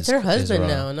 It's her husband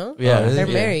now, no? Yeah, Oh, really? They're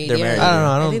Yeah. married. They're yeah. married.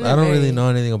 I don't think know. they're I don't really married. know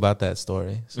anything about that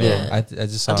story. So Yeah. I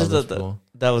just saw I it. just Was thought cool.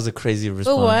 that was a crazy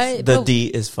response. why- The but- D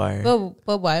is fire.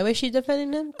 But why was she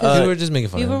defending him? 'Cause People were just making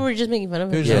fun people of him. were just making fun of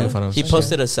They him. were just Yeah. making fun of him. He Okay.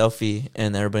 posted a selfie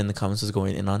and everybody in the comments was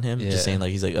going in on him, Yeah. just saying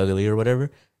like he's like ugly or whatever.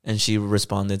 And she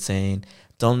responded saying,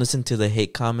 "Don't listen to the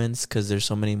hate comments because there's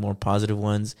so many more positive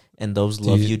ones, and those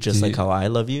love you just like how I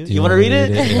love you." You want to read it?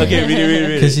 Okay, read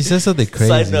it. Because she says something crazy.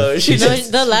 Side note, she No,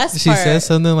 just, the last She part. says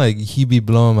something like, he be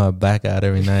blowing my back out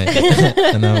every night.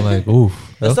 And I'm like, oof.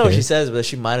 that's not what okay. she says, but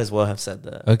she might as well have said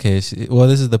that. Okay, well,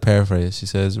 this is the paraphrase. She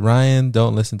says, Ryan,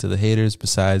 don't listen to the haters.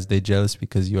 Besides, they jealous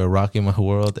because you are rocking my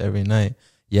world every night.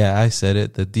 Yeah, I said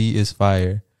it. The D is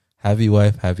fire. Happy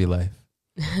wife, happy life.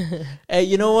 Hey,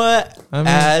 you know what? I mean,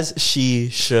 As she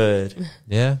should.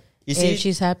 yeah. You see, If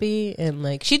she's happy and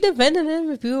like she defended him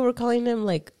if people were calling him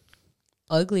like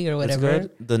ugly or that's whatever.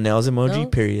 good. The nails emoji. No?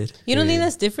 Period. You don't think Period.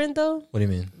 that's different though? What do you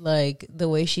mean? Like the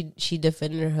way she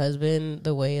defended her husband,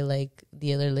 the way like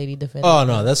the other lady defended. Oh, him.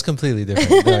 no, that's completely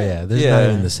different. Oh, yeah, there's not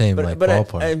even the same but, like but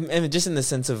ballpark. I mean, just in the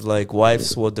sense of like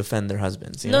wives will defend their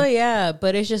husbands. You know? No, yeah,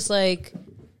 but it's just like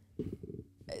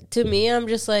to me, I'm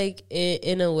just like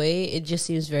in a way, it just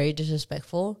seems very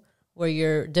disrespectful. Where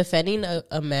you're defending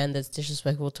a man that's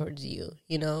disrespectful towards you,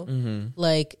 you know,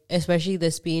 like especially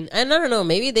this being, and I don't know,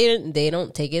 maybe they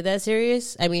don't take it that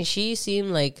serious. I mean, she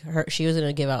seemed like she was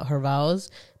gonna give out her vows,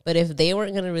 but if they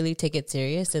weren't gonna really take it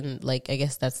serious, and like I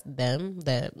guess that's them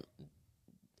that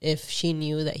if she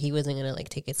knew that he wasn't gonna like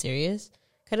take it serious,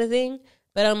 kind of thing.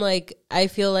 But I'm like, I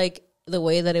feel like the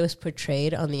way that it was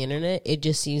portrayed on the internet, it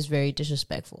just seems very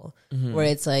disrespectful. Where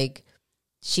it's like.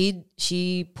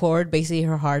 She poured basically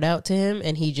her heart out to him,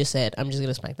 and he just said, "I'm just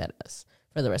gonna smack that ass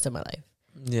for the rest of my life."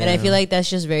 Yeah. And I feel like that's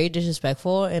just very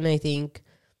disrespectful. And I think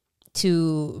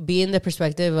to be in the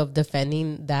perspective of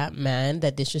defending that man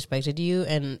that disrespected you,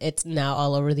 and it's now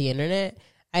all over the internet,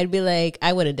 I'd be like,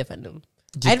 I wouldn't defend him.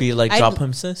 You'd be like, drop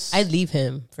him, sis. I'd leave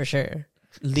him for sure.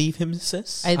 Leave him,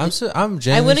 sis. I'm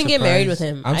genuinely I wouldn't get married with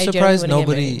surprised. him. I'm I surprised genuinely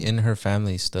wouldn't get nobody married. in her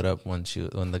family stood up when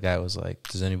the guy was like,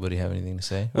 "Does anybody have anything to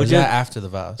say?" Or Would was you- that after the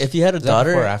vows? if you had a Was that before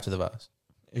daughter, or after the vows?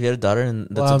 if you had a daughter, and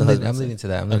that's Well, what the I'm husband leading said. to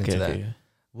that. I'm leading to that. Okay.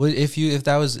 Would if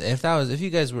you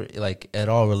guys were like at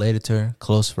all related to her,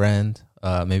 close friend,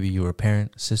 maybe you were a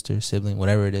parent, sister, sibling,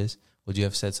 whatever it is, would you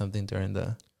have said something during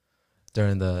the?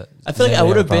 I feel like I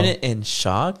would have been vow? in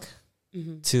shock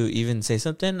to even say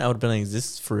something. I would have been like, "Is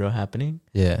this for real happening?"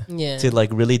 Yeah. Yeah. To like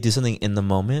really do something in the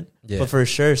moment, Yeah. but for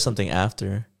sure something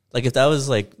after. Like if that was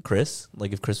like Chris,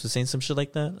 like if Chris was saying some shit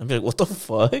like that, I'd be like, "What the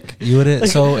fuck?" You wouldn't.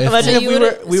 So if Imagine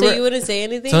if we were you wouldn't say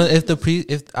anything? So if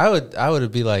I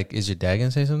would be like, is your dad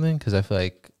gonna say something? Because I feel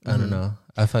like I don't know.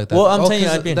 I feel like that. Well, I'm telling you,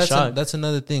 'cause I'd be in that's shock. that's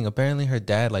another thing. Apparently, her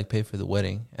dad like paid for the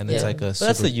wedding, and it's Yeah. like a. But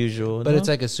that's super, the usual. But no? it's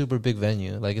like a super big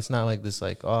venue. Like it's not like this.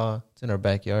 Like it's in our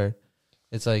backyard.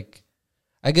 It's like,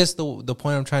 I guess the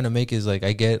point I'm trying to make is like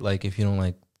I get like if you don't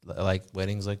like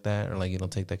weddings like that or like you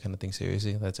don't take that kind of thing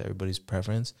seriously, that's everybody's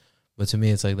preference. But to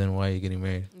me, it's like then why are you getting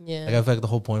married? Yeah. Like I feel like the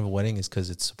whole point of a wedding is because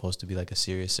it's supposed to be like a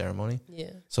serious ceremony. Yeah.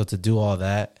 So to do all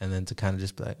that and then to kind of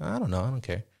just be like, I don't know, I don't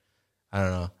care. I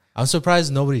don't know. I'm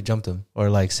surprised nobody jumped him or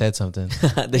like said something.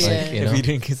 They should- Yeah. you know?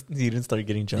 if you didn't start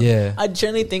getting jumped. Yeah. I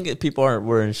generally think people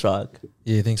were in shock.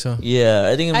 Yeah, you think so? Yeah,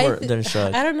 I think I they're in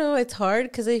shock. I don't know. It's hard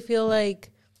because I feel like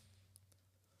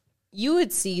you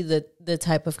would see the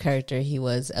type of character he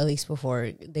was at least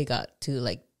before they got to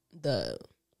like the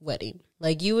wedding.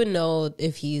 Like you would know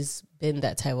if he's been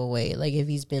that type of way. Like if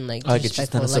he's been like Like, it's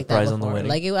just not a disrespectful like that surprise on the before. wedding.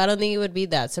 Like I don't think it would be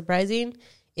that surprising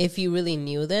if you really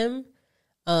knew them.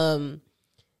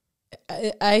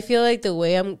 I feel like the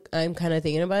way I'm kind of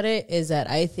thinking about it is that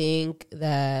I think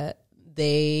that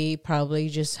they probably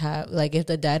just have like if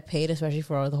the dad paid, especially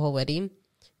for the whole wedding.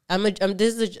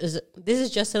 This is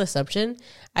just an assumption.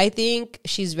 I think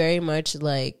she's very much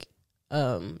like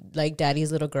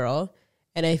daddy's little girl,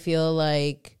 and I feel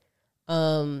like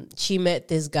she met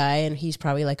this guy and he's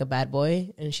probably like a bad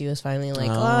boy, and she was finally like,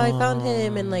 oh, I found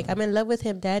him, and like I'm in love with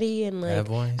him, daddy, and like Bad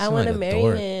boy? He I seemed want like to a marry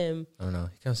dork. him. I don't know.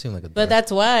 He kind of seemed like a But dork.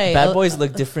 that's why Bad boys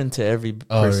look different to every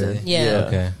Oh, person. really? Yeah.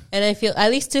 Okay. And I feel,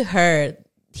 at least to her,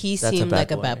 he That's a seemed bad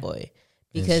like a boy. bad boy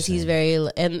because he's very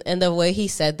and the way he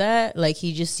said that, like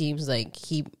he just seems like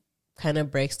he kind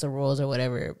of breaks the rules or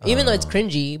whatever. Even though it's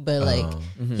cringy, but like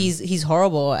he's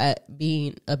horrible at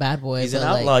being a bad boy. He's but an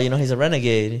outlaw, you know. He's a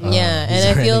renegade. Yeah, he's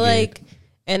and a I feel renegade. like.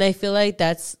 And I feel like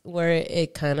that's where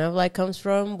it kind of like comes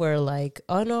from, where like,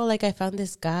 oh no, like I found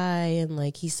this guy and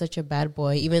like he's such a bad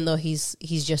boy, even though he's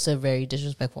just a very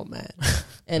disrespectful man,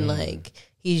 and like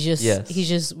he's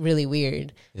just really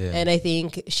weird. Yeah. And I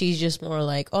think she's just more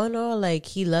like, oh no, like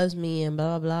he loves me and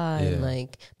blah blah blah, and Yeah.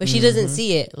 like, but she doesn't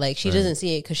see it. Like she doesn't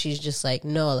see it because she's just like,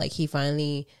 no, like he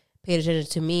finally paid attention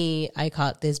to me. I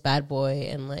caught this bad boy,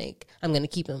 and like I'm gonna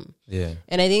keep him. Yeah.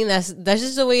 And I think that's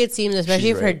just the way it seems, especially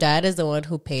She's if her right. dad is the one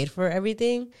who paid for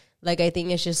everything. Like I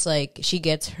think it's just like she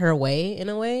gets her way in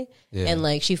a way, Yeah. and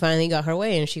like she finally got her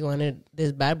way, and she wanted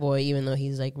this bad boy, even though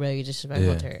he's like really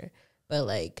disrespectful to her. But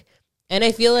like, and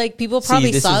I feel like people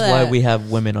probably this saw is that. why we have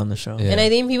women on the show. Yeah. And I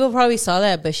think people probably saw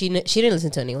that, but she didn't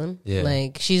listen to anyone. Yeah.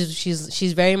 Like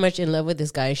she's very much in love with this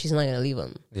guy. She's not gonna leave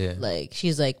him. Yeah. Like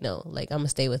she's like, no, like I'm gonna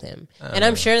stay with him. And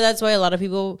I'm sure that's why a lot of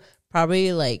people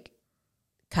probably like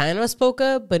kind of spoke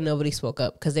up, but nobody spoke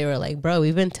up because they were like, bro,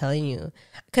 we've been telling you.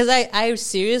 Because I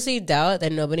seriously doubt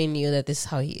that nobody knew that this is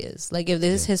how he is. Like if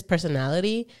this is his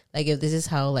personality, like if this is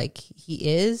how like he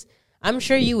is, I'm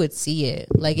sure you would see it.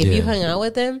 Like if you Yeah. hung out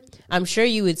with them, I'm sure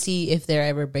you would see if they're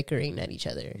ever bickering at each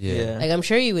other. Yeah. Like I'm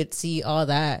sure you would see all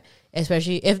that,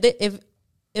 especially if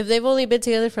they've only been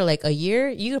together for like a year,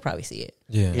 you could probably see it.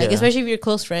 Yeah. Like especially if you're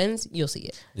close friends, you'll see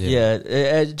it.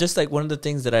 Yeah, just like one of the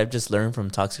things that I've just learned from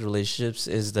toxic relationships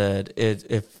is that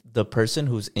if the person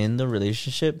who's in the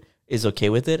relationship is okay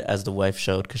with it, as the wife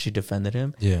showed because she defended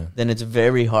him, Yeah. then it's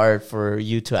very hard for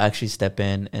you to actually step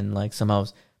in and like somehow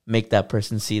make that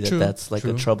person see that True, that's like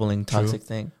true, a troubling toxic true.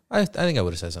 thing. I think I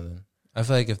would have said something. I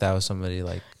feel like if that was somebody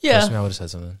like, Yeah. trust me, I would have said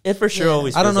something. It for sure Yeah.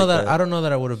 always. I don't feels know like that. I don't know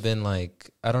that I would have been like.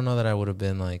 I don't know that I would have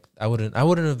been like. I wouldn't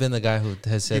have been the guy who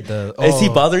has said the. Is he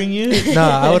 "Oh." bothering you? No,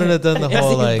 I wouldn't have done the Is whole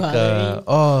he like.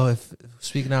 bothering? If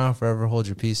speak now, forever hold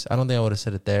your peace. I don't think I would have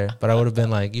said it there, but I would have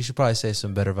been like, you should probably say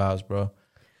some better vows, bro.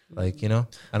 Like, you know,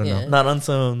 I don't Yeah. know. Not on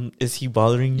some. Is he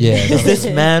bothering you? Yeah, Is this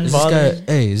man Is this bothering?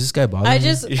 guy? Hey, is this guy bothering? I you?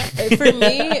 just, for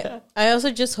me, I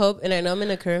also just hope, and I know I'm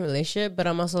in a current relationship, but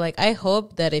I'm also like, I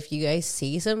hope that if you guys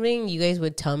see something, you guys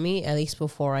would tell me at least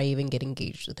before I even get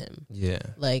engaged with him. Yeah.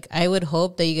 Like, I would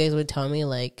hope that you guys would tell me,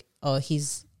 like, oh, he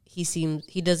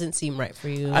doesn't seem right for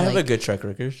you. I have a Like, good track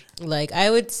record. like, I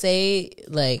would say,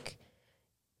 like,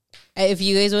 if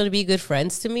you guys want to be good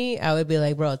friends to me, I would be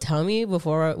like, bro, tell me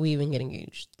before we even get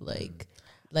engaged.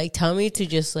 Like tell me to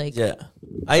just like Yeah,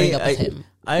 break up with him.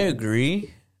 I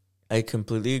agree. I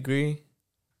completely agree.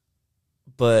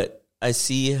 But I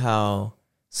see how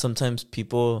sometimes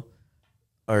people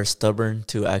are stubborn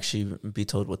to actually be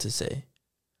told what to say.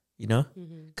 You know?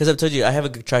 Because I've told you, I have a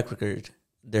good track record.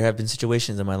 There have been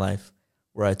situations in my life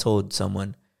where I told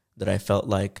someone that I felt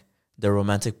like their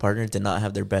romantic partner did not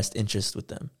have their best interest with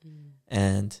them.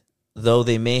 And though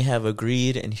they may have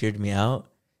agreed and heard me out,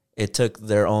 it took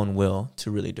their own will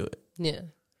to really do it. Yeah.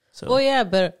 So Well, yeah,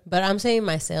 but I'm saying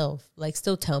myself, like,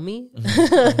 still tell me.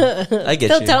 I get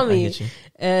Still you. tell I me. get you.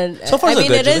 And So far, I so mean,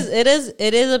 good,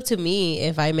 it is up to me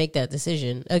if I make that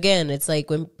decision. Again, it's like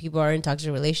when people are in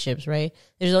toxic relationships, right?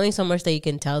 There's only so much that you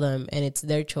can tell them, and it's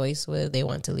their choice whether they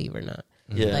want to leave or not.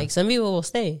 Yeah. Like some people will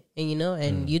stay, and you know,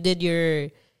 and you did your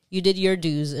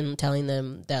dues in telling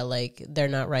them that like they're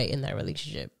not right in that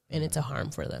relationship, and it's a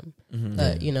harm for them.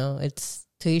 But you know, it's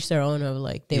to each their own of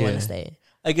like they want Yeah. to stay.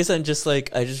 I guess I'm just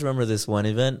like, I just remember this one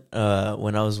event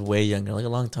when I was way younger, like a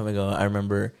long time ago. I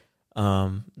remember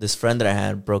this friend that I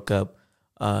had broke up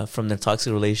from their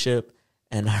toxic relationship.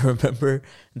 And I remember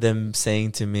them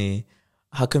saying to me,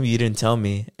 how come you didn't tell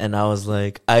me? And I was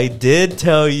like, I did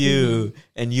tell you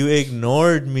and you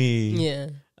ignored me. Yeah.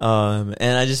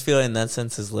 And I just feel in that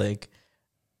sense is like,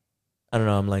 I don't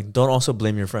know. I'm like, don't also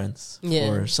blame your friends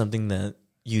for something that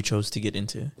you chose to get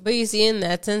into. But you see, in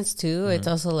that sense too, it's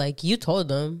also like you told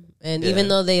them, and even Yeah.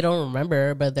 though they don't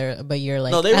remember, but you're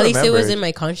like, No, they at least it was remembered. in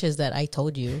my conscience that I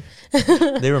told you.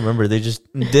 They remember. They just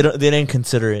they didn't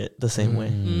consider it the same way.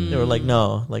 They were like,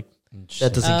 no, like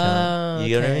that doesn't count. You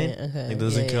get what I mean? Okay. Like, that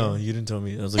doesn't Yeah, count. You didn't tell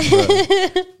me. I was like,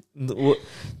 bro.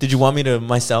 Did you want me to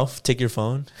myself take your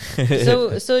phone?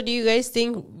 So do you guys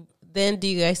think? Then do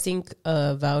you guys think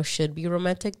vows should be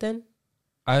romantic? Then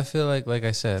I feel like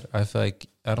I said, I feel like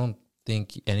I don't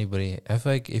think anybody. I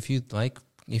feel like if you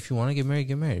want to get married,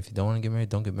 get married. If you don't want to get married,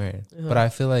 don't get married. But I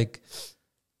feel like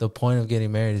the point of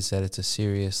getting married is that it's a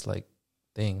serious like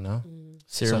thing, no?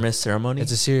 Ceremony.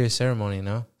 It's a serious ceremony,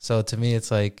 no? So to me,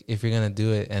 it's like if you're gonna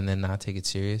do it and then not take it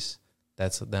serious, then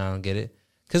I don't get it.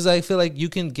 Because I feel like you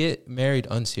can get married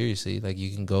unseriously. Like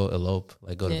you can go elope,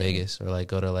 like go to Vegas, or like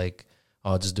go to like,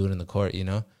 I'll just do it in the court, you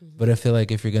know. But I feel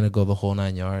like if you're gonna go the whole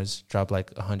 9 yards, drop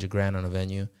like $100,000 on a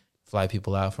venue, fly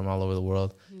people out from all over the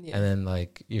world, and then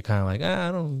like you're kind of like,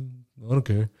 I don't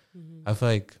care. I feel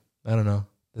like, I don't know.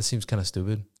 That seems kind of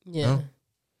stupid. Yeah. No?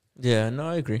 Yeah, no,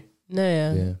 I agree. No,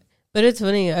 yeah. But it's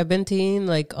funny. I've been seeing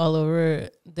like all over.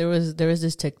 There was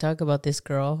this TikTok about this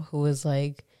girl who was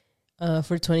like,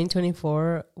 for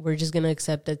 2024, we're just gonna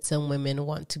accept that some women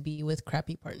want to be with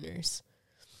crappy partners.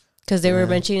 Because they were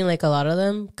mentioning like a lot of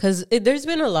them. Because there's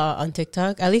been a lot on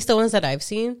TikTok, at least the ones that I've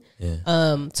seen.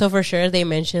 Yeah. So for sure they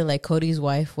mentioned like Cody's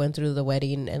wife went through the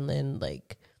wedding and then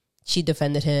like she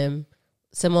defended him.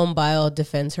 Simone Biles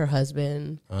defends her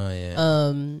husband. Oh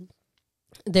yeah.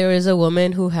 There was a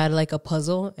woman who had like a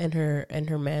puzzle and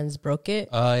her man's broke it.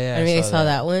 Oh yeah. I mean, I saw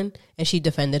that one and she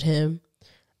defended him.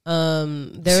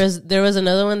 There was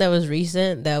another one that was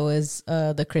recent that was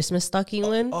the Christmas stocking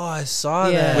one. Oh, I saw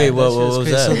that. Wait, what was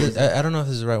crazy. that? So I don't know if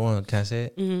this is the right one. Can I say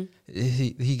it?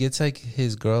 Mm-hmm. He gets like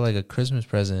his girl like a Christmas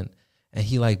present, and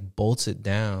he like bolts it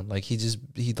down. Like he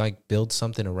like builds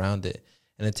something around it,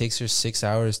 and it takes her 6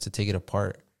 hours to take it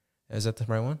apart. Is that the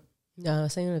right one? No, I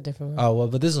was thinking of a different one. Oh well,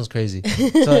 but this one's crazy.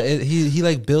 So he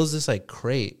like builds this like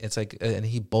crate. It's like, and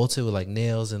he bolts it with like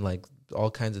nails and like all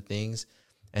kinds of things.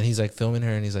 And he's like filming her,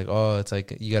 and he's like, "Oh, it's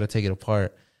like you got to take it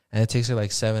apart." And it takes her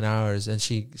like 7 hours, and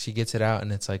she gets it out,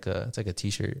 and it's like a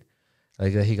t-shirt,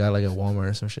 like he got like at Walmart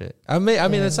or some shit. I mean,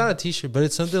 it's not a t-shirt, but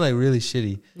it's something like really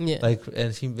shitty. Yeah. Like,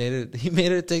 and he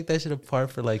made her take that shit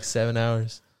apart for like 7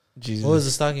 hours. Jesus. What was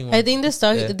the stocking one? I think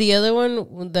the other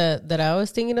one that I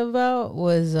was thinking about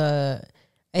was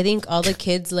I think all the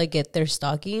kids like get their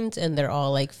stockings and they're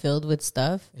all like filled with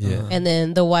stuff. Yeah. And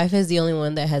then the wife is the only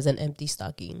one that has an empty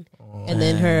stocking. Oh, and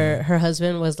then her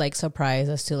husband was like surprised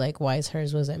as to like why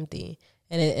hers was empty.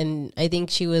 And I think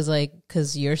she was like,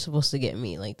 because you're supposed to get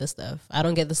me like the stuff. I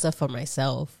don't get the stuff for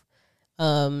myself.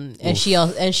 And she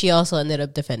also ended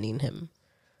up defending him.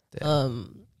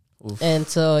 And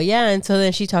so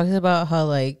then she talks about how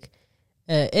like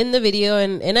in the video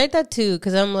and I thought too,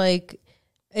 because I'm like,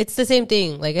 it's the same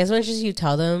thing. Like, as much as you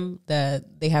tell them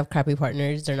that they have crappy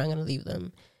partners, they're not going to leave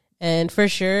them. And for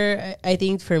sure, I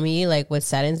think for me, like, what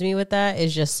saddens me with that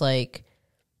is just, like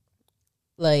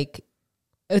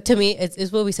to me,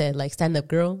 it's what we said, like, stand up,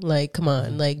 girl. Like, come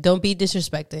on. Like, don't be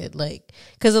disrespected. Like,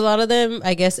 because a lot of them,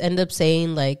 I guess, end up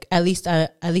saying, like, at least I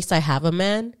have a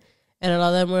man. And a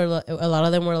lot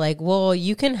of them were like, well,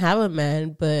 you can have a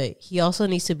man, but he also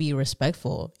needs to be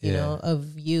respectful, you know,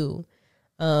 of you.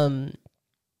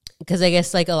 Because I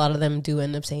guess like a lot of them do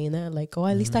end up saying that, like, oh,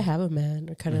 at least I have a man,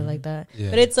 or kind of like that. Yeah.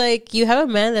 But it's like you have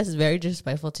a man that's very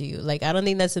disrespectful to you. Like, I don't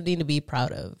think that's something to be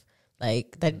proud of.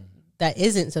 Like that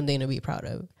isn't something to be proud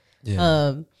of.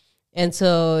 Yeah. And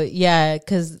so yeah,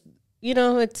 because you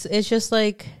know it's just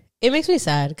like it makes me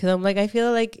sad because I'm like I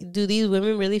feel like do these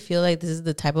women really feel like this is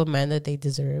the type of man that they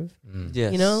deserve?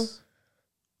 Yes. You know,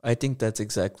 I think that's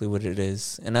exactly what it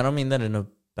is, and I don't mean that in a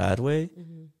bad way.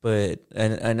 But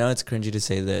I know it's cringy to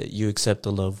say that you accept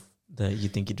the love that you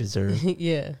think you deserve.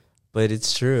 Yeah. But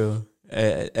it's true.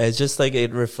 It's just like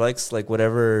it reflects like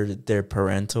whatever their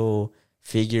parental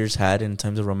figures had in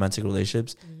terms of romantic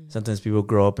relationships. Sometimes people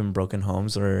grow up in broken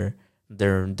homes or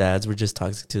their dads were just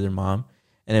toxic to their mom.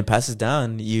 And it passes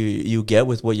down. You get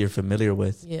with what you're familiar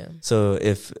with. Yeah. So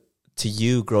if to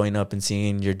you growing up and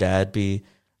seeing your dad be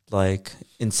like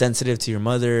insensitive to your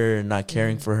mother, not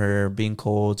caring for her, being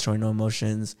cold, showing no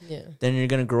emotions, then you're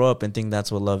gonna grow up and think that's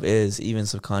what love is, even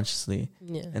subconsciously.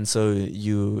 Yeah. And so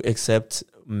you accept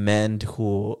men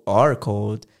who are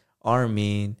cold, are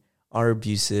mean, are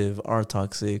abusive, are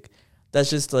toxic. That's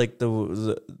just like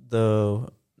the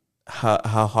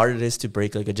how hard it is to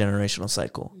break like a generational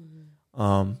cycle.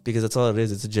 Because that's all it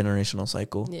is. It's a generational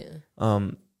cycle. Yeah.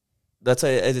 That's why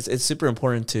it's super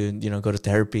important to, you know, go to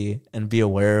therapy and be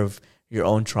aware of your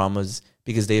own traumas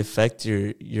because they affect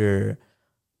your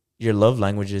love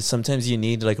languages. Sometimes you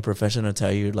need like a professional to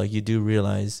tell you, like, you do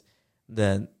realize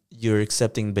that you're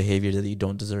accepting behavior that you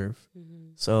don't deserve.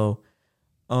 So,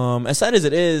 as sad as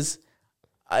it is,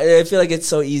 I feel like it's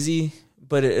so easy,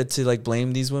 but to like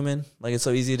blame these women, like it's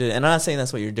so easy to, and I'm not saying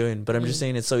that's what you're doing, but I'm just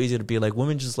saying it's so easy to be like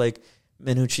women just like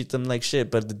men who treat them like shit,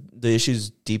 but the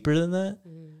issue's deeper than that.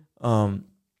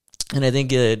 And I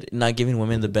think not giving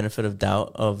women the benefit of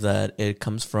doubt of that it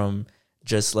comes from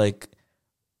just like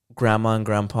grandma and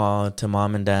grandpa to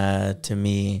mom and dad to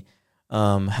me,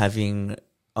 having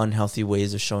unhealthy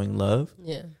ways of showing love.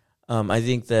 Yeah. I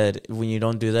think that when you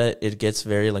don't do that, it gets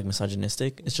very like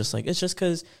misogynistic. It's just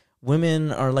because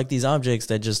women are like these objects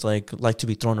that just like to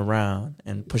be thrown around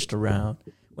and pushed around.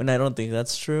 when I don't think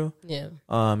that's true. Yeah.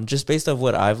 Just based off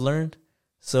what I've learned.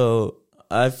 So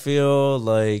I feel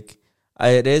like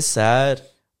it is sad,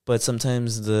 but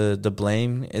sometimes the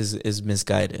blame is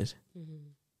misguided.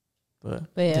 But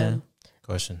yeah.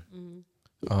 Question.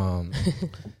 Mm-hmm.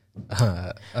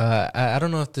 I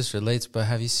don't know if this relates, but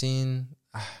have you seen?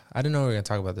 I didn't know we were gonna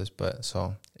talk about this, but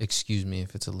so excuse me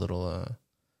if it's a little.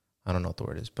 I don't know what the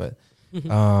word is, but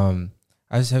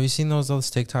have you seen those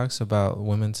TikToks about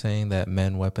women saying that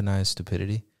men weaponize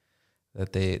stupidity,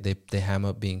 that they ham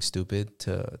up being stupid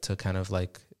to kind of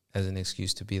like as an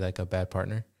excuse to be like a bad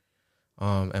partner.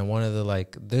 And one of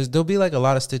the there'll be like a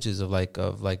lot of stitches of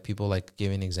people like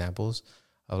giving examples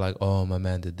of like, oh, my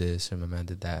man did this or my man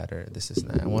did that or this and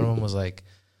that. And one of them was like,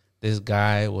 this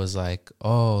guy was like,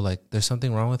 oh, like there's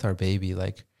something wrong with our baby,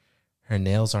 like her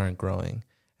nails aren't growing.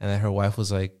 And then her wife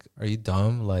was like, are you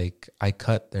dumb? Like I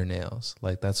cut their nails.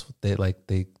 Like that's what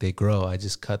they grow. I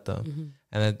just cut them. Mm-hmm.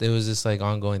 And then there was this like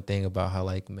ongoing thing about how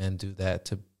like men do that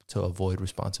to avoid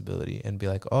responsibility and be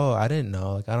like, oh, I didn't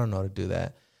know. Like I don't know how to do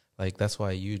that. Like that's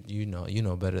why you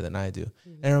know better than I do.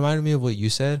 Mm-hmm. And it reminded me of what you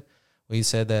said when you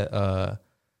said that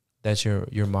that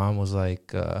your mom was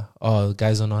like, oh,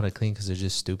 guys don't know how to clean because they're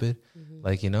just stupid. Mm-hmm.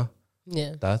 Like, you know?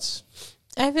 Yeah.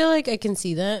 I feel like I can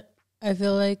see that. I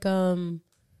feel like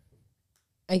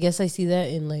I guess I see that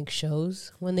in like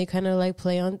shows when they kind of like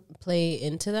play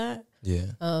into that.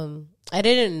 Yeah. I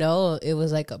didn't know it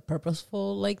was like a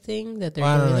purposeful like thing that they're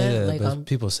doing that. Yeah, like but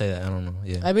people say that. I don't know.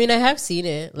 Yeah. I mean, I have seen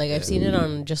it. Like I've seen it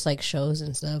on just like shows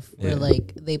and stuff where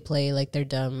like they play like they're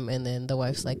dumb and then the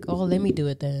wife's like, "Oh, let me do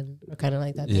it then," or kind of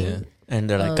like that. Yeah. Thing. And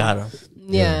they're like, "Got him."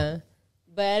 Yeah.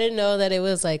 But I didn't know that it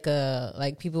was like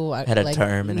people had a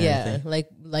term and everything.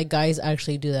 like guys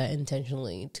actually do that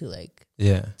intentionally to like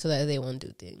so that they won't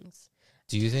do things.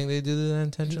 Do you think they do that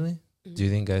intentionally? Mm-hmm. Do you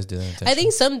think guys do that intentionally? I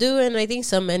think some do, and I think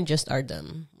some men just are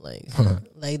dumb. Like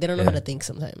like they don't know how to think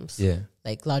sometimes. Yeah,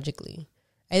 like logically.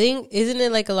 I think isn't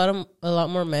it like a lot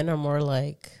more men are more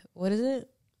like, what is it?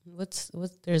 What's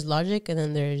there's logic and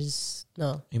then there's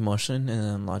emotion and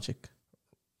then logic.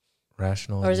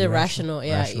 Rational, or is it rational?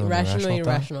 Yeah, rational,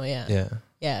 irrational. Yeah,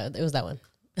 it was that one.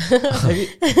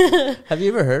 Have you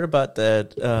ever heard about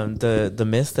that? The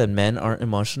myth that men aren't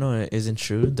emotional isn't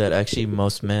true. That actually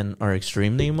most men are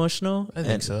extremely emotional. I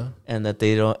think so, and that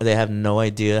they have no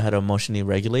idea how to emotionally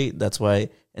regulate. That's why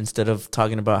instead of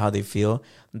talking about how they feel,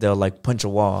 they'll like punch a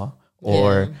wall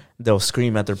or they'll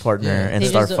scream at their partner and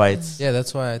start fights. Yeah,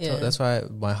 that's why. That's why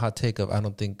my hot take of I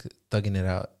don't think thugging it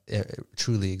out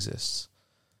truly exists.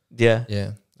 Yeah.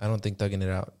 I don't think thugging it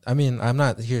out. I mean, I'm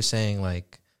not here saying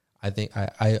like I think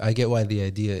I get why the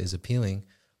idea is appealing,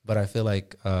 but I feel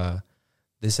like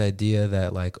this idea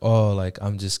that like, oh, like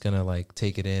I'm just gonna like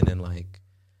take it in and like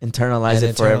internalize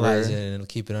it forever and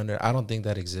keep it under. I don't think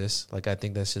that exists. Like I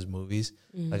think that's just movies.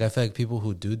 Mm-hmm. Like I feel like people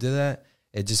who do that,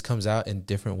 it just comes out in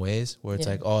different ways where it's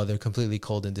like, oh, they're completely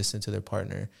cold and distant to their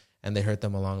partner and they hurt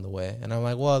them along the way. And I'm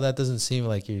like, well, that doesn't seem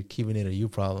like you're keeping it a you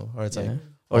problem. Or it's like,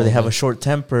 or they have a short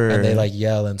temper and they like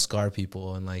yell and scar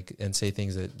people and like and say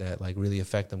things that like really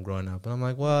affect them growing up. And I'm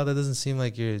like, well, that doesn't seem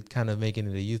like you're kind of making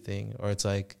it a you thing. Or it's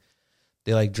like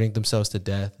they like drink themselves to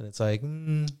death and it's like,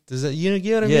 does that you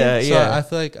get what I mean? So I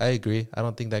feel like I agree. I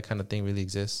don't think that kind of thing really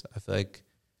exists. I feel like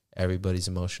everybody's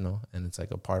emotional and it's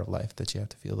like a part of life that you have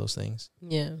to feel those things.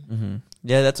 Yeah. Mm-hmm.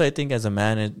 Yeah, that's why I think as a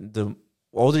man, the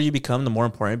older you become, the more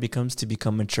important it becomes to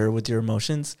become mature with your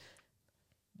emotions.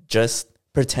 Just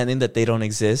pretending that they don't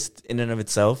exist in and of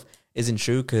itself isn't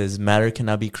true because matter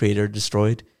cannot be created or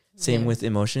destroyed. Same with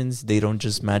emotions. They don't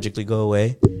just magically go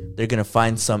away. They're going to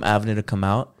find some avenue to come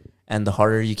out. And the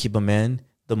harder you keep them in,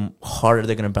 the harder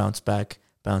they're going to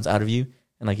bounce out of you.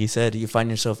 And like you said, you find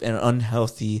yourself in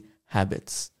unhealthy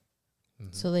habits.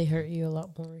 Mm-hmm. So they hurt you a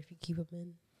lot more if you keep them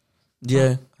in?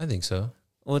 Yeah. I think so.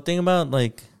 Well, think about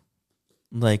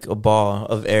like a ball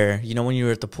of air. You know when you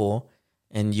were at the pool?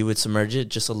 And you would submerge it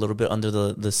just a little bit under the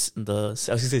I was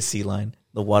gonna say sea line,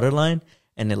 the water line,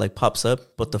 and it like pops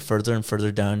up. But the further and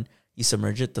further down you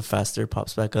submerge it, the faster it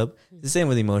pops back up. It's the same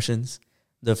with emotions.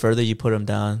 The further you put them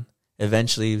down,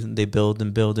 eventually they build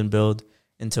and build and build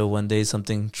until one day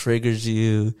something triggers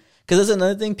you. Because that's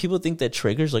another thing. People think that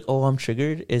triggers, like, oh, I'm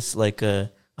triggered. It's like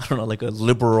like a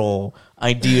liberal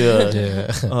idea.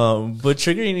 But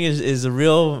triggering is a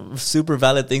real super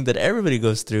valid thing that everybody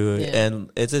goes through. And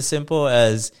it's as simple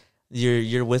as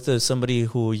you're with somebody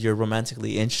who you're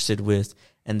romantically interested with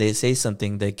and they say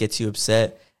something that gets you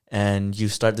upset and you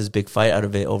start this big fight out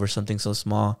of it over something so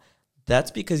small.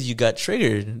 That's because you got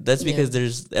triggered. That's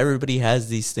because everybody has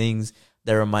these things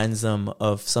that reminds them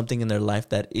of something in their life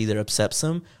that either upsets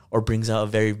them or brings out a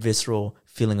very visceral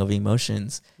feeling of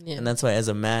emotions. Yeah. And that's why as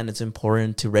a man, it's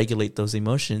important to regulate those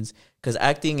emotions, because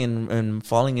acting and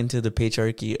falling into the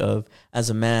patriarchy of, as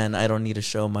a man, I don't need to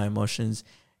show my emotions,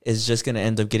 is just going to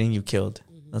end up getting you killed.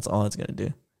 That's all it's going to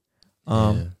do.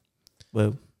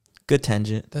 But good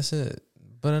tangent. That's it.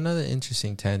 But another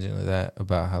interesting tangent of that,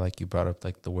 about how like you brought up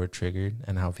like the word triggered,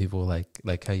 and how people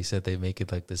like how you said they make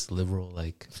it like this liberal,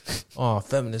 like, oh,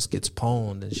 feminist gets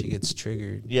pwned and she gets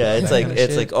triggered. Yeah, it's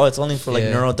like oh, it's only for like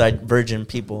neurodivergent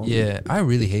people. Yeah, I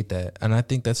really hate that, and I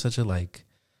think that's such a like,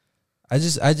 I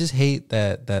just hate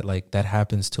that like that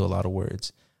happens to a lot of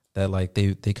words, that like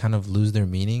they kind of lose their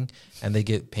meaning and they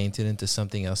get painted into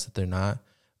something else that they're not.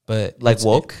 But like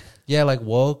woke. Yeah, like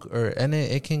woke, and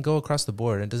it can go across the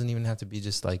board. It doesn't even have to be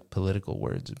just like political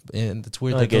words. And it's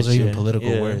weird that those are even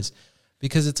political words,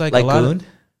 because it's like a lot of,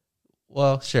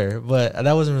 well, sure, but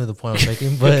that wasn't really the point I was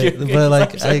making. But but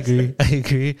like I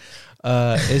agree.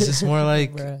 It's just more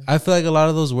like I feel like a lot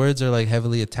of those words are like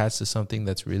heavily attached to something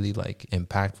that's really like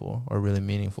impactful or really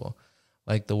meaningful.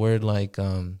 Like the word like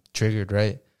triggered,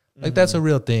 right? Like that's a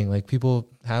real thing. Like people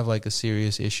have like a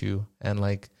serious issue, and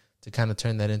like to kind of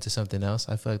turn that into something else,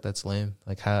 I feel like that's lame.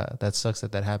 Like how that sucks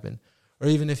that happened. Or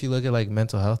even if you look at like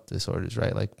mental health disorders,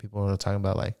 right? Like people are talking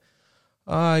about like,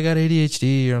 oh, I got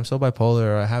ADHD, or I'm so bipolar,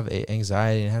 or I have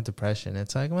anxiety and I have depression.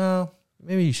 It's like, well,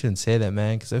 maybe you shouldn't say that,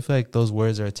 man, because I feel like those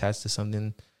words are attached to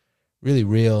something really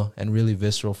real and really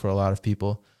visceral for a lot of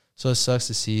people. So it sucks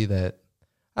to see that.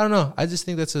 I don't know. I just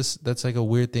think that's like a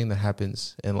weird thing that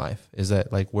happens in life, is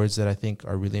that like words that I think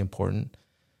are really important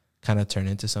kind of turn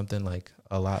into something like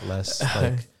a lot less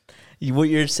like. What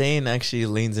you're saying actually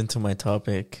leans into my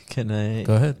topic. Can I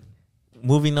go ahead?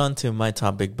 Moving on to my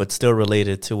topic, but still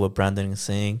related to what Brandon is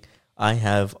saying, I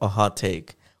have a hot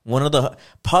take. One of the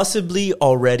possibly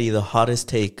already the hottest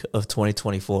take of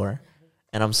 2024,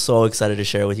 and I'm so excited to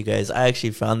share it with you guys. I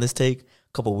actually found this take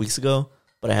a couple weeks ago,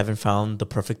 but I haven't found the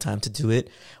perfect time to do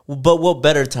it. But what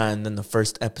better time than the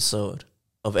first episode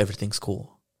of Everything's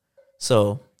Cool?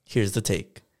 So here's the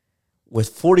take.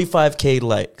 With 45K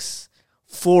likes,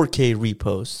 4K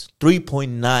reposts,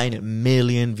 3.9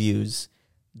 million views,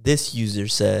 this user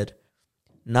said,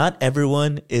 "Not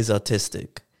everyone is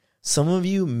autistic. Some of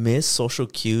you miss social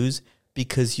cues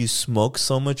because you smoke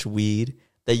so much weed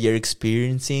that you're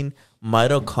experiencing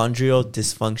mitochondrial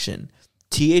dysfunction.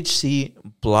 THC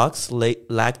blocks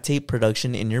lactate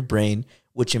production in your brain,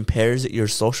 which impairs your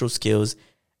social skills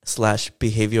 /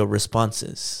 behavioral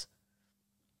responses."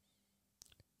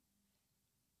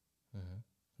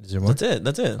 Is there more?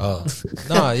 That's it. Oh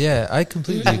no, yeah, I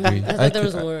completely agree. I thought there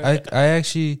was more. I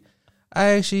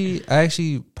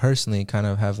actually personally kind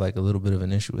of have like a little bit of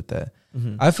an issue with that.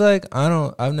 I feel like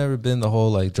I've never been the whole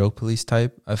like joke police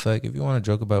type. I feel like if you want to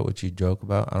joke about what you joke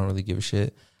about, I don't really give a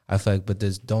shit. I feel like, but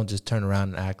don't just turn around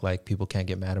and act like people can't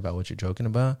get mad about what you're joking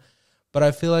about. But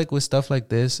I feel like with stuff like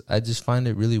this, I just find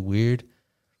it really weird,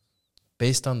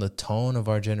 based on the tone of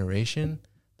our generation,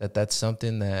 that's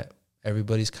something that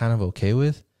everybody's kind of okay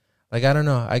with. Like, I don't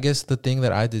know. I guess the thing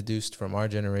that I deduced from our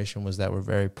generation was that we're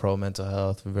very pro mental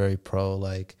health. We're very pro,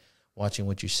 like, watching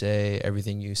what you say.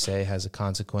 Everything you say has a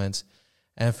consequence.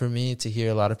 And for me to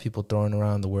hear a lot of people throwing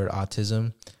around the word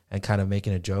autism and kind of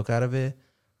making a joke out of it,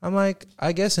 I'm like,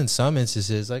 I guess in some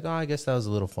instances, like, oh, I guess that was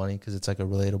a little funny because it's like a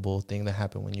relatable thing that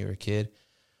happened when you were a kid.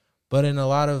 But in a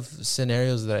lot of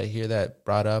scenarios that I hear that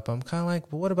brought up, I'm kind of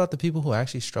like, well, what about the people who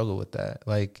actually struggle with that?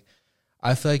 Like,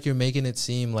 I feel like you're making it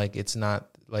seem like it's not,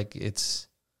 like it's,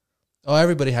 oh,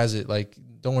 everybody has it, like,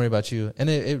 don't worry about you. And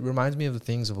it reminds me of the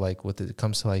things of like when it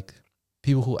comes to like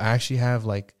people who actually have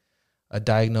like a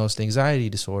diagnosed anxiety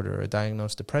disorder or a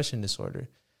diagnosed depression disorder.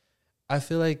 I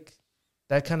feel like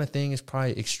that kind of thing is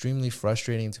probably extremely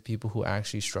frustrating to people who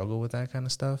actually struggle with that kind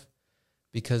of stuff,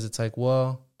 because it's like,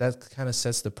 well, that kind of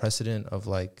sets the precedent of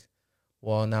like,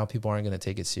 well, now people aren't going to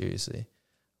take it seriously.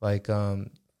 Like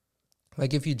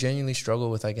if you genuinely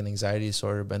struggle with like an anxiety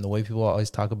disorder, and the way people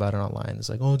always talk about it online is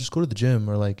like, oh, just go to the gym,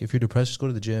 or like if you're depressed, just go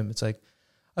to the gym. It's like,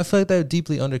 I feel like that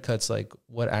deeply undercuts like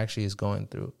what actually is going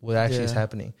through, what actually is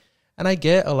happening. And I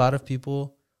get a lot of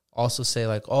people also say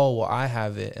like, oh, well, I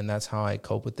have it and that's how I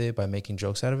cope with it, by making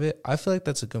jokes out of it. I feel like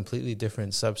that's a completely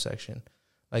different subsection.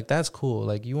 Like, that's cool.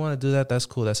 Like, you want to do that, that's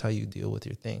cool. That's how you deal with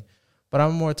your thing. But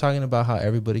I'm more talking about how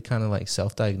everybody kind of like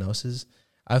self-diagnoses.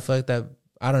 I feel like that,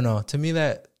 I don't know, to me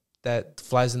that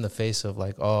flies in the face of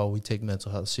like, oh, we take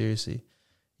mental health seriously.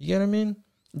 You get what I mean?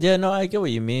 Yeah, no, I get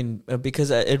what you mean, because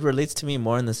it relates to me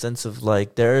more in the sense of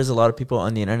like, there is a lot of people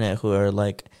on the internet who are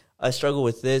like, I struggle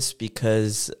with this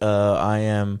because I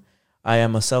am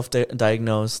a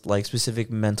self-diagnosed like specific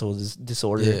mental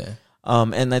disorder. Yeah.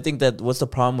 And I think that what's the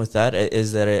problem with that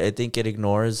is that I think it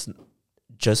ignores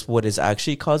just what is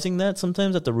actually causing that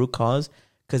sometimes at the root cause,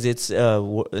 because it's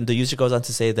the user goes on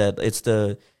to say that it's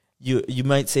the you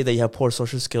might say that you have poor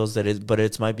social skills, but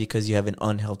it's might because you have an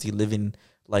unhealthy living,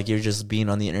 like you're just being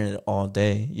on the internet all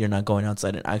day, you're not going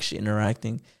outside and actually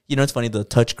interacting. It's funny, the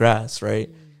touch grass, right?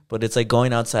 But it's like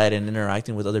going outside and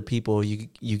interacting with other people,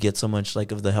 you get so much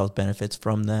like of the health benefits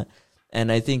from that.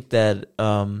 And I think that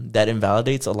that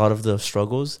invalidates a lot of the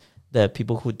struggles that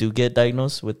people who do get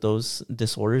diagnosed with those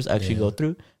disorders actually go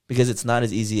through, because it's not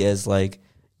as easy as like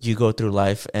you go through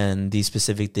life and these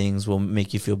specific things will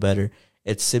make you feel better.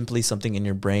 It's simply something in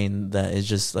your brain that is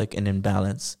just like an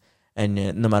imbalance.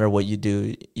 And no matter what you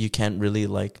do, you can't really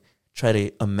like try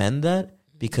to amend that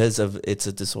because of it's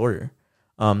a disorder.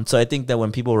 So I think that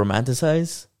when people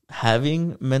romanticize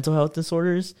having mental health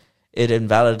disorders, it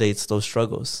invalidates those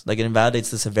struggles. Like it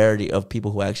invalidates the severity of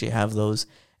people who actually have those.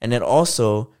 And it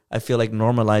also, I feel like,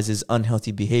 normalizes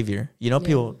unhealthy behavior.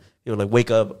 People like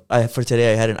wake up. For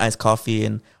today, I had an iced coffee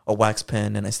and a wax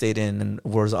pen, and I stayed in and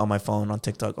was on my phone on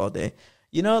TikTok all day.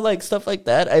 Like stuff like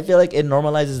that. I feel like it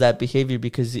normalizes that behavior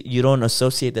because you don't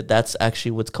associate that that's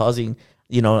actually what's causing,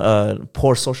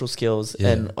 poor social skills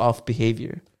and off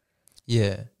behavior.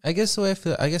 Yeah, I guess the way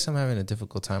I guess I'm having a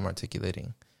difficult time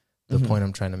articulating the point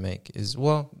I'm trying to make is,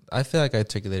 I feel like I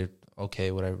articulated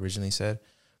okay what I originally said,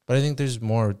 but I think there's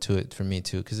more to it for me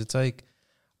too, because it's like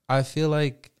I feel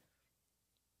like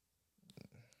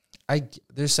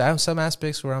there's some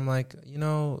aspects where I'm like,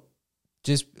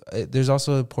 just there's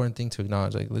also an important thing to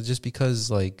acknowledge, like just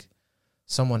because like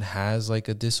someone has like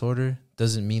a disorder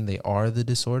doesn't mean they are the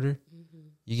disorder.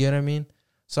 You get what I mean?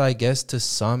 So I guess to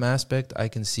some aspect, I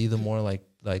can see the more like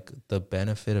the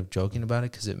benefit of joking about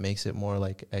it because it makes it more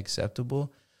like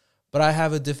acceptable. But I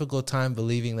have a difficult time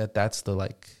believing that that's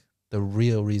the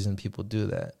real reason people do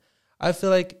that. I feel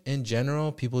like in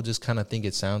general, people just kind of think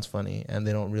it sounds funny and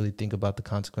they don't really think about the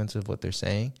consequence of what they're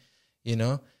saying,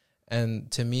 And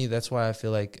to me, that's why I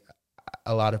feel like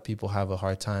a lot of people have a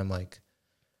hard time like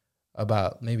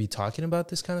about maybe talking about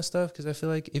this kind of stuff, because I feel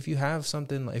like if you have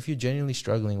something, if you're genuinely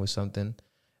struggling with something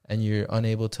and you're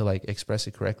unable to like express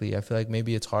it correctly, I feel like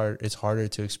maybe it's harder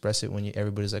to express it when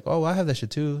everybody's like, oh, well, I have that shit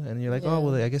too, and you're like, oh,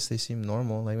 well, I guess they seem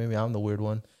normal, like maybe I'm the weird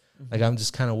one, like I'm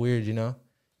just kind of weird, You get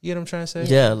what I'm trying to say?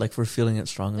 Yeah, like we're feeling it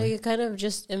strongly. Like it kind of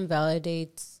just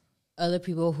invalidates other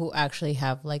people who actually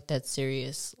have like that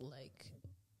serious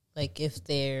like if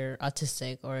they're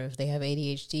autistic or if they have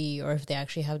ADHD or if they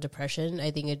actually have depression. I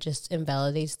think it just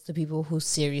invalidates the people who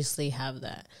seriously have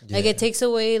that. Yeah. Like it takes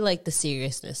away like the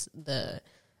seriousness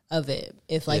of it.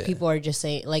 If like people are just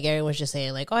saying, like everyone's just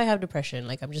saying like, oh, I have depression,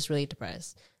 like I'm just really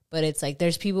depressed. But it's like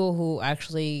there's people who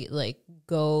actually like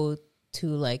go to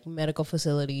like medical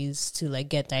facilities to like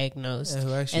get diagnosed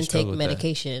and take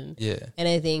medication. Yeah. And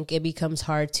I think it becomes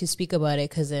hard to speak about it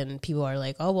because then people are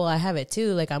like, oh, well, I have it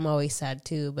too. Like I'm always sad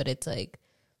too. But it's like,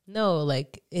 no,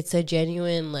 like it's a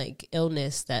genuine like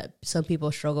illness that some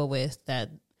people struggle with, that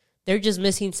they're just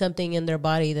missing something in their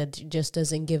body that just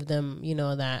doesn't give them,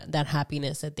 that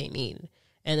happiness that they need.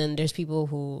 And then there's people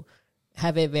who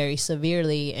have it very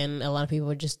severely, and a lot of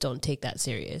people just don't take that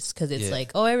serious because it's like,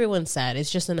 oh, everyone's sad,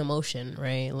 it's just an emotion,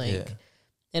 right? Like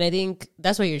and I think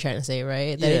that's what you're trying to say,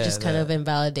 right? That it just kind of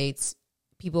invalidates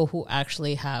people who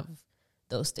actually have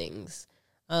those things.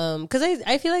 Because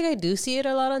I feel like I do see it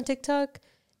a lot on TikTok,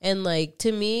 and like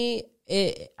to me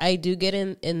I do get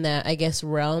in that, I guess,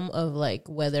 realm of like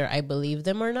whether I believe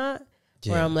them or not,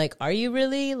 where I'm like, are you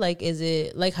really, like, is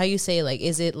it like how you say, like,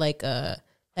 is it like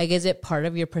is it part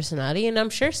of your personality? And I'm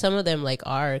sure some of them like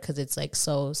are, because it's like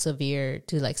so severe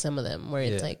to like some of them where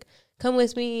it's like, come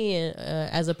with me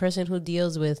as a person who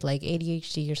deals with like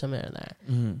ADHD or something like that.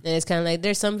 And it's kind of like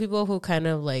there's some people who kind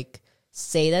of like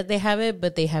say that they have it,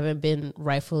 but they haven't been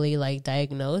rightfully like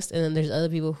diagnosed. And then there's other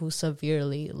people who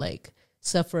severely like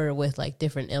suffer with like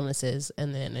different illnesses.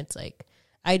 And then it's like,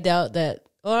 I doubt that,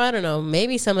 or I don't know,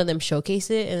 maybe some of them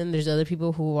showcase it, and then there's other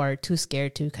people who are too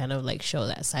scared to kind of like show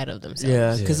that side of themselves.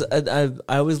 Yeah, because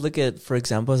I always look at, for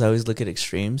examples, I always look at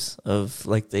extremes of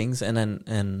like things,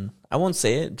 and I won't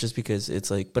say it just because it's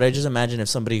like, but I just imagine if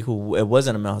somebody who, it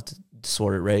wasn't a mental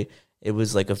disorder, right? It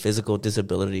was like a physical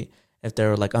disability. If they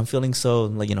were like, I'm feeling so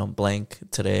like, blank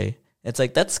today. It's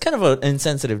like, that's kind of an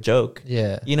insensitive joke.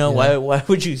 Yeah. Why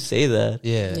would you say that?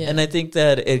 Yeah. And I think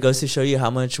that it goes to show you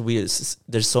how much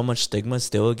there's so much stigma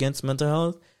still against mental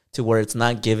health, to where it's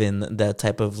not given that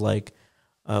type of like,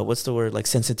 what's the word? Like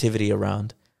sensitivity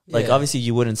around. Like obviously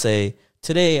you wouldn't say,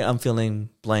 today I'm feeling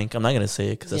blank. I'm not going to say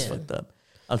it because that's fucked up.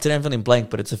 Today I'm feeling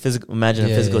blank, but it's a physical, imagine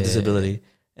a physical disability.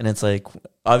 And it's like,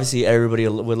 obviously everybody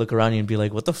would look around you and be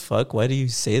like, what the fuck? Why do you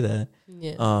say that?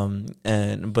 Yeah.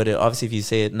 But obviously if you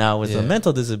say it now with a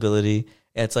mental disability,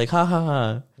 it's like, ha ha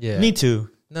ha. Yeah. Me too.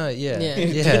 No, yeah. Yeah.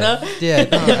 Yeah. You know? Yeah.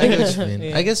 No, I get what you mean.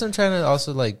 Yeah. I guess I'm trying to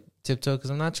also like tiptoe because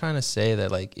I'm not trying to say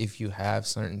that like if you have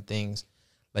certain things,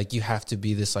 like you have to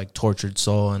be this like tortured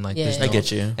soul and like Yeah. there's I no,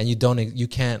 get you. and you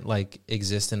can't like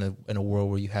exist in a world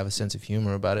where you have a sense of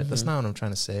humor about it. That's not what I'm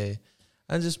trying to say.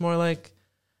 I'm just more like,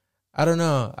 I don't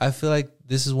know. I feel like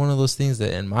this is one of those things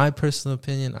that, in my personal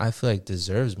opinion, I feel like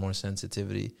deserves more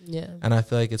sensitivity. Yeah. And I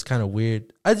feel like it's kind of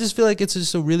weird. I just feel like it's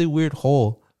just a really weird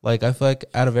hole. Like, I feel like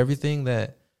out of everything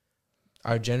that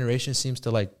our generation seems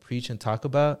to like preach and talk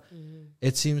about,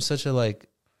 it seems such a like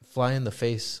fly in the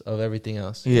face of everything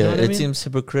else. You Yeah, know what I it mean? seems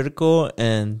hypocritical,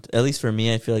 and at least for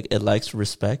me, I feel like it lacks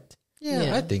respect. Yeah,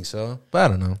 Yeah. I think so. But I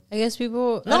don't know. I guess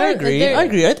people. No, I agree. I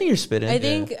think you're spitting. I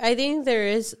think there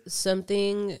is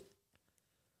something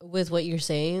with what you're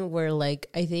saying where like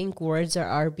I think words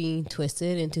are being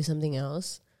twisted into something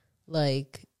else.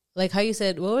 Like how you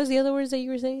said, what was the other words that you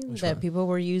were saying Which that one? people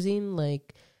were using?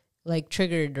 Like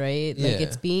triggered, right? Like Yeah.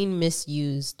 it's being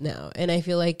misused now. And I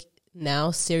feel like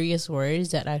now serious words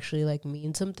that actually like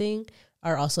mean something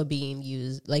are also being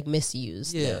used, like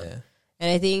misused. Yeah. now.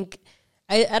 And I think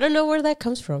I don't know where that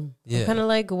comes from. Yeah. Kind of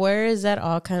like, where is that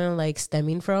all kind of like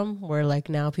stemming from? Where like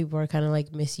now people are kind of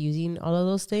like misusing all of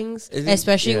those things, I think-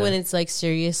 especially yeah. when it's like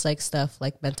serious like stuff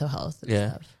like mental health. And Yeah.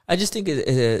 stuff. I just think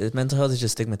mental health is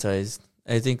just stigmatized.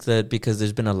 I think that because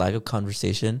there's been a lack of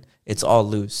conversation, it's all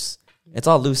loose. It's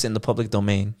all loose in the public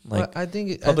domain, like But I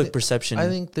think public perception. I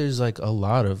think there's like a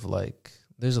lot of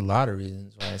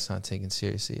reasons why it's not taken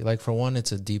seriously. Like for one,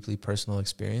 it's a deeply personal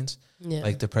experience. Yeah.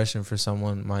 Like depression for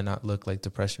someone might not look like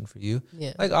depression for you.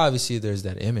 yeah. Like obviously there's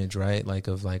that image, right? Like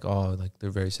of like, oh, like they're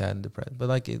very sad and depressed, but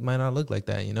like it might not look like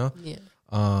that, you know? yeah.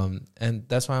 And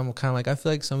that's why I'm kind of like, I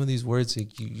feel like some of these words,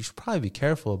 like, you should probably be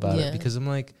careful about Yeah. it because I'm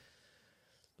like,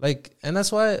 and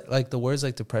that's why like the words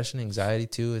like depression, anxiety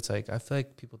too, it's like, I feel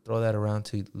like people throw that around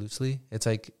too loosely. It's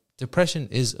like depression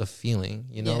is a feeling,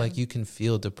 you know, Yeah. like you can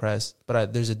feel depressed,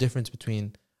 but there's a difference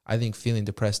between, I think, feeling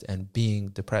depressed and being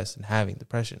depressed and having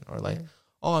depression, or like, Yeah.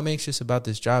 oh, I'm anxious about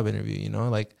this job interview, you know,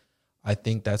 like I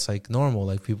think that's like normal.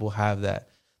 Like people have that.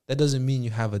 That doesn't mean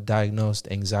you have a diagnosed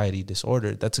anxiety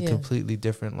disorder. That's a Yeah. completely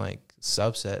different like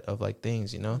subset of like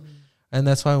things, you know? And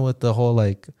that's why with the whole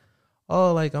like,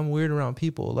 oh, like I'm weird around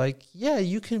people. Like, yeah,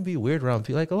 you can be weird around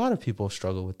people. Like a lot of people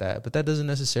struggle with that, but that doesn't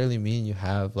necessarily mean you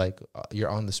have like you're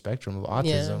on the spectrum of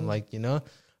autism. Yeah. Like, you know,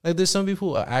 like there's some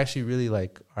people who are actually really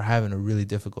like are having a really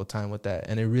difficult time with that,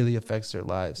 and it really affects their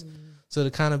lives. So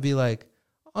to kind of be like,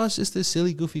 oh, it's just this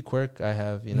silly goofy quirk I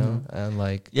have, you know, and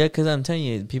like, yeah, because I'm telling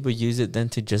you, people use it then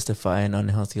to justify an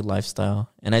unhealthy lifestyle,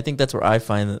 and I think that's where I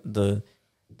find the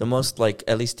most like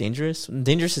at least dangerous.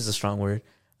 Dangerous is a strong word.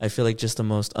 I feel like just the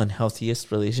most unhealthiest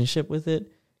relationship with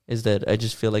it is that I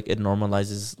just feel like it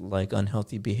normalizes like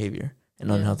unhealthy behavior and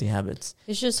Yeah. unhealthy habits.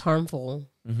 It's just harmful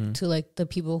Mm-hmm. to like the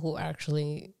people who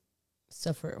actually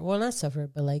suffer. Well, not suffer,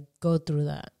 but like go through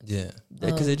that. yeah,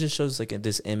 Because it just shows like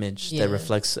this image Yeah. that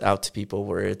reflects out to people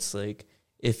where it's like,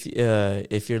 if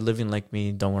you're living like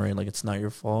me, don't worry, like it's not your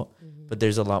fault. But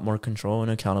there's a lot more control and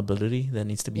accountability that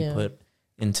needs to be Yeah. put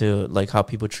into like how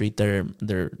people treat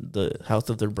the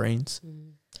health of their brains.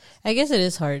 I guess it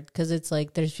is hard because it's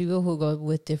like there's people who go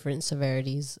with different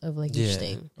severities of like each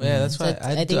thing. Yeah, that's So why it's-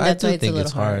 I I think do that's why it's a think little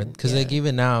it's hard hard. because like Yeah.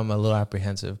 even now I'm a little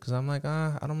apprehensive because I'm like,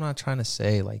 I'm not trying to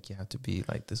say like you have to be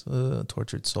like this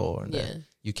tortured soul or Yeah. that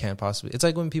you can't possibly. It's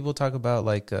like when people talk about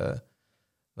like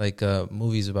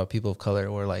movies about people of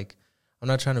color, where like I'm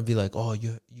not trying to be like, oh,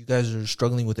 you guys are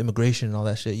struggling with immigration and all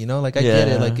that shit, you know? Like I get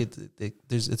it, Yeah. like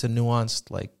it's a nuanced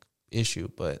like issue,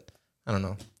 but I don't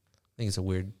know. I think it's a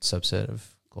weird subset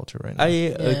of culture right now.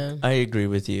 Yeah. I agree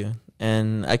with you,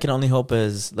 and I can only hope,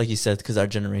 as like you said, because our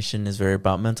generation is very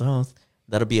about mental health.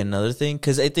 That'll be another thing,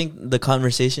 because I think the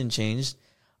conversation changed.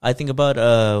 I think about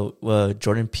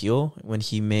Jordan Peele when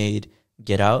he made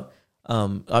Get Out.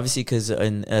 Obviously, because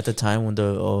at the time when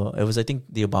it was, I think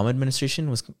the Obama administration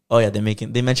was. Oh yeah, they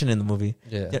mentioned it in the movie.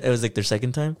 Yeah, It was like their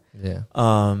second time. yeah,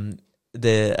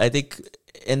 I think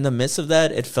in the midst of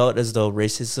that, it felt as though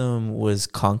racism was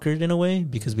conquered in a way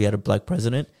because we had a black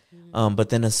president. But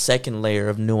then a second layer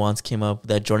of nuance came up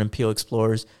that Jordan Peele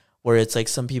explores, where it's like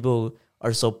some people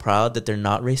are so proud that they're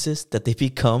not racist that they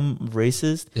become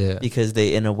racist yeah, because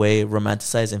they, in a way,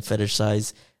 romanticize and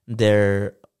fetishize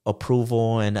their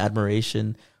approval and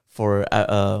admiration for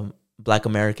Black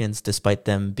Americans, despite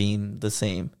them being the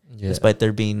same, yeah. despite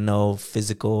there being no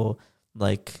physical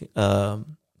like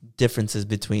differences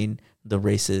between the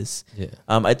races. Yeah.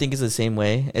 I think it's the same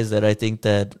way. Is that I think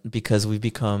that because we've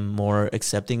become more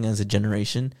accepting as a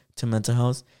generation to mental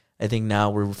health, I think now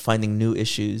we're finding new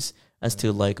issues as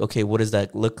to like, okay, what does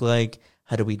that look like?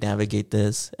 How do we navigate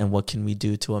this, and what can we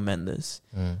do to amend this?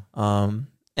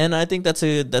 And I think that's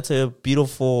a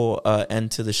beautiful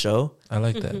end to the show. I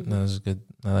like that. No, this is good.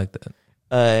 I like that.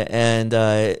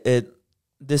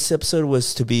 This episode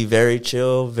was to be very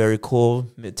chill, very cool,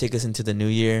 take us into the new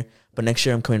year. But next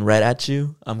year I'm coming right at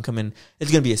you.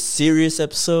 It's gonna be a serious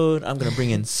episode. I'm gonna bring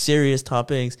in serious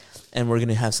topics, and we're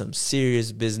gonna have some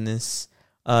serious business.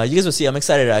 You guys will see. I'm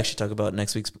excited to actually talk about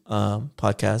next week's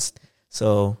podcast.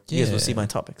 So you guys will see my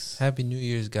topics. Happy New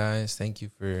Year's, guys. Thank you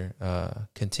for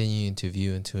continuing to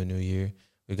view into a new year.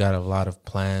 We got a lot of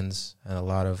plans and a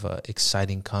lot of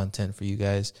exciting content for you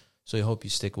guys. So I hope you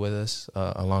stick with us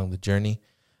along the journey.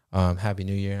 Happy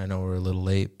New Year. I know we're a little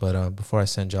late, but before I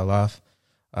send y'all off,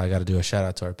 I got to do a shout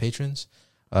out to our patrons.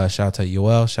 Shout out to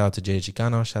Yoel. Shout out to Jay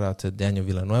Chicano. Shout out to Daniel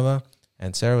Villanueva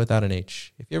and Sarah without an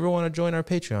H. If you ever want to join our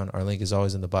Patreon, our link is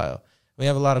always in the bio. We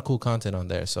have a lot of cool content on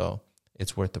there, so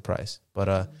it's worth the price.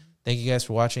 But thank you guys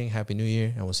for watching. Happy New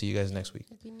Year, and we'll see you guys next week.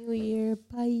 Happy New Year.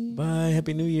 Bye. Bye.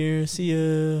 Happy New Year. See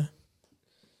ya.